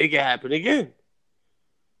it can happen again.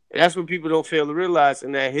 And that's what people don't fail to realize.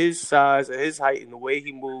 And at his size, at his height, and the way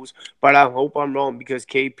he moves, but I hope I'm wrong because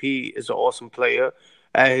KP is an awesome player.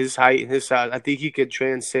 At his height and his size, I think he could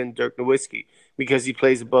transcend Dirk Nowitzki because he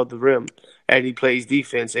plays above the rim and he plays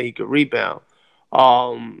defense and he could rebound.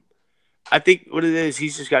 I think what it is,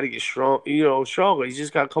 he's just got to get stronger. He's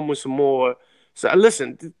just got to come with some more. So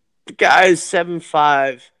listen, the guy is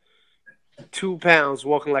 7'5", 2 pounds,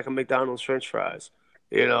 walking like a McDonald's French fries.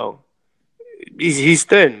 You know, he's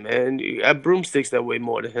thin, man. Broomsticks that weigh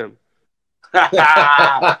more than him.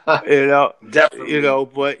 You know, Definitely. You know,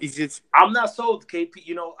 but he's just. I'm not sold KP.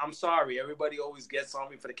 You know, I'm sorry. Everybody always gets on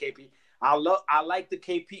me for the KP. I like the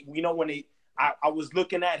KP. You know, when I was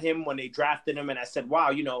looking at him when they drafted him, and I said, wow,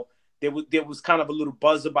 you know, there was kind of a little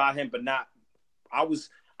buzz about him, but not. I was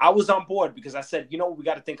on board because I said, you know, we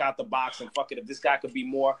got to think out the box and fuck it. If this guy could be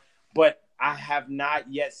more, but I have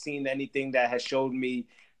not yet seen anything that has showed me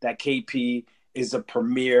that KP is a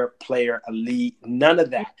premier player, elite, none of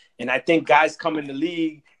that. And I think guys come in the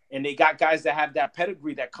league and they got guys that have that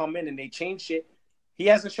pedigree that come in and they change shit. He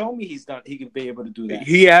hasn't shown me he can be able to do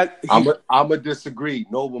that. I'm a disagree.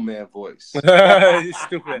 Nobleman voice. He's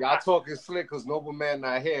stupid. Y'all talking slick because Nobleman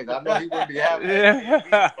not here. I know he wouldn't be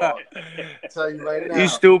happy. I'll tell you right now.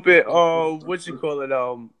 He's stupid. What you call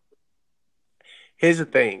it? Here's the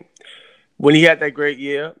thing. When he had that great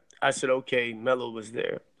year, I said, okay, Melo was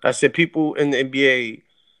there. I said people in the NBA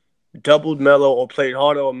doubled Melo or played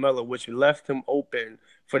harder on Melo, which left him open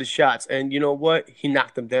for the shots. And you know what? He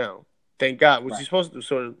knocked them down. Thank God, which he's supposed to do.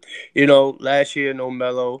 So, you know, last year, no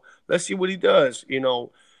Melo. Let's see what he does. You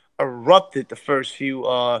know, erupted the first few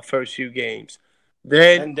games.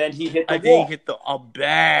 Then he hit the wall. He hit a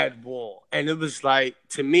bad wall. And it was like,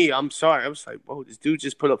 to me, I'm sorry. I was like, whoa, this dude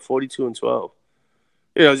just put up 42 and 12.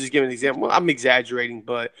 You know, just give an example. Well, I'm exaggerating,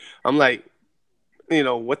 but I'm like, you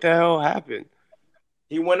know, what the hell happened?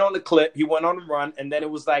 He went on the clip. He went on the run. And then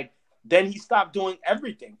it was like, then he stopped doing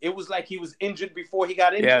everything. It was like he was injured before he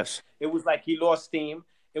got injured. Yes. It was like he lost steam.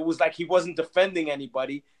 It was like he wasn't defending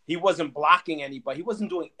anybody. He wasn't blocking anybody. He wasn't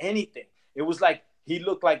doing anything. It was like he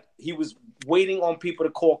looked like he was waiting on people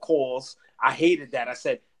to call calls. I hated that. I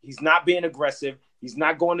said, he's not being aggressive. He's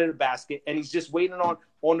not going to the basket. And he's just waiting on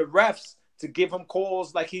the refs to give him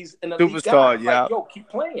calls like he's an elite superstar, guy. yeah. Like, yo, keep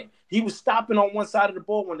playing. He was stopping on one side of the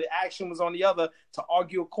ball when the action was on the other to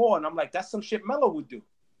argue a call. And I'm like, that's some shit Melo would do.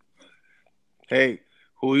 Hey,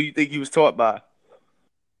 who do you think he was taught by?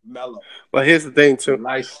 Melo. But here's the thing, too.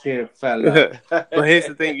 Light-skinned fella. But here's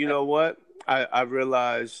the thing. You know what? I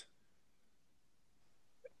realized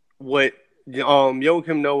what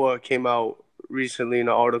Joakim Noah came out recently in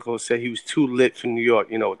an article, said he was too lit for New York,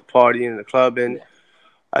 you know, with the partying and the clubbing. Yeah.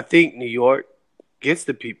 I think New York gets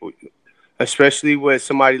the people, especially with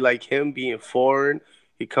somebody like him being foreign.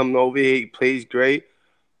 He coming over here, he plays great.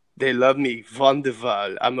 They love me,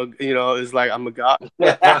 Vonderval. It's like I'm a god.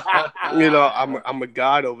 I'm a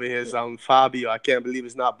god over here. So I'm Fabio. I can't believe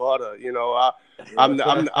it's not butter. You know, I'm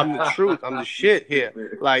the truth. I'm the shit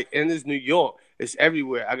here. Like, and it's New York. It's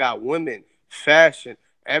everywhere. I got women, fashion,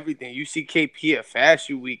 everything. You see KP at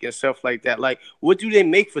Fashion Week and stuff like that. Like, what do they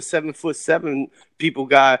make for 7'7" people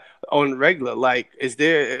guy on regular? Like,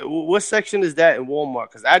 what section is that in Walmart?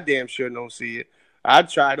 Because I damn sure don't see it. I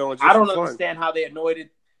tried on. Just I don't for fun. understand how they annoyed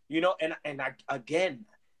it. You know, and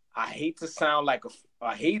I hate to sound like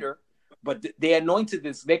a hater, but they anointed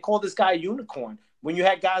this. They call this guy a unicorn. When you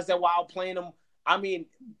had guys that were outplaying him, I mean,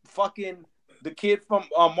 fucking the kid from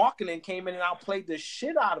marketing came in and outplayed the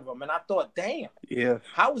shit out of him. And I thought, damn, yeah,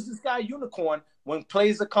 how is this guy a unicorn when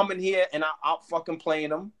players are coming here and out fucking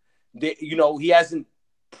playing him? He hasn't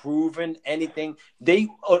proven anything. They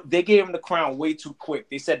gave him the crown way too quick.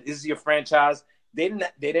 They said, "This is your franchise." They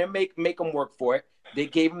didn't make him work for it. They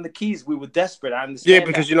gave him the keys. We were desperate. I understand. Yeah,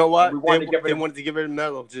 because you know what? They wanted to get rid of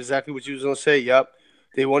Melo. That's exactly what you was gonna say. Yep.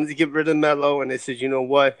 They wanted to get rid of Melo, and they said, you know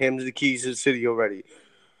what? Him's the keys to the city already.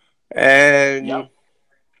 And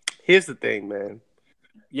here's the thing, man.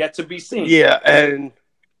 Yet to be seen. Yeah, and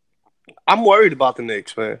I'm worried about the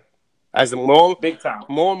Knicks, man. As the big time,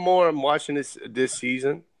 more and more I'm watching this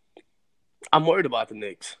season, I'm worried about the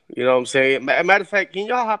Knicks. You know what I'm saying? Matter of fact, can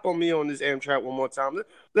y'all hop on me on this Amtrak one more time?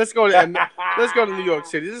 Let's go to New York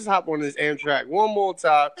City. Let's hop on this Amtrak one more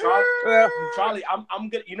time. Charlie, I'm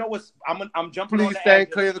good. You know what's? I'm jumping. Please on the stand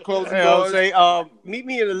edge. clear the closing You know what doors. I'm saying? Meet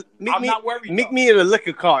me in a I'm not worried, meet though. me in a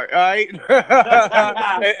liquor cart. All right.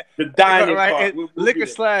 The dining Right, car. and We'll be liquor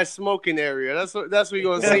there. / smoking area. That's where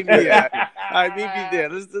you're gonna see me at. All right, meet me there.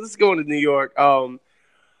 Let's go to New York. I'm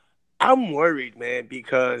worried, man,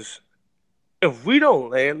 because if we don't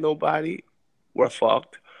land nobody, we're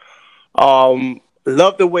fucked.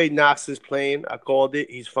 Love the way Knox is playing. I called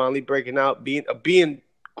it. He's finally breaking out, being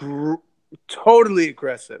totally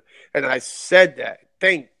aggressive, and I said that.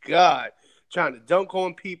 Thank God. Trying to dunk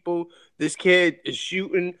on people. This kid is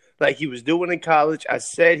shooting like he was doing in college. I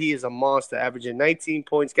said he is a monster, averaging 19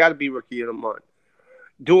 points. Got to be rookie of the month.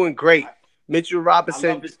 Doing great. Mitchell I Robinson.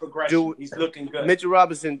 love his progression. He's looking good. Mitchell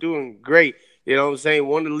Robinson doing great. You know what I'm saying?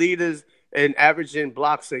 One of the leaders in averaging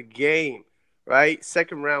blocks a game, right?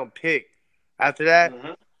 Second round pick. After that,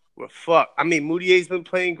 we're fucked. I mean, Moutier's been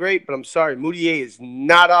playing great, but I'm sorry. Moutier is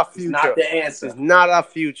not our future. It's not the answer. It's not our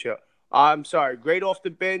future. I'm sorry. Great off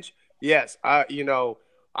the bench. Yes, I'm going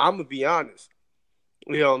to be honest.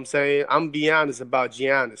 You know what I'm saying? I'm going to be honest about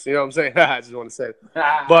Giannis. You know what I'm saying? I just want to say it.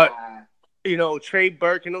 But, Trey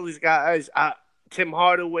Burke and all these guys, Tim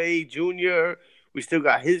Hardaway Jr., we still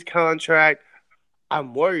got his contract.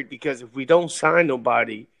 I'm worried because if we don't sign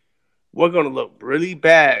nobody, we're going to look really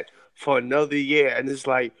bad for another year. And it's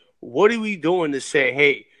like, what are we doing to say,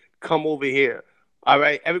 hey, come over here? All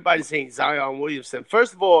right? Everybody's saying Zion Williamson.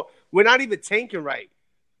 First of all, we're not even tanking right.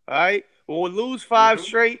 All right? We'll lose 5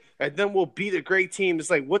 straight, and then we'll beat a great team. It's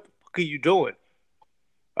like, what the fuck are you doing?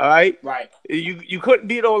 All right? Right. You couldn't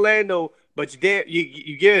beat Orlando, but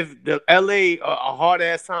you give the LA a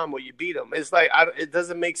hard-ass time or you beat them. It's like, it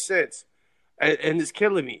doesn't make sense. And it's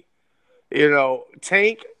killing me.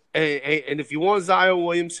 Tank, and if you want Zion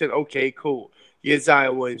Williamson, okay, cool. Get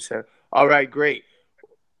Zion Williamson. All right, great.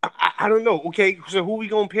 I don't know. Okay, so who we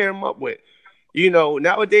going to pair him up with?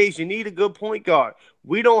 Nowadays you need a good point guard.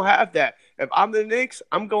 We don't have that. If I'm the Knicks,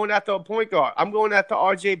 I'm going after a point guard. I'm going after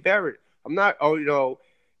R.J. Barrett. I'm not, I'm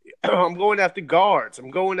going after guards. I'm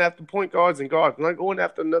going after point guards and guards. I'm not going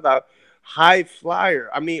after another high flyer.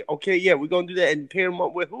 I mean, okay, yeah, we're going to do that and pair him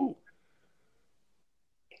up with who?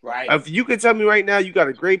 Right. If you can tell me right now you got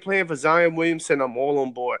a great plan for Zion Williamson, I'm all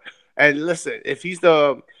on board. And listen, if we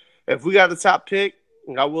got the top pick,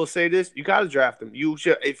 and I will say this, you got to draft him.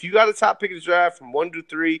 If you got a top pick of the draft from 1 to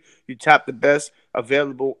 3, you tap the best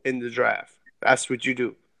available in the draft. That's what you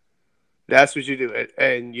do. That's what you do.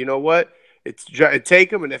 And you know what?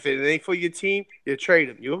 Take him, and if it ain't for your team, you trade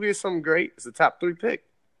him. You'll get something great. It's a top 3 pick.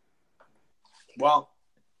 Well,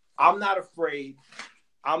 I'm not afraid.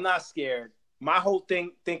 I'm not scared. My whole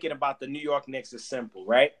thing thinking about the New York Knicks is simple,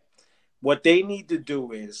 right? What they need to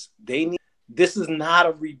do is this is not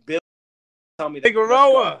a rebuild. Tell me that.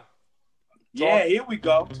 Figueroa. Yeah, here we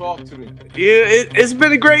go. Talk to me. Yeah, it's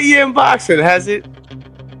been a great year in boxing, has it?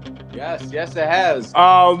 Yes, it has.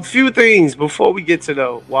 Few things before we get to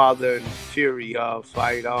the Wilder and Fury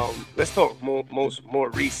fight. Let's talk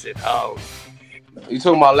more recent. You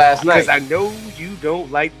talking about last night? Because I know you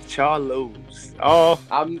don't like the Charlos.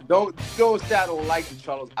 Don't say I don't like the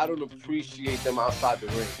Charlos. I don't appreciate them outside the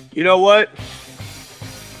ring. You know what?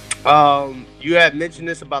 You had mentioned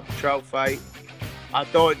this about the Trout fight. I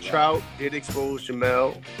thought Trout did expose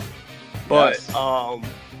Jamel, but Yes.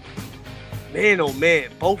 Man, oh man,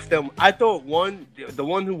 both of them. I thought the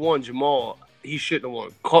one who won, Jamal, he shouldn't have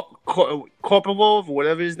won. Korpilov,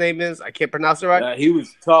 whatever his name is, I can't pronounce it right. He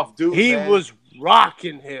was tough, dude. He was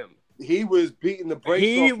rocking him. He was beating the brakes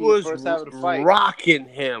He off was the first half of the fight. rocking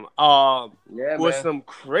him. With some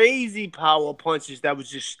crazy power punches that was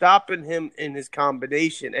just stopping him in his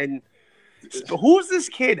combination. And who's this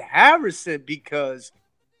kid Harrison? Because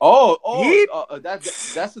that's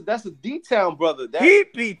a D-Town brother. He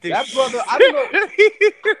beat the that brother. I don't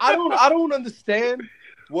know. I don't understand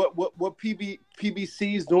what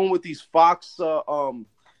PBC is doing with these Fox. I don't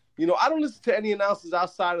listen to any announcers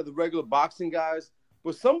outside of the regular boxing guys.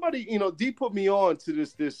 But somebody, D put me on to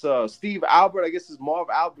this Steve Albert. I guess it's Marv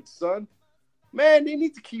Albert's son. Man, they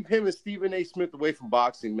need to keep him and Stephen A. Smith away from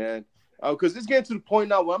boxing, man. Because it's getting to the point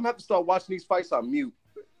now where I'm gonna have to start watching these fights on mute.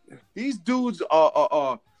 These dudes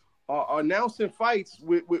are announcing fights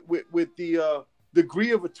with the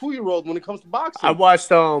degree of a 2-year-old when it comes to boxing. I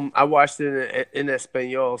watched it in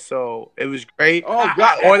Espanol, so it was great. Oh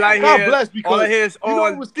God! God bless, because all I hear is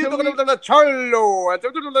Charlo,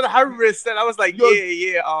 Harris, and I was like,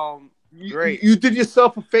 great. You did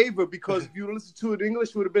yourself a favor, because if you listen to it in English,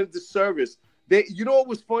 it would have been a disservice. You know what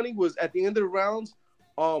was funny was at the end of the rounds,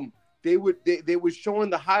 they were showing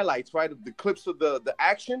the highlights, right, of the clips of the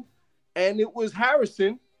action, and it was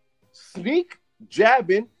Harrison sneak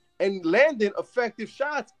jabbing and landing effective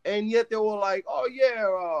shots, and yet they were like, oh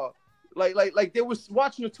yeah, like they was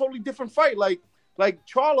watching a totally different fight, like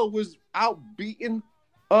Charlo was out beating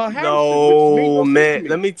Harrison. No, man,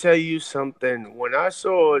 let me tell you something. When I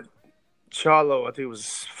saw Charlo, I think it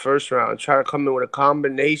was first round, trying to come in with a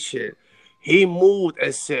combination, he moved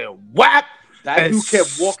and said, whap! That dude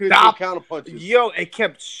kept walking into counter punches. Yo, it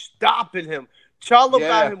kept stopping him. Charlo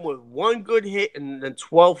got him with one good hit in the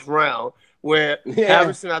 12th round, where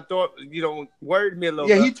Harrison, I thought, worried me a little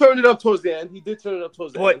bit. Yeah, he turned it up towards the end. He did turn it up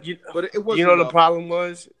towards the end. But it wasn't the problem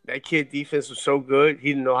was? That kid defense was so good, he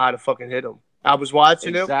didn't know how to fucking hit him. I was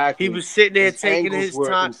watching him. He was sitting there taking his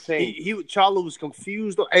time. Charlo was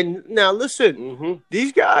confused. And now, listen,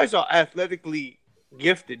 these guys are athletically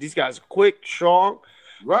gifted. These guys are quick, strong.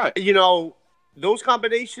 Right. Those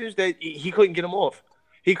combinations that he couldn't get them off.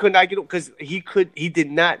 He could not get them because he did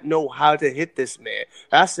not know how to hit this man.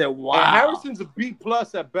 I said, wow. And Harrison's a B+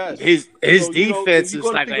 at best. His defense is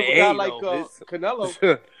like an A. Like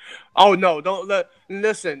Canelo. Oh no!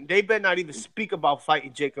 Listen. They better not even speak about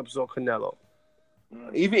fighting Jacobs or Canelo.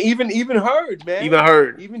 Even Hurd, man.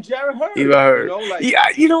 Even Jarrett Hurd.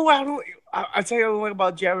 You know what? I tell you what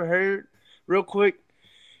about Jarrett Hurd real quick.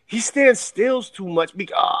 He stands still too much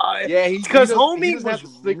because homie was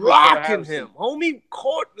rocking him. Homie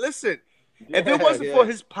caught. Listen, if it wasn't for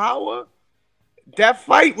his power, that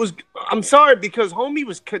fight was. I'm sorry, because homie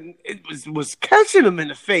was catching him in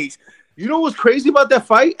the face. You know what's crazy about that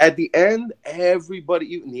fight? At the end,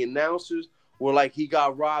 everybody, even the announcers, were like, "He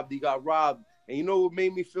got robbed. He got robbed." And you know what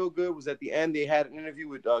made me feel good was at the end they had an interview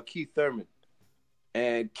with Keith Thurman,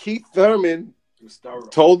 and Keith Thurman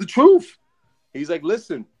told the truth. He's like,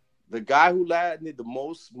 "Listen. The guy who landed the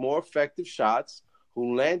more effective shots,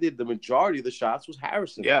 who landed the majority of the shots, was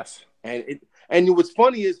Harrison." Yes. And what's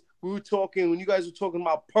funny is when you guys were talking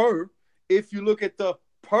about PER, if you look at the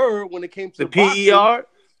PER when it came to the PER,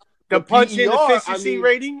 the punching efficiency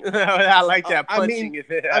rating. I like that punching.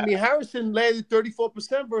 I mean, Harrison landed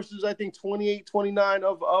 34% versus I think 28, 29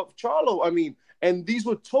 of Charlo. And these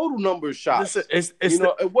were total number of shots.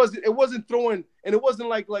 It wasn't throwing, and it wasn't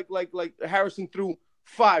like Harrison threw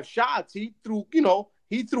 5 shots. He threw enough.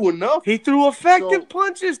 He threw effective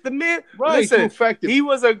punches. The man, listen, he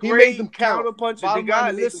was a great counter puncher.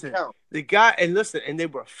 The guy, and they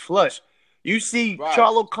were flush. You see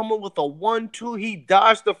Charlo coming with a 1-2. He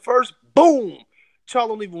dodged the first. Boom. Charlo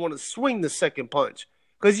don't even want to swing the second punch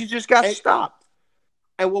because he just got stopped.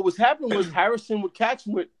 And what was happening was Harrison would catch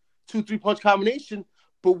him with 2-3 punch combination,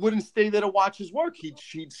 but wouldn't stay there to watch his work. He'd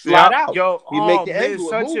slide out. He'd make the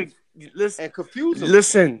angle and confuse him.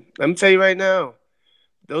 Listen, let me tell you right now,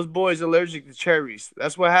 those boys are allergic to cherries.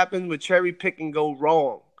 That's what happens with cherry picking go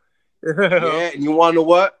wrong. Yeah, and you want to know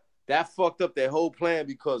what? That fucked up their whole plan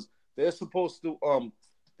because they're supposed to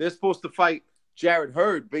fight Jarrett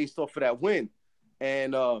Hurd based off of that win.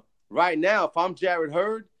 And right now, if I'm Jarrett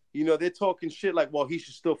Hurd, they're talking shit like, well, he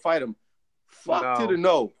should still fight him. Fuck to the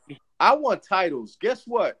no. I want titles. Guess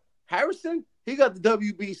what? Harrison, he got the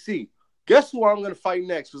WBC. Guess who I'm going to fight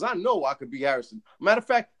next? Because I know I could beat Harrison. Matter of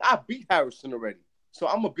fact, I beat Harrison already. So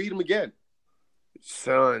I'm going to beat him again.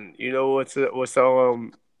 Son, you know what's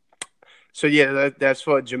so yeah, that's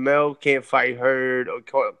what Jamel can't fight Hurd or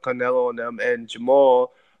Canelo and them. And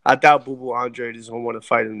Jamal, I doubt Boo Boo Andre doesn't want to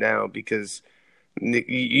fight him now because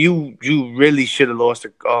you really should have lost to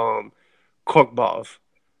Korkbov.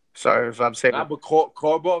 Sorry if I'm saying. But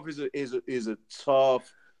Korkbov is a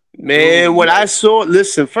tough man. When I saw,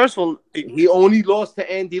 listen, first of all, he only lost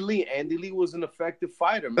to Andy Lee. Andy Lee was an effective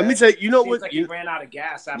fighter, man. Let me tell you, he ran out of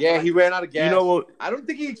gas. He ran out of gas. You know what? I don't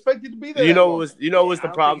think he expected to be there. You know what's the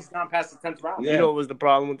problem? He's gone past the 10th round. You know what was the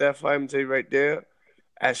problem with that fight? I'm tell you right there.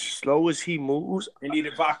 As slow as he moves, he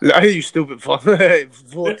needed vodka. You stupid fuck.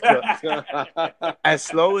 As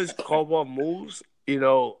slow as Korkbov moves,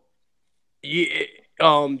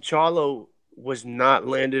 Charlo was not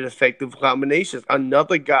landing effective combinations.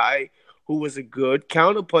 Another guy who was a good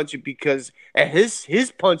counter puncher because at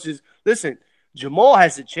his punches, listen, Jamal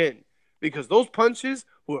has a chin because those punches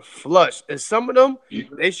were flush. And some of them,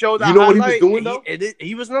 they showed that. What he was doing though?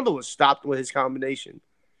 He was another one stopped with his combination.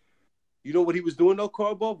 You know what he was doing though,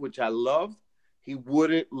 Korkbov, which I loved? He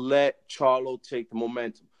wouldn't let Charlo take the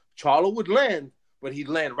momentum. Charlo would land, but he'd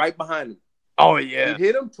land right behind him. Oh, yeah. He'd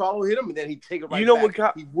hit him, Charlo hit him, and then he'd take it right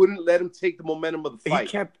back. He wouldn't let him take the momentum of the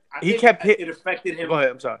fight. It affected him. Go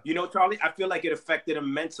ahead, I'm sorry. Charlie, I feel like it affected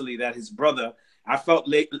him mentally that his brother I felt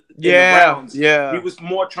late in the Yeah, rounds. yeah. He was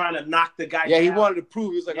more trying to knock the guy Yeah, down. he wanted to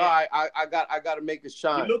prove. He was like, Yeah. all right, I got to make it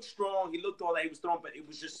shine. He looked strong. He looked all that he was throwing, but it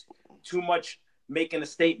was just too much making a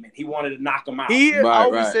statement. He wanted to knock him out. He Right,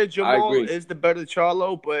 always right. said I Jamal agree. is the better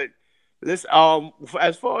Charlo, but this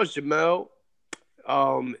as far as Jamel,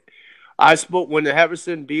 I spoke when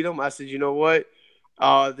Harrison beat him. I said, you know what,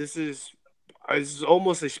 this is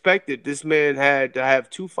almost expected. This man had to have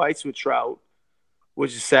 2 fights with Trout,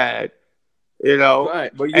 which is sad. You know,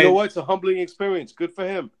 Right, but you And- know what? It's a humbling experience. Good for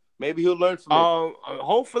him. Maybe he'll learn from it.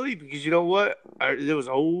 hopefully, because you know what, there was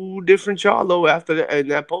a whole different Charlo after in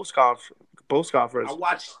that post conference.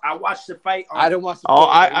 I watched the fight. I didn't watch the Oh,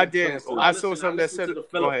 fight. I did. Listen, I saw something that listened said to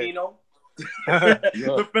the go ahead. Filipino, Yeah.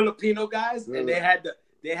 the Filipino guys, and they had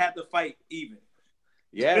the fight even.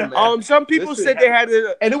 Yeah, man. Some people Listen, said they had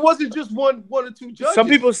it. And it wasn't just one or two judges. Some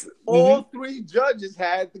people, all 3 judges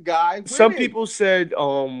had the guy winning. some people said,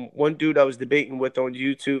 one dude I was debating with on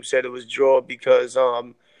YouTube said it was draw because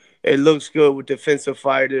it looks good with defensive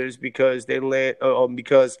fighters because they land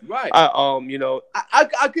because Right. you know,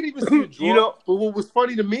 I could even see a draw. You know- but what was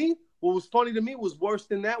funny to me was worse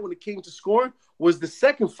than that when it came to scoring was the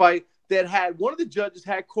second fight that had one of the judges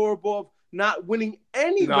had Korobov not winning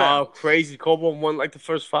any round. crazy. Coburn won like the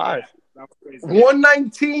first 5. That was crazy.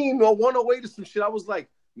 119 or 108 or some shit. I was like,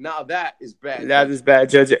 now that is bad. That is bad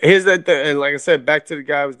judging. Here's that thing, and like I said, back to the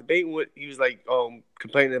guy I was debating with. He was like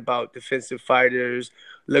complaining about defensive fighters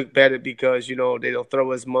look better because you know they don't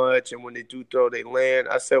throw as much, and when they do throw, they land.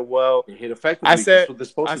 I said, well, They hit effectively. I said, That's what they're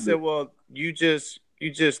supposed to do. well, you just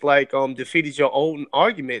like defeated your own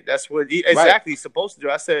argument. That's what exactly he's supposed to do.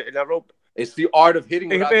 I said, and I wrote. It's the art of hitting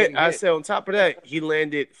without getting I hit. said, on top of that, he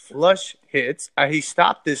landed flush hits. He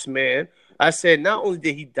stopped this man. I said, not only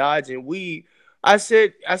did he dodge and weave, I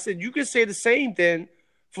said, you can say the same then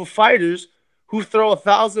for fighters who throw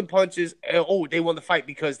 1,000 punches and they won the fight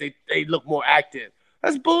because they look more active.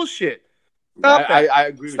 That's bullshit. Stop that. I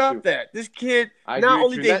agree Stop with you. that. This kid, I not agree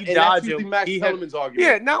only with you. did he And that's dodge usually him, Max he had, Kellerman's argument.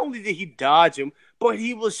 yeah, not only did he dodge him, but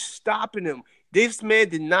he was stopping him. This man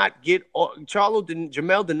did not get off.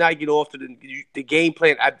 Jamel did not get off to the game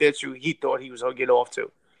plan. I bet you he thought he was going to get off to.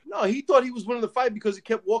 No, he thought he was winning the fight because he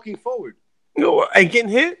kept walking forward. You know, and getting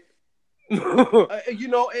hit. You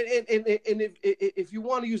know, and if you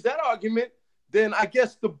want to use that argument, then I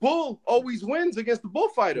guess the bull always wins against the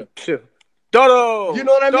bullfighter. Dodo. You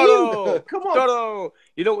know what I mean? Dodo. Come on. Dodo.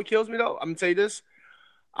 You know what kills me though? I'm gonna tell you this.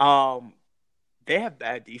 They have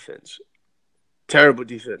bad defense. Terrible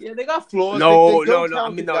defense. Yeah, they got flaws. No.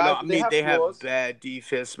 They have flaws. bad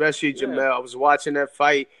defense, especially Yeah. Jamel. I was watching that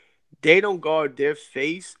fight. They don't guard their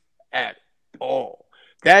face at all.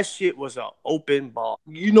 That shit was an open bar.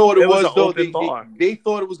 You know what It it was was an though? open bar. They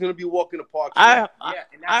thought it was going to be a walk in the park. I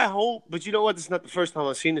hope, but you know what? This is not the first time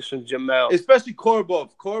I've seen this from Jamel. Especially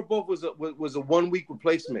Korobov. Korobov was a 1 week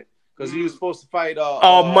replacement because he was supposed to fight.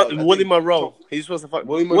 Willie Monroe. He's supposed to fight.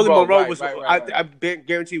 Willie Willie Monroe, Monroe right, was. right. I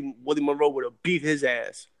guarantee Willie Monroe would have beat his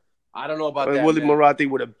ass. I don't know about And that. Willie man. Monroe, I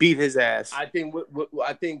think, would have beat his ass. I think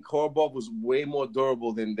Korobov was way more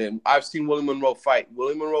durable than I've seen Willie Monroe fight.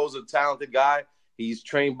 Willie Monroe's a talented guy. He's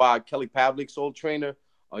trained by Kelly Pavlik's old trainer.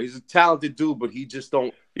 He's a talented dude, but he just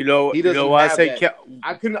don't. You know, He doesn't why I have say that.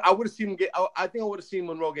 I would have seen him get. I think I would have seen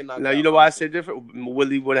Monroe get knocked now. out. You know why I say different?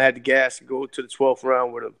 Willie would have had the gas to go to the 12th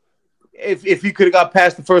round with him. If he could have got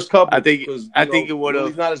past the first couple, I think- because, I think it would've-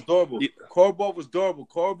 He's not as durable. Yeah. Korobov was durable.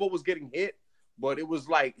 Korobov was getting hit, but it was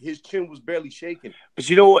like his chin was barely shaking. But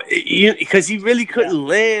you know what? Because he really couldn't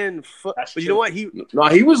land. That's But you true. know what? He No,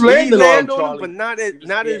 he was landed landing on him, Charlie. but not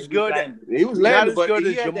as good. He was not landing, as but good he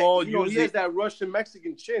as had Jamal that, he usually. has that Russian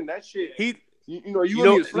Mexican chin. That shit. He. You You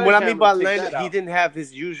know, need a what I mean by sledgehammer to take landing, that he out. didn't have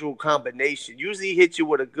his usual combination. Usually he hit you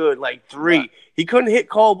with a good, like, 3. Right. He couldn't hit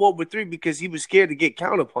Caldwell with 3 because he was scared to get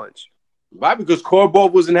counterpunched. Right, because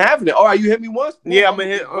Korobov wasn't having it. All right, you hit me once. Yeah, I'm going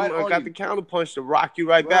to hit. right I on got you. the counterpunch to rock you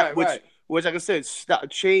right back, Right. which, like I said,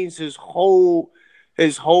 changed his whole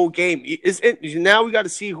game. Now we got to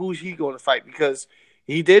see who's he going to fight because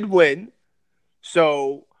he did win.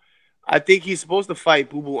 So I think he's supposed to fight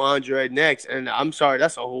Boo Boo Andre next. And I'm sorry,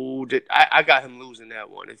 that's a whole. I got him losing that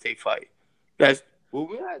one if they fight. That's Well,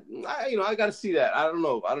 I got to see that. I don't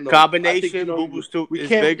know. combination. I think, Boo Boo's too we is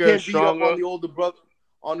can't bigger, beat up stronger. on the older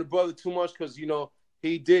brother, too much because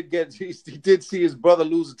he did see his brother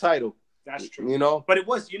lose the title. That's true. You know, But it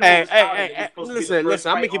was, Hey, it was solid. It was supposed to be the listen. first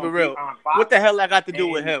I'm gonna fight keep it on real. Fox, What the hell I got to do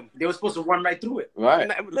and with him? They were supposed to run right through it. right?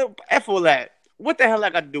 F all that. What the hell I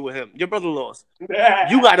got to do with him? Your brother lost.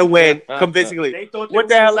 You got to win convincingly. They thought they What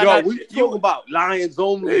the were hell I gonna- got? Yo, we talking about Lions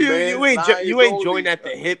only, man. You ain't joined at the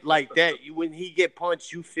hip like that. When he get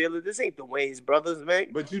punched, you feel it. This ain't the Wayne's brothers, man.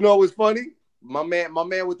 But you know what's funny? my man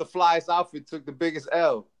with the flyest outfit took the biggest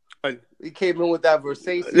L. Right. He came in with that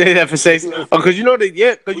Versace. Yeah, Versace. Oh, because you know that.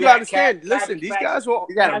 Yeah, because you Yeah, understand. Listen, Cabbage these Patch. guys were.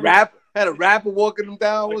 He had a rapper walking him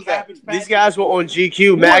down. What was that? These guys were on GQ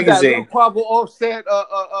Who was that? magazine. Lil Pablo Offset,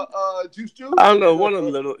 Juice. I don't know, one of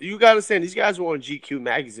them little. You gotta understand, these guys were on GQ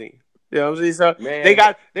magazine. You know what I'm saying? So Man. they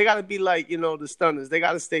got to be like, you know, the Stunners. They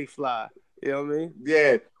got to stay fly. You know what I mean?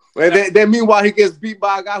 Yeah. And then meanwhile, he gets beat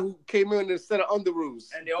by a guy who came in instead of underoos.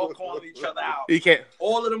 And they all calling each other out. You can't.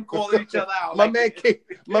 All of them calling each other out. My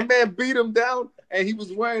man beat him down, and he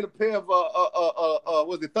was wearing a pair of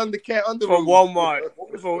was it Thundercat underoos From Walmart.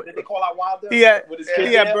 Did they call out Wilder? Yeah, With his he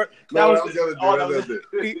kid had there? No, That was the other oh, dude.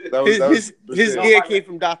 that That was was it. his Yeah. gear came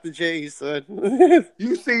from Dr. J's, son.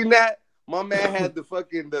 You seen that? My man had the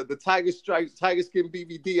fucking the tiger stripes, tiger skin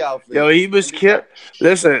BVD outfit. Yo, he was killed.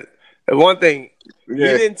 Listen, one thing, he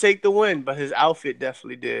Yeah. didn't take the win, but his outfit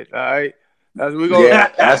definitely did. All right. We gonna,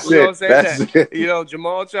 Yeah, that's we gonna it. say That's that. it. You know,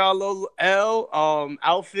 Jamal Charlo L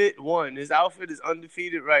outfit won. His outfit is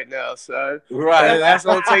undefeated right now, son. Right. And that's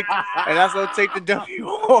gonna take the W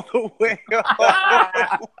all the way.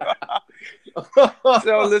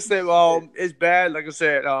 So listen, it's bad. Like I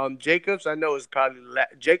said, Jacobs, I know is probably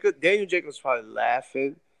Daniel Jacobs probably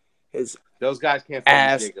laughing his Those guys can't fucking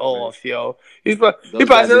ass Jacob, off, man. yo. He probably Those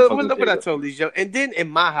guys said, ain't fucking look what I Jacob. told these young. And then in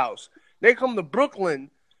my house, they come to Brooklyn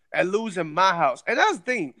and lose in my house. And that's the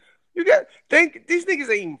thing. You got think these niggas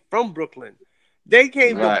ain't even from Brooklyn. They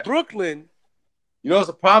came to Right. Brooklyn. You know, it's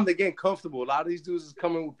a problem. They're getting comfortable. A lot of these dudes is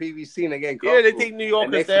coming with PVC and they're getting Yeah, comfortable. they think New And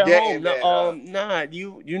York they is their forgetting home. that,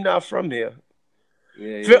 Nah, you're not from here.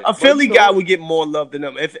 yeah. A Philly guy would get more love than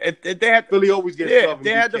them. If they had Philly always gets yeah, love if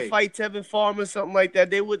they in had BK. to fight Tevin Farmer or something like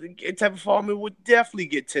that, Tevin Farmer would definitely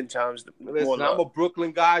get 10 times more Listen, love. I'm a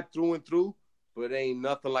Brooklyn guy through and through, but it ain't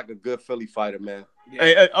nothing like a good Philly fighter, man.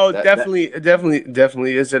 Definitely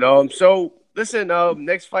is it. So listen,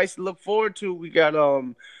 next fights to look forward to. We got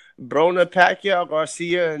Broner, Pacquiao,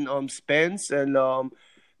 Garcia, and Spence, and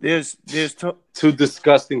there's Two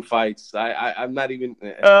disgusting fights. I'm not even.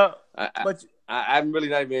 but I'm really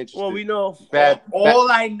not even interested. well, we know All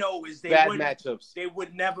I know is bad they matchups.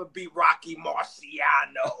 would never be Rocky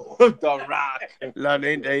Marciano. The Rock, nah,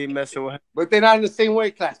 they ain't messing with him. but they're not in the same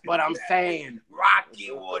weight class. But I'm saying,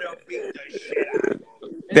 Rocky would have beat the shit out of him.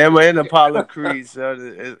 Damn, we're in Apollo Creed, so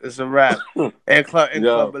it's a wrap. And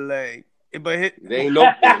Clubber Lang. But there ain't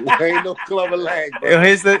no Clubber Lang. Bro.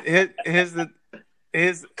 here's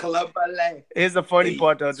the funny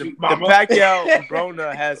part though. The Pacquiao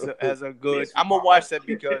Broner has a good. I'm gonna watch that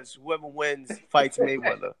because whoever wins fights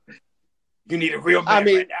Mayweather. You need a real man I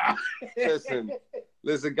mean, right now.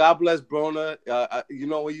 Listen. God bless Broner. You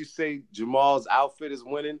know when you say Jamal's outfit is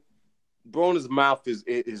winning, Broner's mouth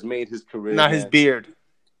is made his career. Not man. his beard.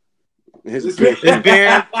 His beard. His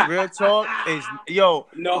beard, real talk, is No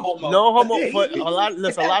homo. No homo. But a lot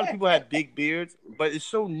of people have big beards, but it's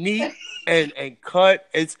so neat and cut.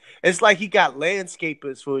 It's like he got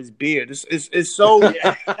landscapers for his beard. It's so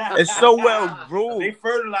it's so well groomed. They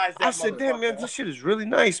fertilized that. I said, damn man, motherfucker. this shit is really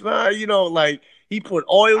nice, man. You know, like he put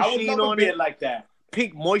oil I would sheen love a on beard it, like that.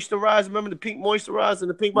 pink moisturizer. Remember the pink moisturizer and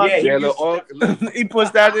the pink box? Yeah, Yeah, look, He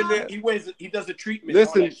puts that in there. He does a treatment. on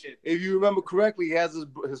listen, that shit. if you remember correctly, he has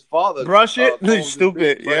his father Brush it? comb his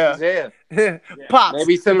Stupid, beard, brush his hair. Pops,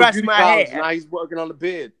 Maybe he sent him brush beauty my college. hair. Now he's working on the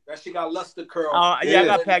beard. That shit got luster curls. Yeah, I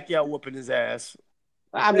got Pacquiao whooping his ass.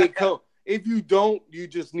 I mean, if you don't, you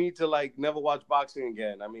just need to like never watch boxing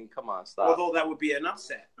again. I mean, come on, stop. Although that would be an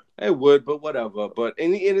upset. It would, but whatever. But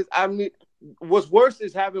I mean, what's worse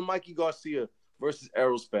is having Mikey Garcia versus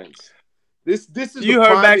Errol Spence. This is You the heard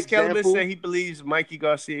prime Max Kellerman example. say he believes Mikey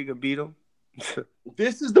Garcia could beat him.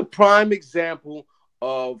 This is the prime example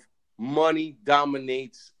of money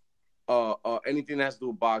dominates anything that has to do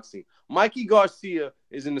with boxing. Mikey Garcia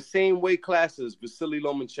is in the same weight class as Vasily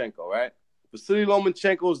Lomachenko, right? Vasily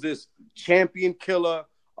Lomachenko is this champion killer.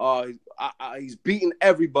 He's beating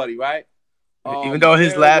everybody, right? Even though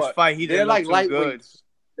his last fight, he didn't they're look like too good. lightweights.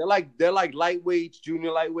 They're like lightweights, junior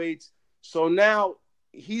lightweights. So now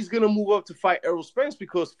he's gonna move up to fight Errol Spence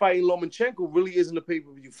because fighting Lomachenko really isn't a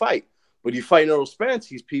pay-per-view fight. But you fight Errol Spence,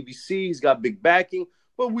 he's PBC, he's got big backing.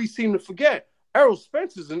 But we seem to forget Errol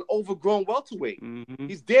Spence is an overgrown welterweight. Mm-hmm.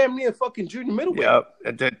 He's damn near fucking junior middleweight.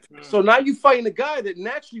 Yep. So now you're fighting a guy that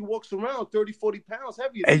naturally walks around 30, 40 pounds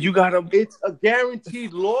heavier. And you got him. It's a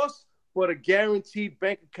guaranteed loss, but a guaranteed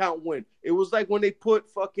bank account win. It was like when they put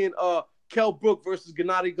fucking Kell Brook versus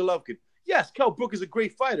Gennady Golovkin. Yes, Kell Brook is a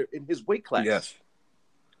great fighter in his weight class. Yes.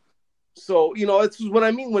 So, it's what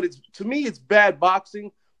I mean when to me, it's bad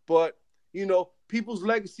boxing, but, people's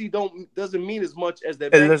legacy doesn't mean as much as their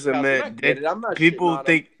And bank listen, accounts. man, I'm not people shitting on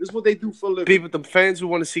think them. This is what they do for a living. the fans who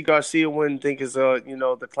want to see Garcia win think is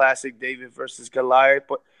the classic David versus Goliath.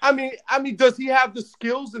 But I mean, does he have the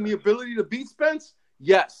skills and the ability to beat Spence?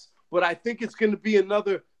 Yes, but I think it's going to be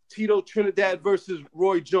another Tito Trinidad versus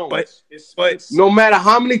Roy Jones. But no matter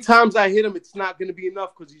how many times I hit him, it's not going to be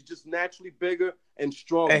enough because he's just naturally bigger and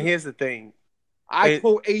stronger. And here's the thing. I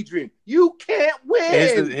quote Adrian, "You can't win."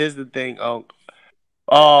 Here's the thing.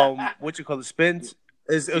 What you call it? Spence?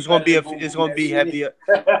 It's going to be heavier.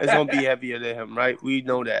 It's going to be heavier than him, right? We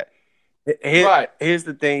know that. Here's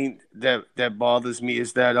the thing that bothers me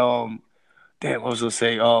is that what was I gonna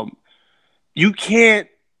say? You can't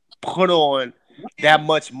put on that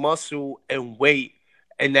much muscle and weight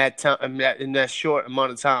in that time in that short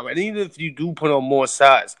amount of time. And even if you do put on more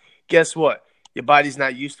size, guess what? Your body's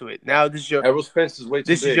not used to it. Now this is your Errol Spence is way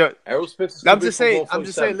too big. Errol Spence is too I'm big just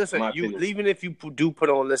saying. Listen, even if you do put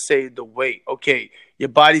on, let's say, the weight, okay, your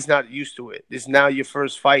body's not used to it. This is now your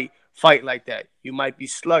first fight like that. You might be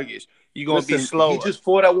sluggish. You're gonna be slower. He just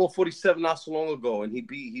fought at 147 not so long ago, and he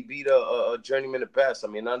beat a journeyman at best. I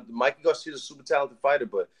mean, Mikey Garcia's a super talented fighter,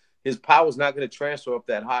 but his power's not going to transfer up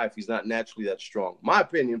that high if he's not naturally that strong. My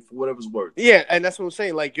opinion, for whatever's worth. Yeah, and that's what I'm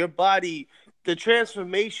saying. Like your body, the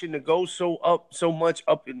transformation to go so much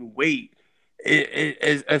up in weight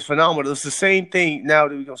is phenomenal. It's the same thing. Now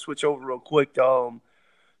that we're gonna switch over real quick to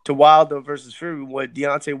Wilder versus Fury. What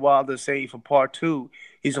Deontay Wilder is saying for part 2,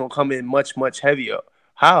 he's gonna come in much heavier.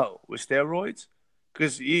 How? With steroids?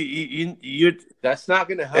 Because you that's not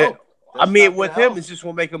going to help. With him, it's just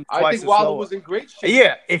going to make him twice as slower. I think Wilder was in great shape.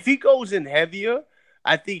 Yeah, if he goes in heavier,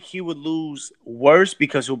 I think he would lose worse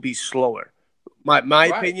because he'll be slower. My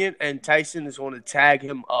opinion, and Tyson is going to tag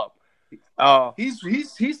him up. He's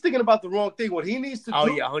thinking about the wrong thing. What he needs to do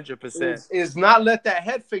 100%. is not let that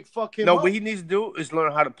head fake fuck him up. No, what he needs to do is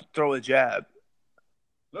learn how to throw a jab.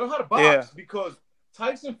 Learn how to box because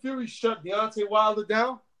Tyson Fury shut Deontay Wilder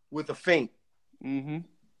down with a feint. Mm-hmm.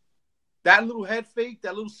 That little head fake,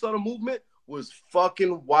 that little subtle movement was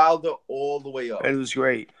fucking Wilder all the way up. It was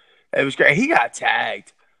great. He got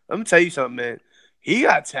tagged. Let me tell you something, man. He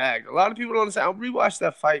got tagged. A lot of people don't understand. I rewatched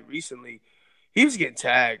that fight recently. He was getting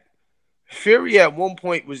tagged. Fury at one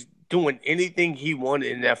point was doing anything he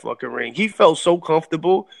wanted in that fucking ring. He felt so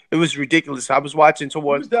comfortable. It was ridiculous. I was watching He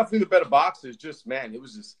was definitely the better boxer. It's just, man, it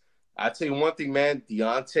was just... I tell you one thing, man.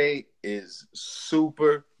 Deontay is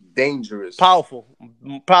super dangerous, powerful,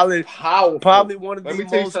 probably one of the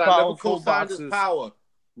most powerful boxers.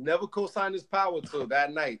 Never co-signed his power till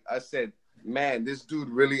that night. I said, man, this dude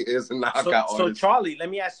really is a knockout artist. So Charlie, let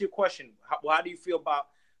me ask you a question. How do you feel about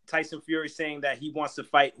Tyson Fury saying that he wants to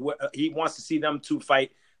fight? He wants to see them two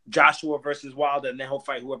fight Joshua versus Wilder, and then he'll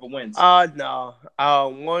fight whoever wins. No.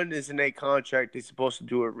 One is in a contract. They're supposed to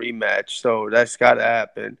do a rematch, so that's got to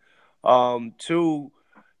happen. 2,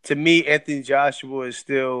 to me, Anthony Joshua is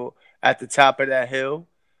still at the top of that hill.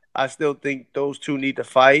 I still think those two need to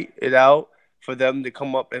fight it out for them to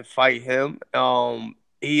come up and fight him.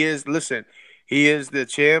 He is the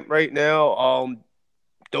champ right now.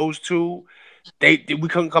 Those two, we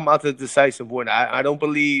couldn't come out to the decisive win. I don't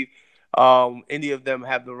believe any of them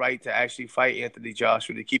have the right to actually fight Anthony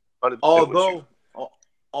Joshua to keep.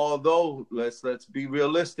 Although let's be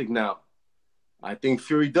realistic now. I think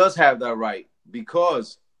Fury does have that right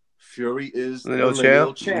because Fury is the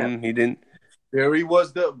lineal champ. He didn't. Fury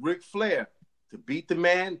was the Ric Flair. To be the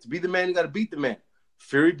man, you got to beat the man.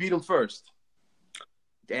 Fury beat him first.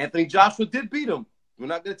 Anthony Joshua did beat him. We're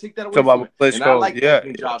not going to take that away from him. I like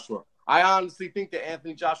Anthony Joshua. I honestly think that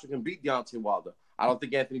Anthony Joshua can beat Deontay Wilder. I don't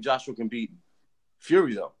think Anthony Joshua can beat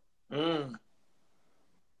Fury, though.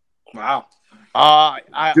 Wow.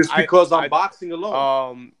 Because I'm boxing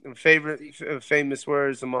alone. Famous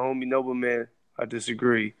words of my homie Nobleman. I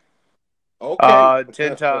disagree. Okay.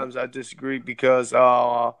 10 times I disagree because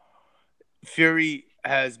Fury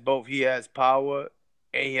has both. He has power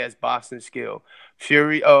and he has boxing skill.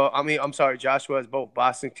 Joshua has both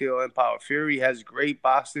boxing skill and power. Fury has great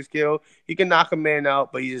boxing skill. He can knock a man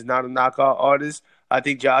out, but he is not a knockout artist. I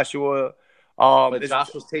think Joshua... but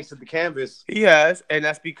Joshua's tasted the canvas. He has, and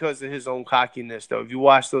that's because of his own cockiness, though. If you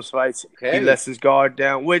watch those fights, he lets his guard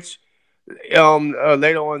down, which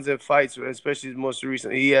later on in fights, especially most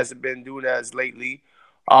recently, he hasn't been doing that as lately.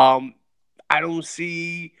 I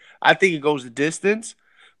think it goes the distance,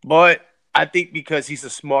 but I think because he's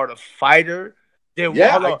a smarter fighter. I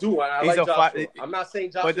do. I like Joshua. I'm not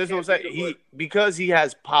saying Joshua. But that's what I'm saying. Because he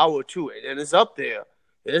has power to it, and it's up there.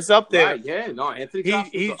 It's up there. Right, yeah, no, Anthony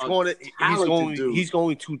Joshua. He's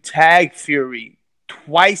going to tag Fury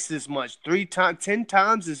twice as much, 10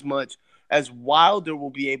 times as much as Wilder will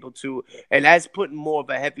be able to, and that's putting more of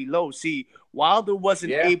a heavy load. See, Wilder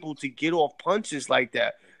wasn't able to get off punches like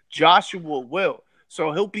that. Joshua will.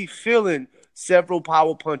 So he'll be feeling several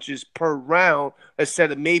power punches per round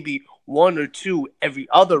instead of maybe one or two every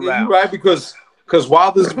other round. You're right, because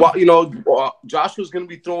Wilder's, Joshua's going to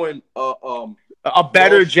be throwing a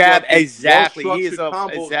better jab. Exactly. He is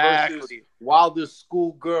exactly. Wilder's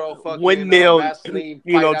schoolgirl fucking windmill,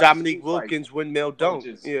 Dominique Wilkins windmill don't.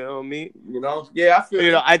 You know what I mean? Yeah, I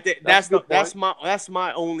feel. I think that's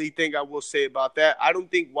my only thing I will say about that. I don't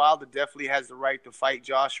think Wilder definitely has the right to fight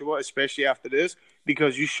Joshua, especially after this,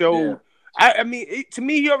 because you showed. Yeah. To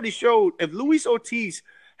me, he already showed. If Luis Ortiz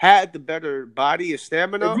had the better body and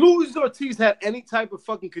stamina, if Luis Ortiz had any type of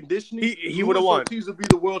fucking conditioning, he would have won. Ortiz would be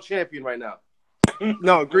the world champion right now.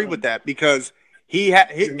 No, agree with that, because he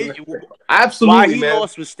had absolutely. Why he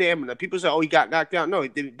lost was stamina. People say, "Oh, he got knocked out." No,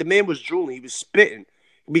 the man was drooling. He was spitting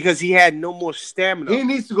because he had no more stamina. He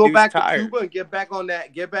needs to go back to Cuba and get back on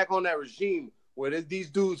that regime where these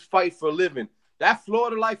dudes fight for a living. That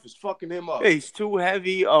Florida life is fucking him up. Yeah, he's too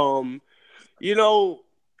heavy.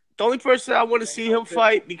 The only person I want to see him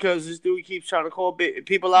fight, because this dude keeps trying to call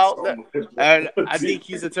people out, and I think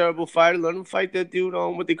he's a terrible fighter. Let him fight that dude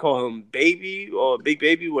on what they call him, Baby or Big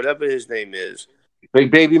Baby, whatever his name is.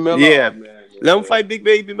 Big Baby Miller? Yeah. Let him fight Big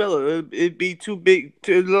Baby Miller. It'd be too big.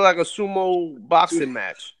 It'd look like a sumo boxing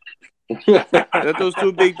match. Let those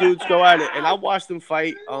two big dudes go at it. And I watched them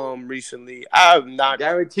fight recently. I have not.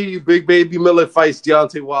 Guarantee you Big Baby Miller fights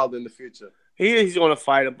Deontay Wilder in the future. He's going to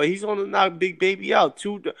fight him, but he's going to knock Big Baby out.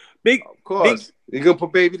 Of course. You're going to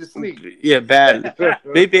put Baby to sleep. Yeah, bad.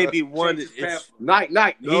 Big Baby one is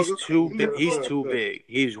night. He's too big. He's too big.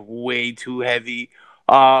 He's way too heavy.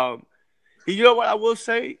 You know what I will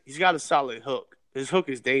say? He's got a solid hook. His hook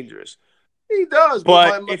is dangerous. He does,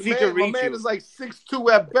 but if he can reach my man is like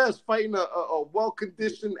 6'2" at best, fighting a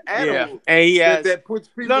well-conditioned animal. Yeah, and he has that puts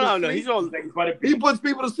people to sleep. He puts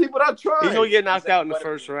people to sleep without trying. He's gonna get knocked out in the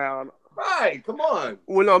first round. Right, come on.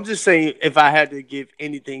 Well, no, I'm just saying, if I had to give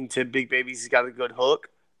anything to Big Baby, he's got a good hook,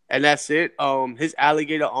 and that's it. His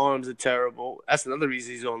alligator arms are terrible. That's another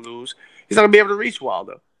reason he's gonna lose. He's not gonna be able to reach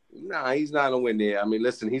Wilder. Nah, he's not nowhere near. I mean,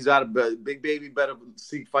 listen, he's out of Big Baby. Better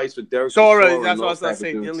seek fights with Derek. Sorry, that's what I was not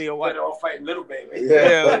saying. Dillian White. Better all fighting Little Baby.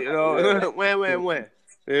 Yeah, when.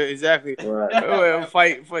 Yeah, exactly. Right.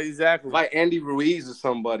 Fight exactly. Fight Andy Ruiz or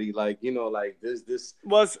somebody like this.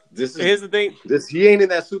 Here's the thing. He ain't in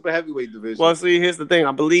that super heavyweight division. Well, see, here's the thing.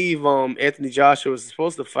 I believe Anthony Joshua is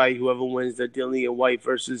supposed to fight whoever wins the Dillian White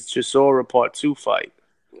versus Chisora Part 2 fight.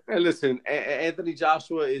 Hey, listen, Anthony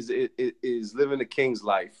Joshua is living the king's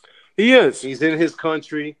life. He is. He's in his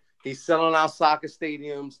country. He's selling out soccer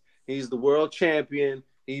stadiums. He's the world champion.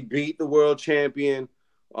 He beat the world champion.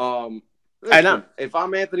 Listen, if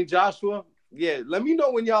I'm Anthony Joshua, let me know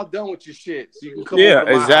when y'all done with your shit so you can come over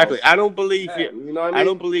to my exactly. house. I don't believe you know what I mean? I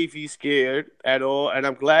don't believe he's scared at all, and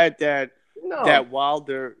I'm glad that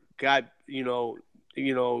Wilder got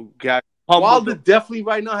Wilder definitely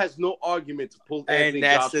right now has no argument to pull Anthony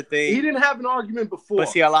Joshua. That's the thing. He didn't have an argument before. But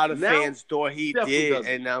see, a lot of fans thought he did,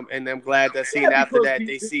 and I'm glad that after that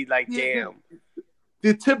they see damn.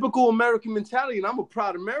 The typical American mentality, and I'm a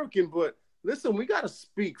proud American, but listen, we got to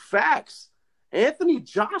speak facts. Anthony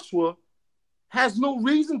Joshua has no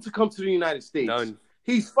reason to come to the United States. None.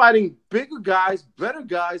 He's fighting bigger guys, better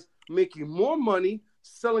guys, making more money,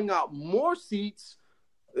 selling out more seats,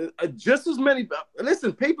 just as many.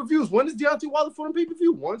 Listen, pay-per-views. When does Deontay Wilder fight on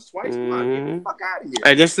pay-per-view? Once, twice? Come on, get the fuck out of here.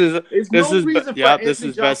 And this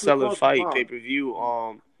is best-selling fight pay-per-view.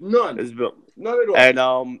 None at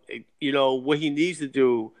all. And what he needs to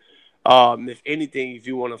do. If anything, if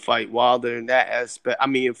you want to fight Wilder in that aspect,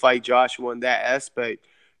 fight Joshua in that aspect,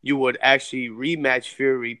 you would actually rematch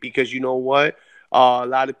Fury, because you know what? A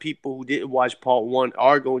lot of people who didn't watch Part 1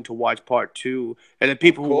 are going to watch Part 2. And the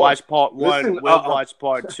people who watch Part 1 will watch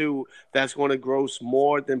Part 2. That's going to gross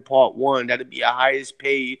more than Part 1. That'll be a highest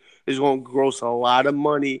paid. It's going to gross a lot of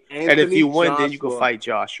money. And if you win, then you can fight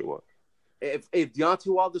Joshua. If Deontay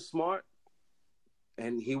Wilder's smart,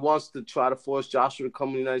 and he wants to try to force Joshua to come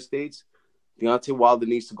to the United States, Deontay Wilder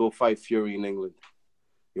needs to go fight Fury in England.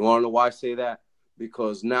 You want to know why I say that?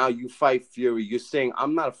 Because now you fight Fury. You're saying,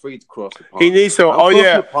 I'm not afraid to cross the pond. He needs to.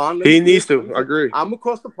 He needs to. I agree. I'm going to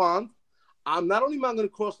cross the pond. I'm not only going to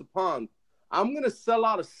cross the pond, I'm going to sell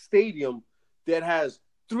out a stadium that has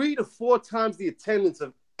 3 to 4 times the attendance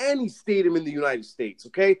of any stadium in the United States,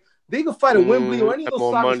 okay? They can fight in Wembley or any of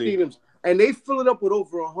those soccer stadiums, and they fill it up with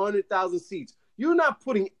over 100,000 seats. You're not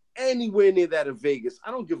putting anywhere near that in Vegas. I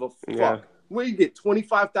don't give a fuck. Yeah. Where you get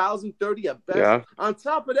 25,000, 30 at best. Yeah. On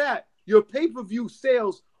top of that, your pay-per-view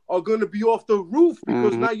sales are going to be off the roof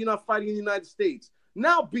because Mhm. now you're not fighting in the United States.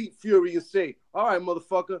 Now beat Fury and say, all right,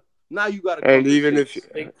 motherfucker, now you got to come And to even the if States.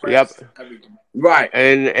 Big yep, press, everything. Right.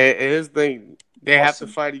 and here's the thing, they have to Awesome.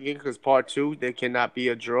 fight again because part 2 there cannot be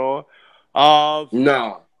a draw.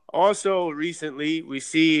 No. Also, recently we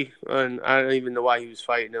see, and I don't even know why he was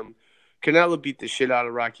fighting him. Canelo beat the shit out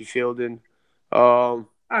of Rocky Fielding.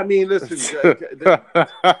 I mean, listen,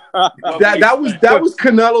 that was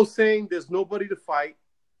Canelo saying there's nobody to fight.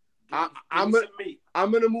 I'm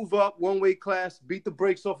gonna move up one weight class, beat the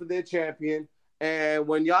brakes off of their champion, and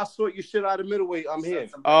when y'all sort your shit out of middleweight, I'm here.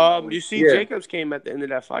 You see, Yeah. Jacobs came at the end of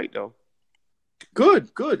that fight though. Good,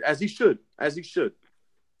 as he should.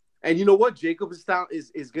 And you know what? Jacobs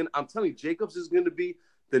is gonna. I'm telling you, Jacobs is gonna be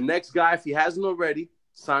the next guy if he hasn't already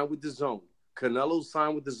signed with the Zone. Canelo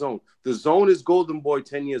signed with the Zone. The Zone is Golden Boy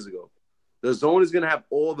 10 years ago. The Zone is gonna have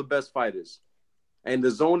all the best fighters, and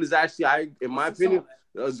the Zone is actually, in my opinion,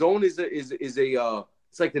 the Zone is a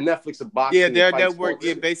it's like the Netflix of boxing. Yeah, and their fight network. sports.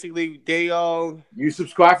 Yeah, basically they You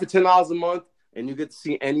subscribe for $10 a month, and you get to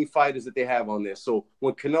see any fighters that they have on there. So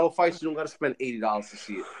when Canelo fights, you don't got to spend $80 to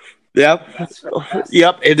see it. Yep.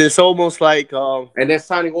 Yep. And it's almost like And they're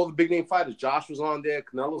signing all the big name fighters. Josh was on there.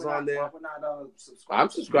 Canelo's on there. I'm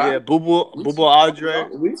subscribed. yeah, Bubu Andre.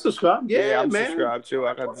 We subscribe. Yeah, I'm man. subscribed too.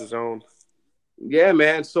 I got the Zone. Yeah,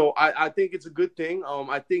 man. So I think it's a good thing.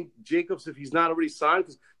 I think Jacobs, if he's not already signed,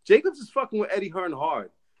 because Jacobs is fucking with Eddie Hearn hard.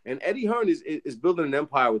 And Eddie Hearn is building an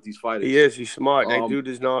empire with these fighters. He is. He's smart. That dude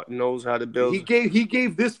knows how to build. He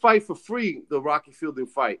gave this fight for free, the Rocky Fielding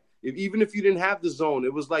fight. Even if you didn't have the Zone,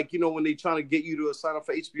 it was like, when they trying to get you to sign up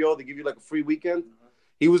for HBO, they give you like a free weekend.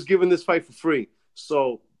 He was giving this fight for free.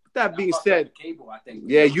 So that being said, Cable, I think.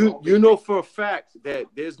 yeah, you know for a fact that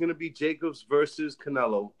there's gonna be Jacobs versus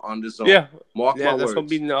Canelo on the Zone. Yeah, Mark my that's words. gonna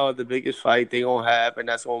be the biggest fight they gonna have, and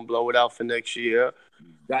that's gonna blow it out for next year.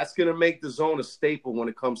 That's gonna make the Zone a staple when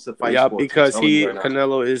it comes to fight Yeah, sports. because I'm telling you right now.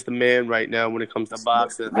 Canelo is the man right now when it comes to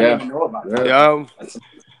boxing. I didn't even know about that. Yeah.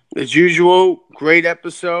 As usual, great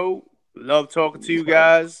episode. Love talking to you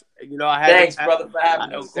guys. I had Thanks, brother, for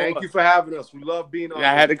having us. Thank you for having us. We love being on.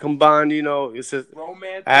 I had to combine, it's just,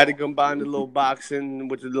 Romance. I had to combine the little boxing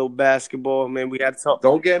with the little basketball. Man, we had to talk.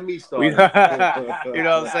 Don't get me You started. know what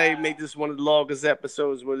I'm saying? Make this one of the longest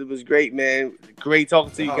episodes, but it was great, man. Great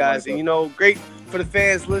talking to you guys. And, great for the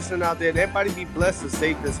fans listening out there. And everybody be blessed and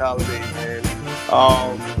safe this holiday, man.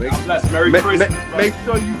 Bless. Merry Christmas. Make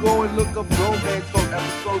sure you go and look up Romance Talk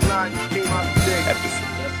episode 9. It came out today.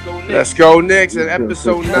 Let's go next at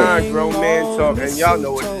episode 9, Grown Man Talk. And y'all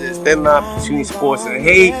know what it is. Thin line between sports and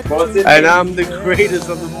hate. And I'm the greatest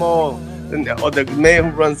of them all. Or the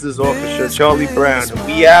man who runs this orchestra, Charlie Brown. And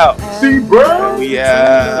we out. See, bro. We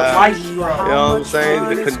out. Maestro. You know what I'm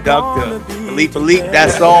saying? The conductor. Philippe,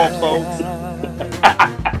 that's all, folks.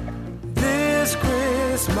 This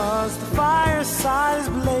Christmas, the fireside is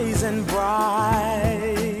blazing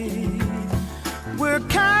bright. We're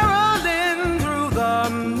caroling through the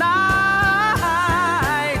night,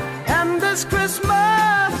 and this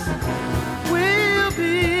Christmas will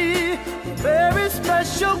be a very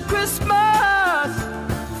special Christmas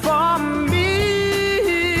for me.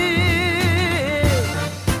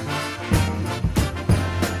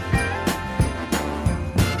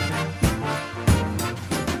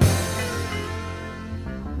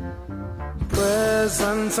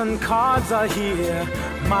 Presents and cards are here.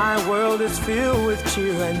 My world is filled with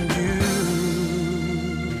cheer and you.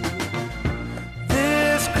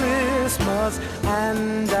 This Christmas,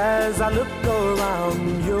 and as I look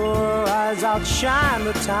around, your eyes outshine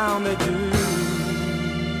the town they do.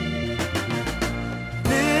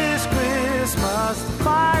 This Christmas, the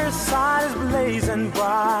fireside is blazing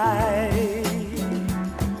bright.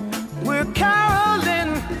 We're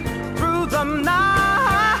caroling through the night.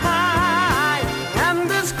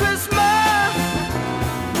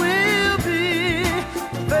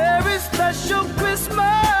 Special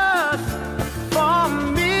Christmas for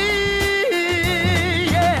me,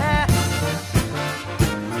 yeah.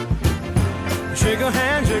 Shake a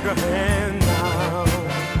hand now.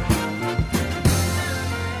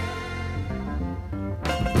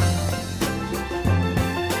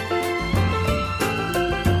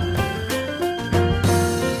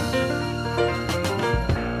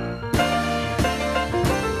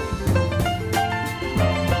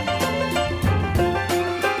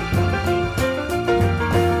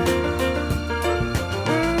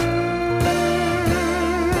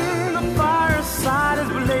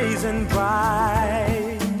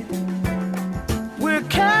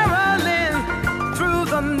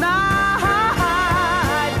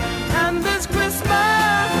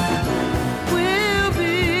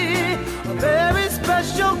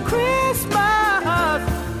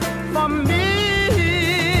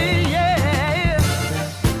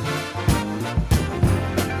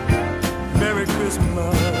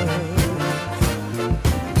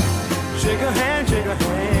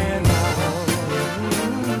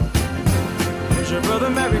 brother,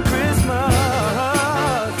 Merry Christmas.